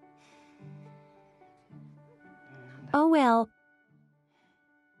 Oh well.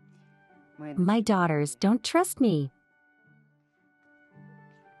 My daughters don't trust me.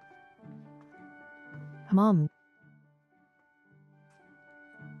 Mom.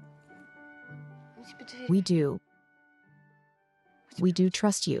 We do. We do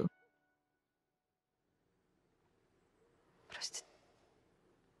trust you.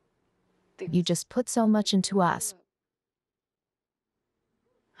 You just put so much into us.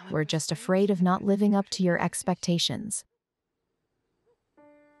 We're just afraid of not living up to your expectations.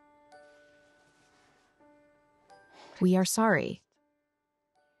 We are sorry.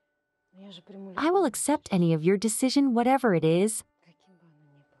 I will accept any of your decision, whatever it is.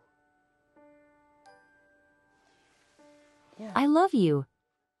 I love you.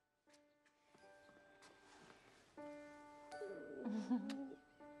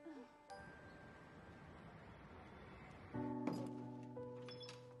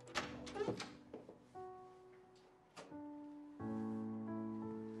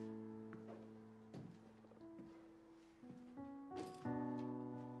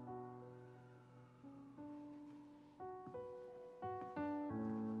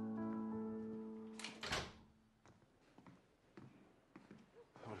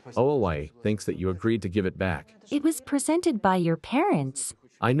 Olha thinks that you agreed to give it back. It was presented by your parents.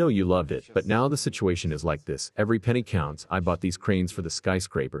 I know you loved it, but now the situation is like this. Every penny counts. I bought these cranes for the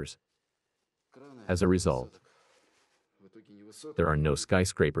skyscrapers. As a result, there are no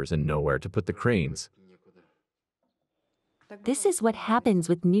skyscrapers and nowhere to put the cranes. This is what happens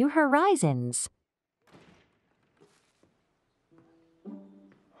with New Horizons.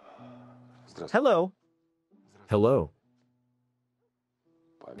 Hello, Hello,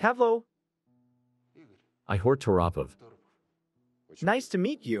 Pavlo. Ihor Toropov. Nice to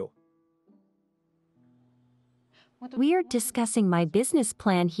meet you. We are discussing my business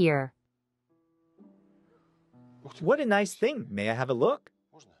plan here. What a nice thing. May I have a look?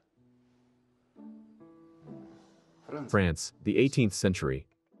 France, the 18th century.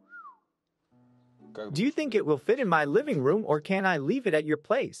 Do you think it will fit in my living room or can I leave it at your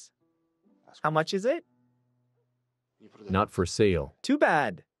place? How much is it? Not for sale. Too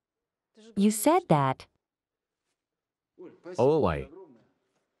bad. You said that. Olha.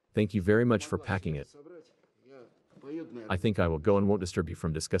 Thank you very much for packing it. I think I will go and won't disturb you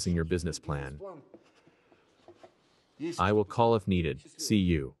from discussing your business plan. I will call if needed. See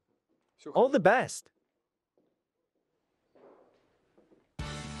you. All the best.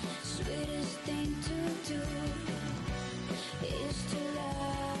 Sweetest thing to do is to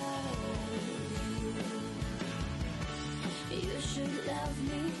love you. You should love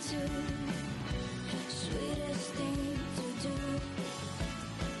me too. Sweetest thing to do.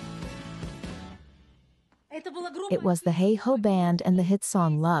 It was the Hey Ho Band and the hit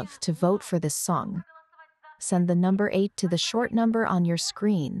song Love. To vote for this song, send the number 8 to the short number on your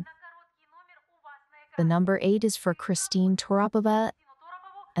screen. The number 8 is for Christine Toropova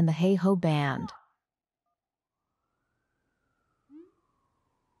and the Hey Ho Band.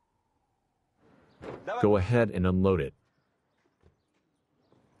 Go ahead and unload it.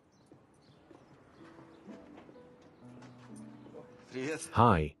 Привет.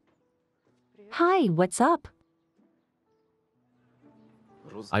 Hi. Hi, what's up?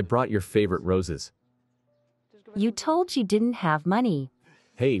 I brought your favorite roses. You told you didn't have money.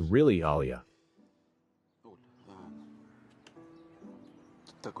 Hey, really, Olha?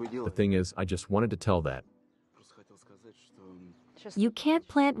 Такое дело. The thing is, I just wanted to tell that. Просто хотел сказать, что... You can't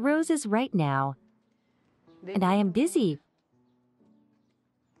plant roses right now. And I am busy.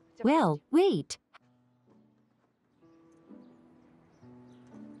 Well, wait.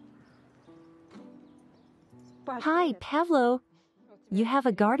 Hi, Pavlo. You have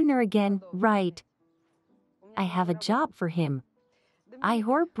a gardener again, right? I have a job for him.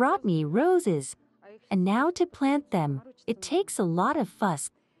 Ihor brought me roses. And now to plant them, it takes a lot of fuss.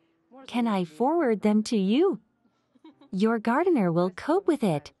 Can I forward them to you? Your gardener will cope with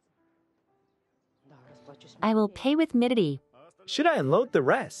it. I will pay with Midity. Should I unload the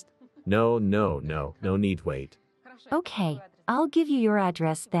rest? No need wait. Okay, I'll give you your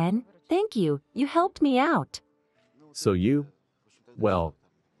address then. Thank you, you helped me out. So you? Well,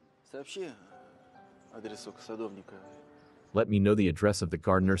 Сообщи адресок садовника. let me know the address of the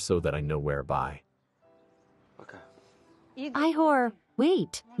gardener so that I know where by. Пока. Ihor,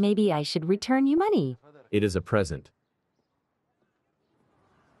 wait, maybe I should return you money. It is a present.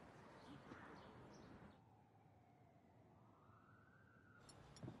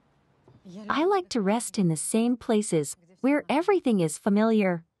 I like to rest in the same places, where everything is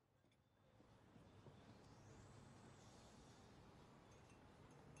familiar.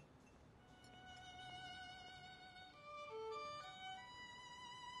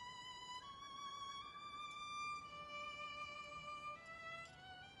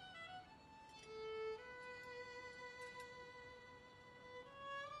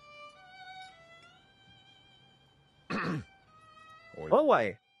 Oh,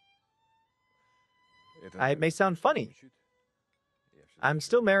 why? It may sound funny. I'm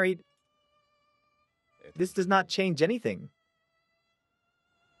still married. This does not change anything.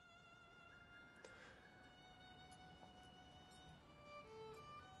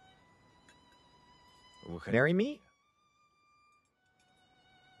 Marry me?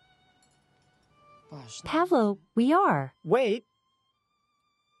 Pavlo, we are. Wait.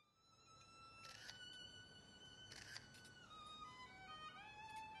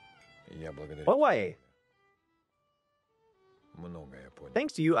 Oh, why?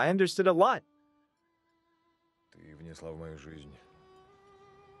 Thanks to you, I understood a lot.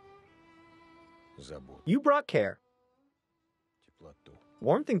 You brought care,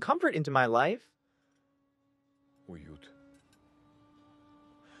 warmth, and comfort into my life.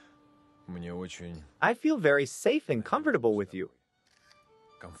 I feel very safe and comfortable with you,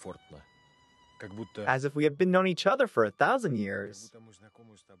 as if we have been known each other for 1,000 years.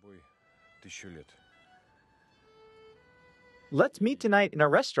 Let's meet tonight in a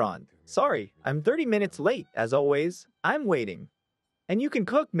restaurant. Sorry, I'm 30 minutes late, as always. I'm waiting. And you can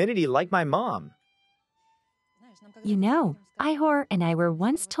cook Minity like my mom. You know, Ihor and I were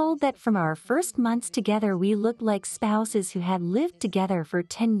once told that from our first months together we looked like spouses who had lived together for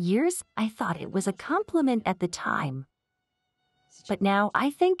 10 years. I thought it was a compliment at the time. But now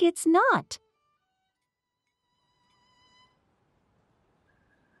I think it's not.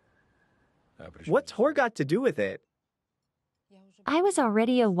 What's whore got to do with it? I was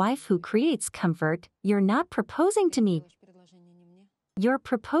already a wife who creates comfort. You're not proposing to me. You're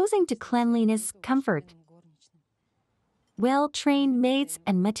proposing to cleanliness, comfort. Well-trained maids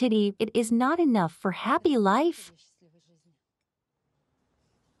and matiti, it is not enough for happy life.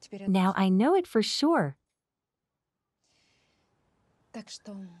 Now I know it for sure.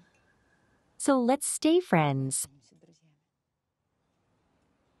 So let's stay friends.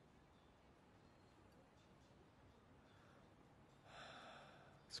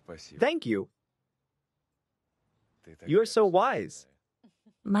 Thank you. You're so wise.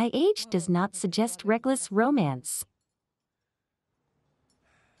 My age does not suggest reckless romance.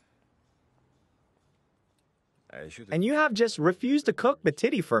 And you have just refused to cook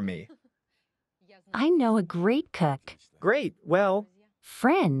batiti for me. I know a great cook. Great, well,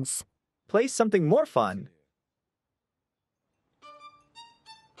 Friends. play something more fun.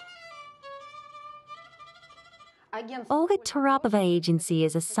 Olga Tarapova agency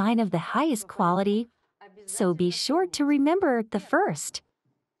is a sign of the highest quality, so be sure to remember the first.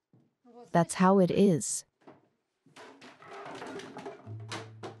 That's how it is.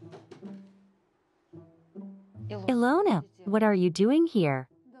 Ilona, what are you doing here?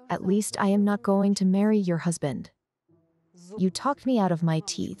 At least I am not going to marry your husband. You talked me out of my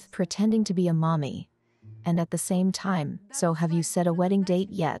teeth, pretending to be a mommy. And at the same time, so have you set a wedding date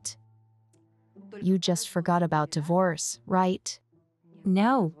yet? You just forgot about divorce, right?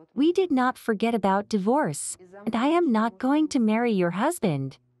 No, we did not forget about divorce, and I am not going to marry your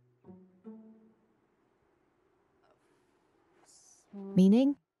husband.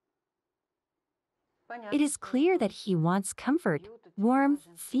 Meaning? It is clear that he wants comfort, warmth,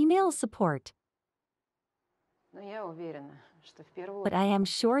 female support. But I am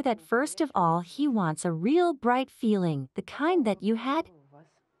sure that first of all he wants a real bright feeling, the kind that you had.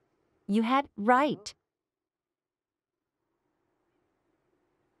 You had, right?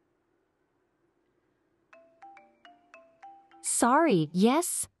 Sorry,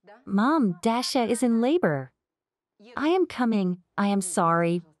 yes? Mom, Dasha is in labor. I am coming. I am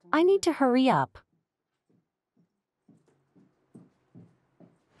sorry. I need to hurry up.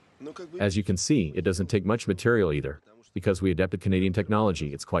 As you can see, it doesn't take much material either. Because we adapted Canadian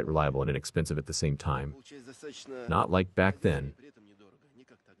technology, it's quite reliable and inexpensive at the same time. Not like back then.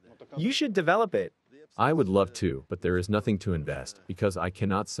 You should develop it. I would love to, but there is nothing to invest because I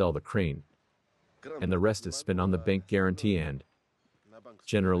cannot sell the crane. And the rest is spent on the bank guarantee and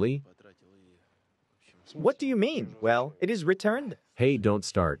generally, What do you mean? Well, it is returned. hey, don't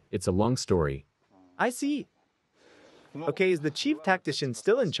start. It's a long story. I see. Okay, is the chief tactician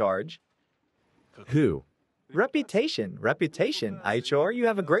still in charge? Who? Reputation. Aichor, you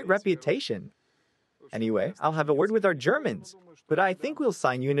have a great reputation. Anyway, I'll have a word with our Germans. But I think we'll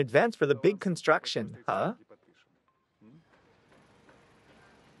sign you in advance for the big construction, huh?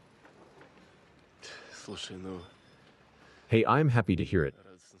 Hey, I'm happy to hear it.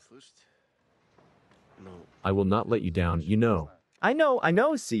 I will not let you down, you know. I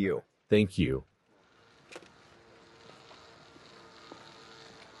know, see you. Thank you.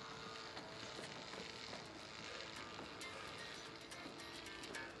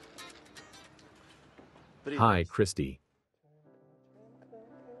 Hi, Christy.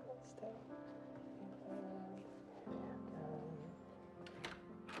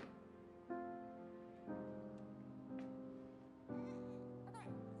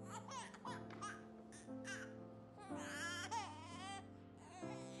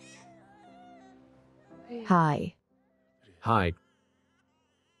 Hi. Hi.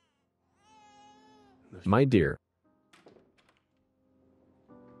 My dear.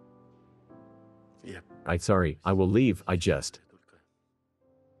 Sorry, I will leave, I just.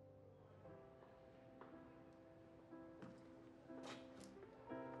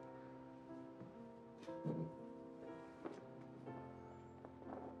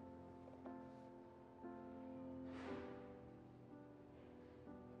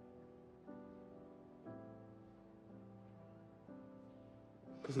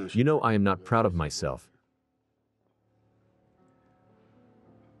 You know I am not proud of myself.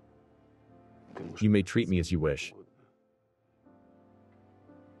 You may treat me as you wish.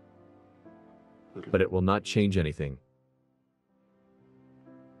 But it will not change anything.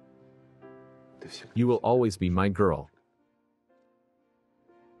 You will always be my girl.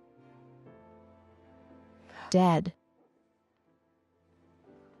 Dad.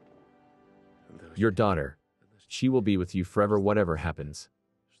 Your daughter. She will be with you forever whatever happens.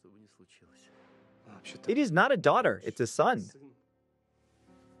 It is not a daughter, it's a son.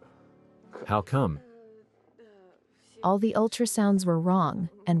 How come? All the ultrasounds were wrong,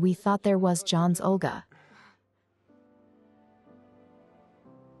 and we thought there was John's Olga.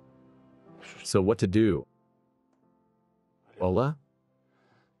 So what to do? Ola?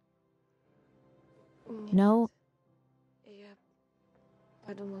 No.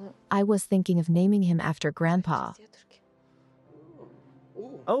 I was thinking of naming him after Grandpa.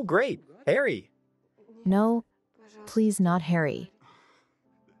 Oh, great. Harry. No, please not Harry.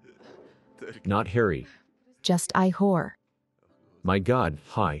 Not Harry. Just I whore. My God,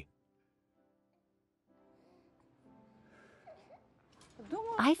 hi.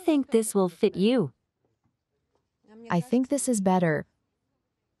 I think this will fit you. I think this is better.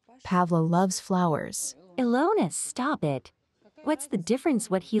 Pavlo loves flowers. Ilona, stop it. What's the difference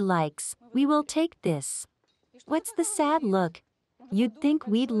what he likes? We will take this. What's the sad look? You'd think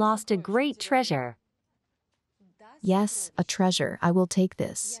we'd lost a great treasure. Yes, a treasure. I will take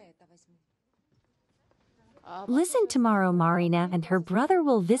this. Listen, tomorrow Marina and her brother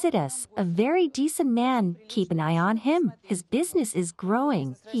will visit us. A very decent man. Keep an eye on him. His business is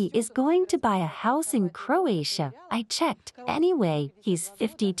growing. He is going to buy a house in Croatia. I checked. Anyway, he's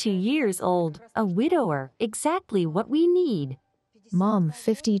 52 years old. A widower. Exactly what we need. Mom,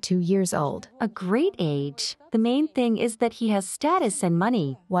 52 years old. A great age. The main thing is that he has status and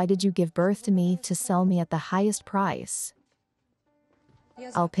money. Why did you give birth to me to sell me at the highest price?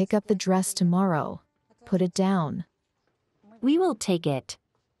 I'll pick up the dress tomorrow. Put it down. We will take it.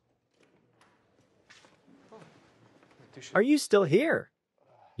 Are you still here?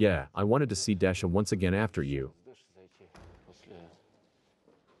 Yeah, I wanted to see Dasha once again after you.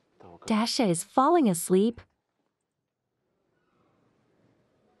 Dasha is falling asleep.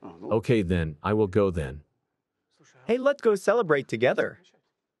 Okay then, I will go then. Hey, let's go celebrate together.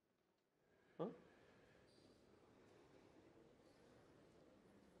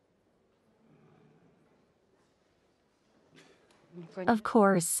 Of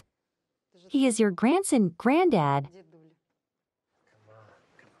course. He is your grandson, granddad.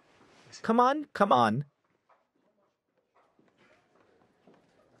 Come on, come on.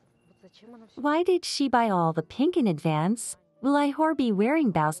 Why did she buy all the pink in advance? Will I whore be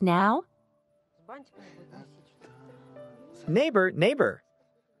wearing bows now? Neighbor, neighbor.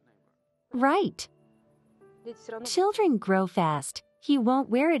 Right. Children grow fast. He won't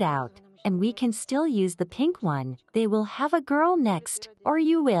wear it out. And we can still use the pink one. They will have a girl next. Or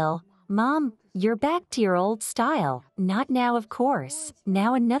you will. Mom, you're back to your old style. Not now, of course.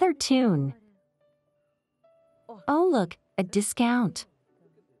 Now another tune. Oh, look, a discount.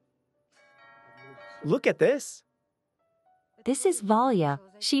 Look at this. This is Valia.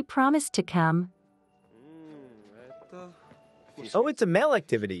 She promised to come. Oh, it's a male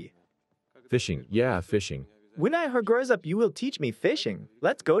activity. Fishing, yeah, fishing. When I grows up, you will teach me fishing.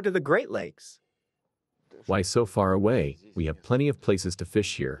 Let's go to the Great Lakes. Why so far away? We have plenty of places to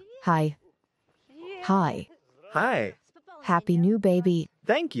fish here. Hi. Hi. Hi. Happy new baby.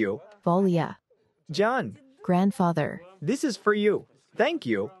 Thank you. Volia. John, Grandfather. this is for you. Thank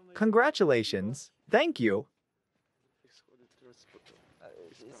you. Congratulations. Thank you.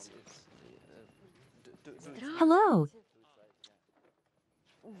 Hello.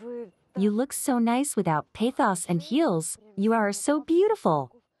 You look so nice without pathos and heels. You are so beautiful.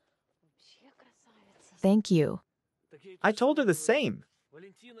 Thank you. I told her the same.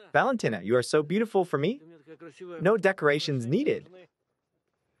 Valentina, you are so beautiful for me. No decorations needed.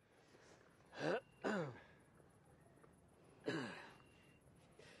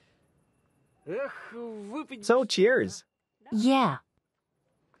 So cheers. Yeah.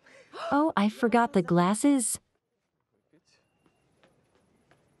 Oh, I forgot the glasses.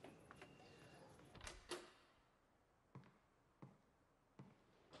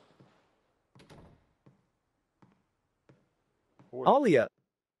 Olha.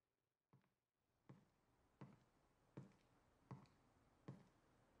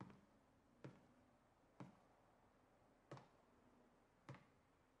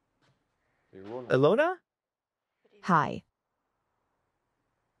 Ilona? Hi.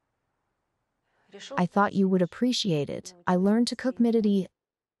 I thought you would appreciate it. I learned to cook midity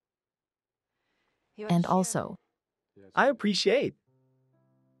and also. I appreciate.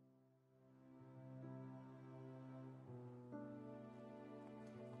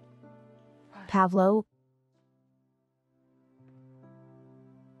 Pavlo.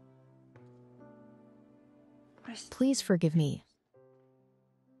 Please forgive me.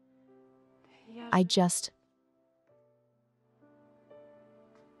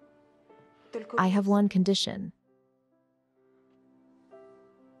 I have one condition.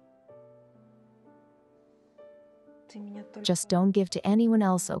 Just don't give to anyone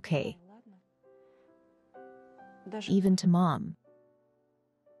else, okay? Even to Mom.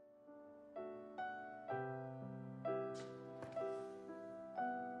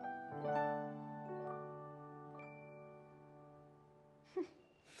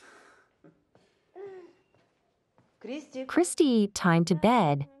 Christy, time to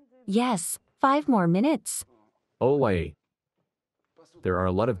bed. Yes, 5 more minutes. Olha. There are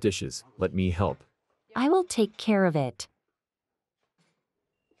a lot of dishes. Let me help. I will take care of it.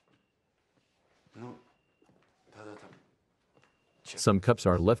 Ну, да-да-да. Some cups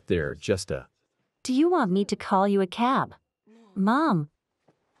are left there, Jesta. Do you want me to call you a cab? Mom.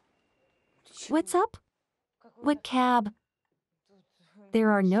 What's up? What cab?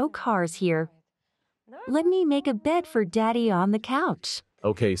 There are no cars here. Let me make a bed for Daddy on the couch.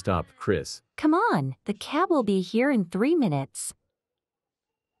 Okay, stop, Chris. Come on, the cab will be here in 3 minutes.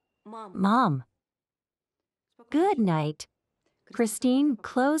 Mom. Good night. Christine,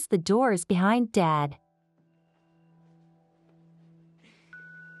 close the doors behind Dad.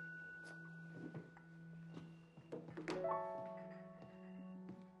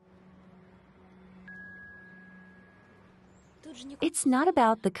 It's not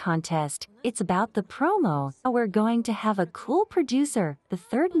about the contest, it's about the promo. We're going to have a cool producer. The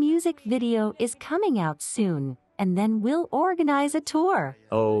third music video is coming out soon, and then we'll organize a tour.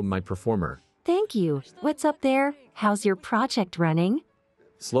 Oh, my performer. Thank you. What's up there? How's your project running?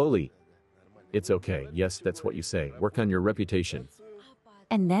 Slowly. It's okay. Yes, that's what you say. Work on your reputation.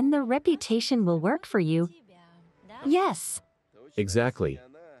 And then the reputation will work for you. Yes. Exactly.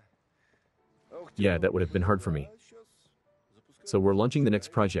 Yeah, that would have been hard for me. So we're launching the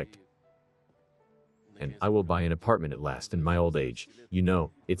next project. And I will buy an apartment at last in my old age. You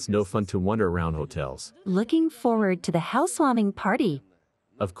know, it's no fun to wander around hotels. Looking forward to the housewarming party.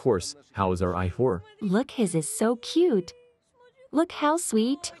 Of course, how is our Ihor? Look, his is so cute. Look how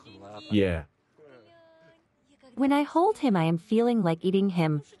sweet. Yeah, When I hold him, I am feeling like eating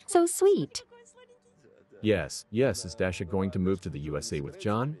him. So sweet. yes. Is Dasha going to move to the USA with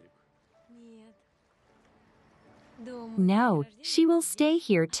John? No, she will stay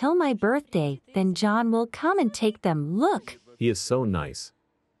here till my birthday. Then John will come and take them. Look, He is so nice.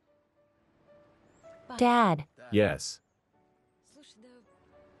 Dad. Yes.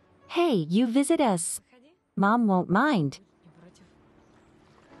 Hey, you visit us. Mom won't mind.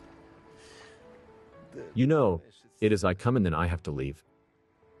 You know, it is I come and then I have to leave.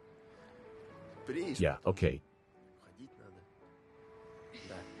 Yeah, okay. Ходить надо.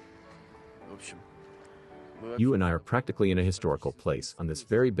 Да. В общем, You and I are practically in a historical place. On this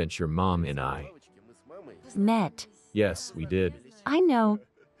very bench, your mom and I. мы с мамой Met. Yes, we did. I know.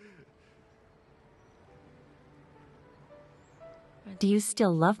 Do you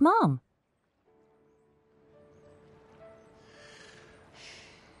still love Mom?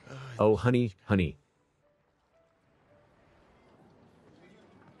 Oh, honey.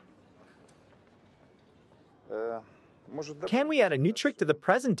 Can we add a new trick to the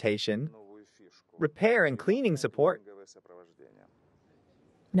presentation? Repair and cleaning support.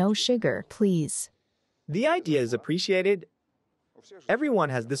 No sugar, please. The idea is appreciated. Everyone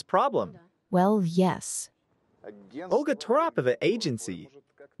has this problem. Well, yes. Olga Toropova Agency.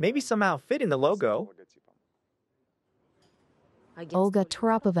 Maybe somehow fit in the logo. Olga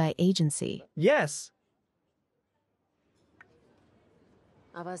Toropova Agency. Yes.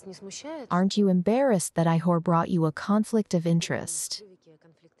 Aren't you embarrassed that Ihor brought you a conflict of interest?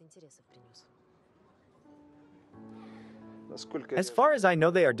 As far as I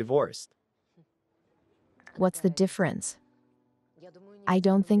know, they are divorced. What's the difference? I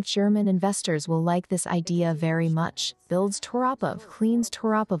don't think German investors will like this idea very much. Builds Toropov, cleans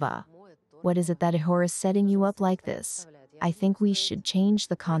Toropova. What is it that Ihor is setting you up like this? I think we should change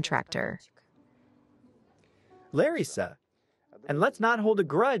the contractor. Larissa. And let's not hold a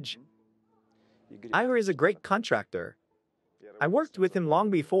grudge. Ihor is a great contractor. I worked with him long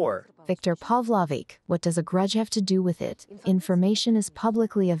before. Viktor Pavlovich, what does a grudge have to do with it? Information is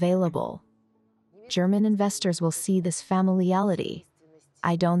publicly available. German investors will see this familiarity.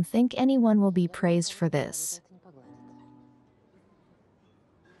 I don't think anyone will be praised for this.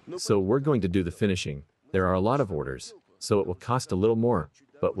 So we're going to do the finishing. There are a lot of orders, so it will cost a little more,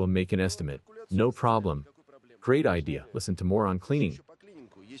 but we'll make an estimate. No problem. Great idea. Listen to more on cleaning.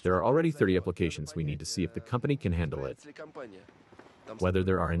 There are already 30 applications. We need to see if the company can handle it. Whether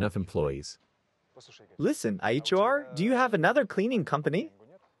there are enough employees. Listen, IHR, do you have another cleaning company?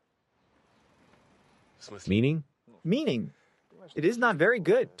 Meaning? Meaning, it is not very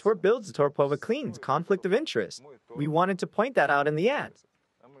good. Tor builds, Torpova cleans. Conflict of interest. We wanted to point that out in the ad.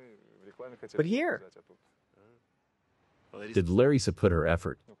 But here, Did Larissa put her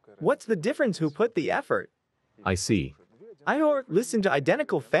effort? what's the difference who put the effort? I see. IHR, listen to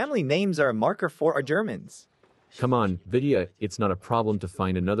identical family names are a marker for our Germans. Come on, Vidya, it's not a problem to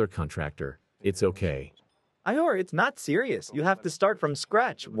find another contractor. It's okay. IHR, it's not serious. You have to start from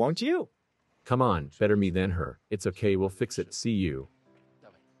scratch, won't you? Come on, better me than her. It's okay, we'll fix it. See you.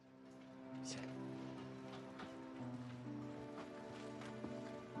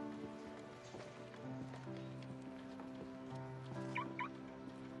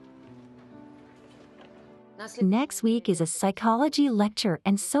 Next week is a psychology lecture,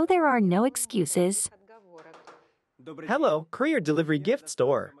 and so there are no excuses. Hello, courier delivery gift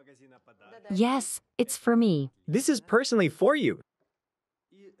store. Yes, it's for me. This is personally for you.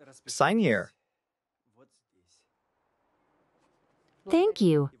 Sign here. Thank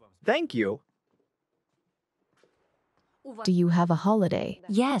you. Thank you. Do you have a holiday?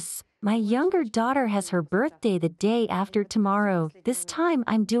 Yes, my younger daughter has her birthday the day after tomorrow. This time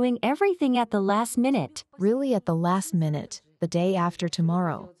I'm doing everything at the last minute. Really at the last minute, the day after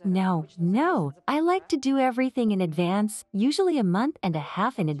tomorrow. No. I like to do everything in advance, usually a month and a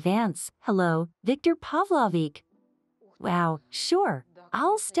half in advance. Hello, Viktor Pavlovich. Wow, sure.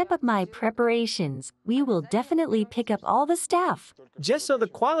 I'll step up my preparations. We will definitely pick up all the staff. Just so the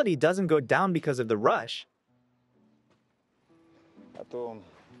quality doesn't go down because of the rush.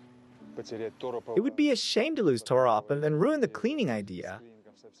 It would be a shame to lose Toropov and ruin the cleaning idea.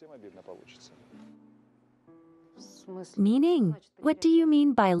 Meaning? What do you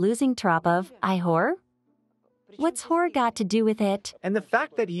mean by losing Tropov? I whore? What's whore got to do with it? And the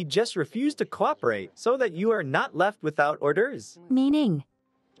fact that he just refused to cooperate so that you are not left without orders. Meaning?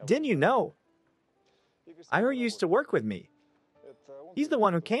 Didn't you know? Ihor used to work with me. He's the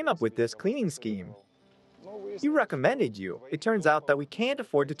one who came up with this cleaning scheme. He recommended you. It turns out that we can't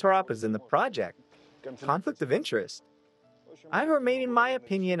afford the Toropos in the project. Conflict of interest. Ihor made, in my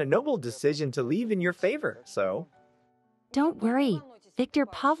opinion, a noble decision to leave in your favor, so... Don't worry. Viktor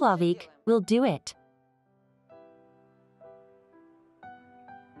Pavlovich will do it.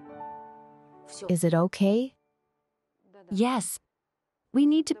 Is it okay? Yes. We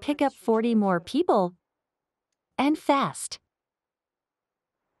need to pick up 40 more people. And fast.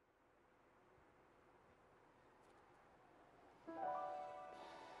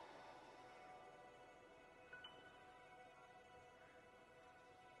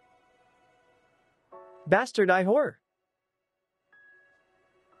 Bastard Ihor.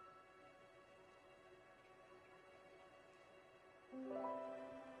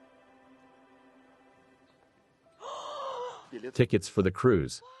 Tickets for the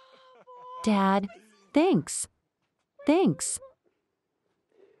cruise. Dad, thanks. Thanks.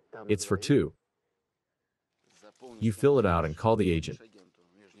 It's for two. You fill it out and call the agent.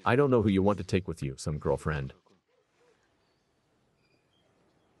 I don't know who you want to take with you, some girlfriend.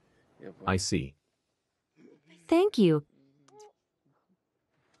 I see. Thank you.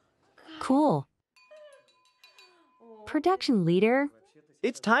 Cool. Production leader.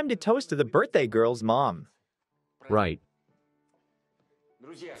 It's time to toast to the birthday girl's mom. Right.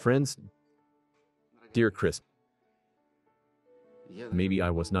 Friends, dear Chris, maybe I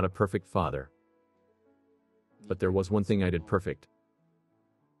was not a perfect father, but there was one thing I did perfect.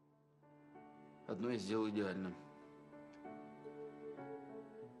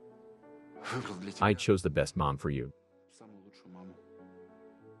 I chose the best mom for you.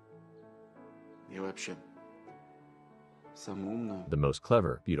 The most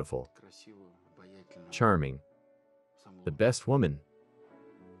clever, beautiful, charming, the best woman.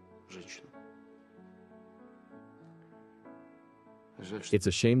 It's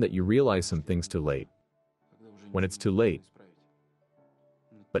a shame that you realize some things too late. When it's too late.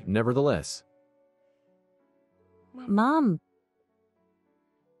 But nevertheless. Mom.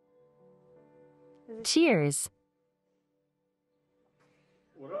 Cheers.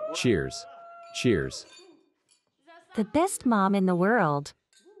 Cheers. Cheers. The best mom in the world.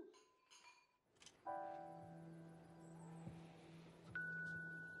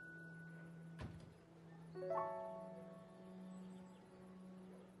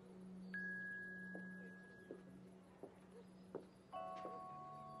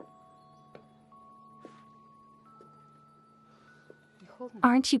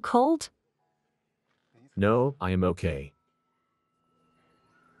 Aren't you cold? No, I am okay.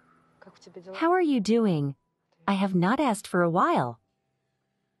 How are you doing? I have not asked for a while.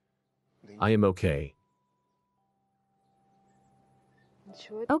 I am okay.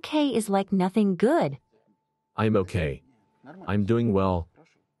 Okay is like nothing good. I am okay. I'm doing well.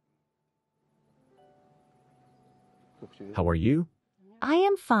 How are you? I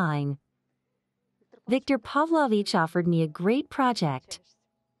am fine. Viktor Pavlovich offered me a great project.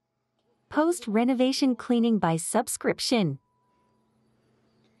 Post-renovation cleaning by subscription.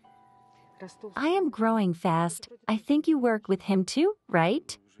 I am growing fast. I think you work with him too,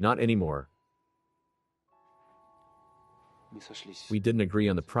 right? Not anymore. We didn't agree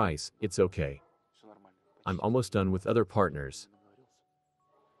on the price. It's okay. I'm almost done with other partners.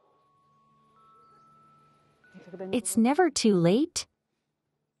 It's never too late.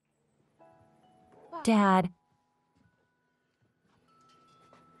 Dad.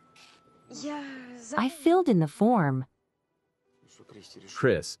 I filled in the form.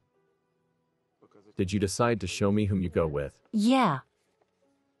 Chris, did you decide to show me whom you go with? Yeah.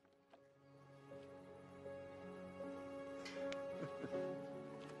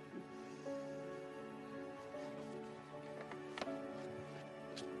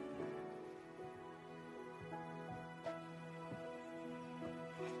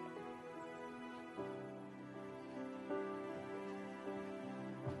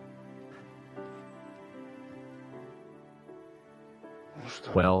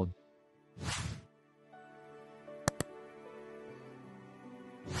 Well,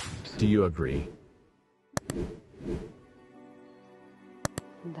 do you agree?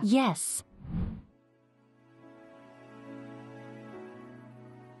 Yes.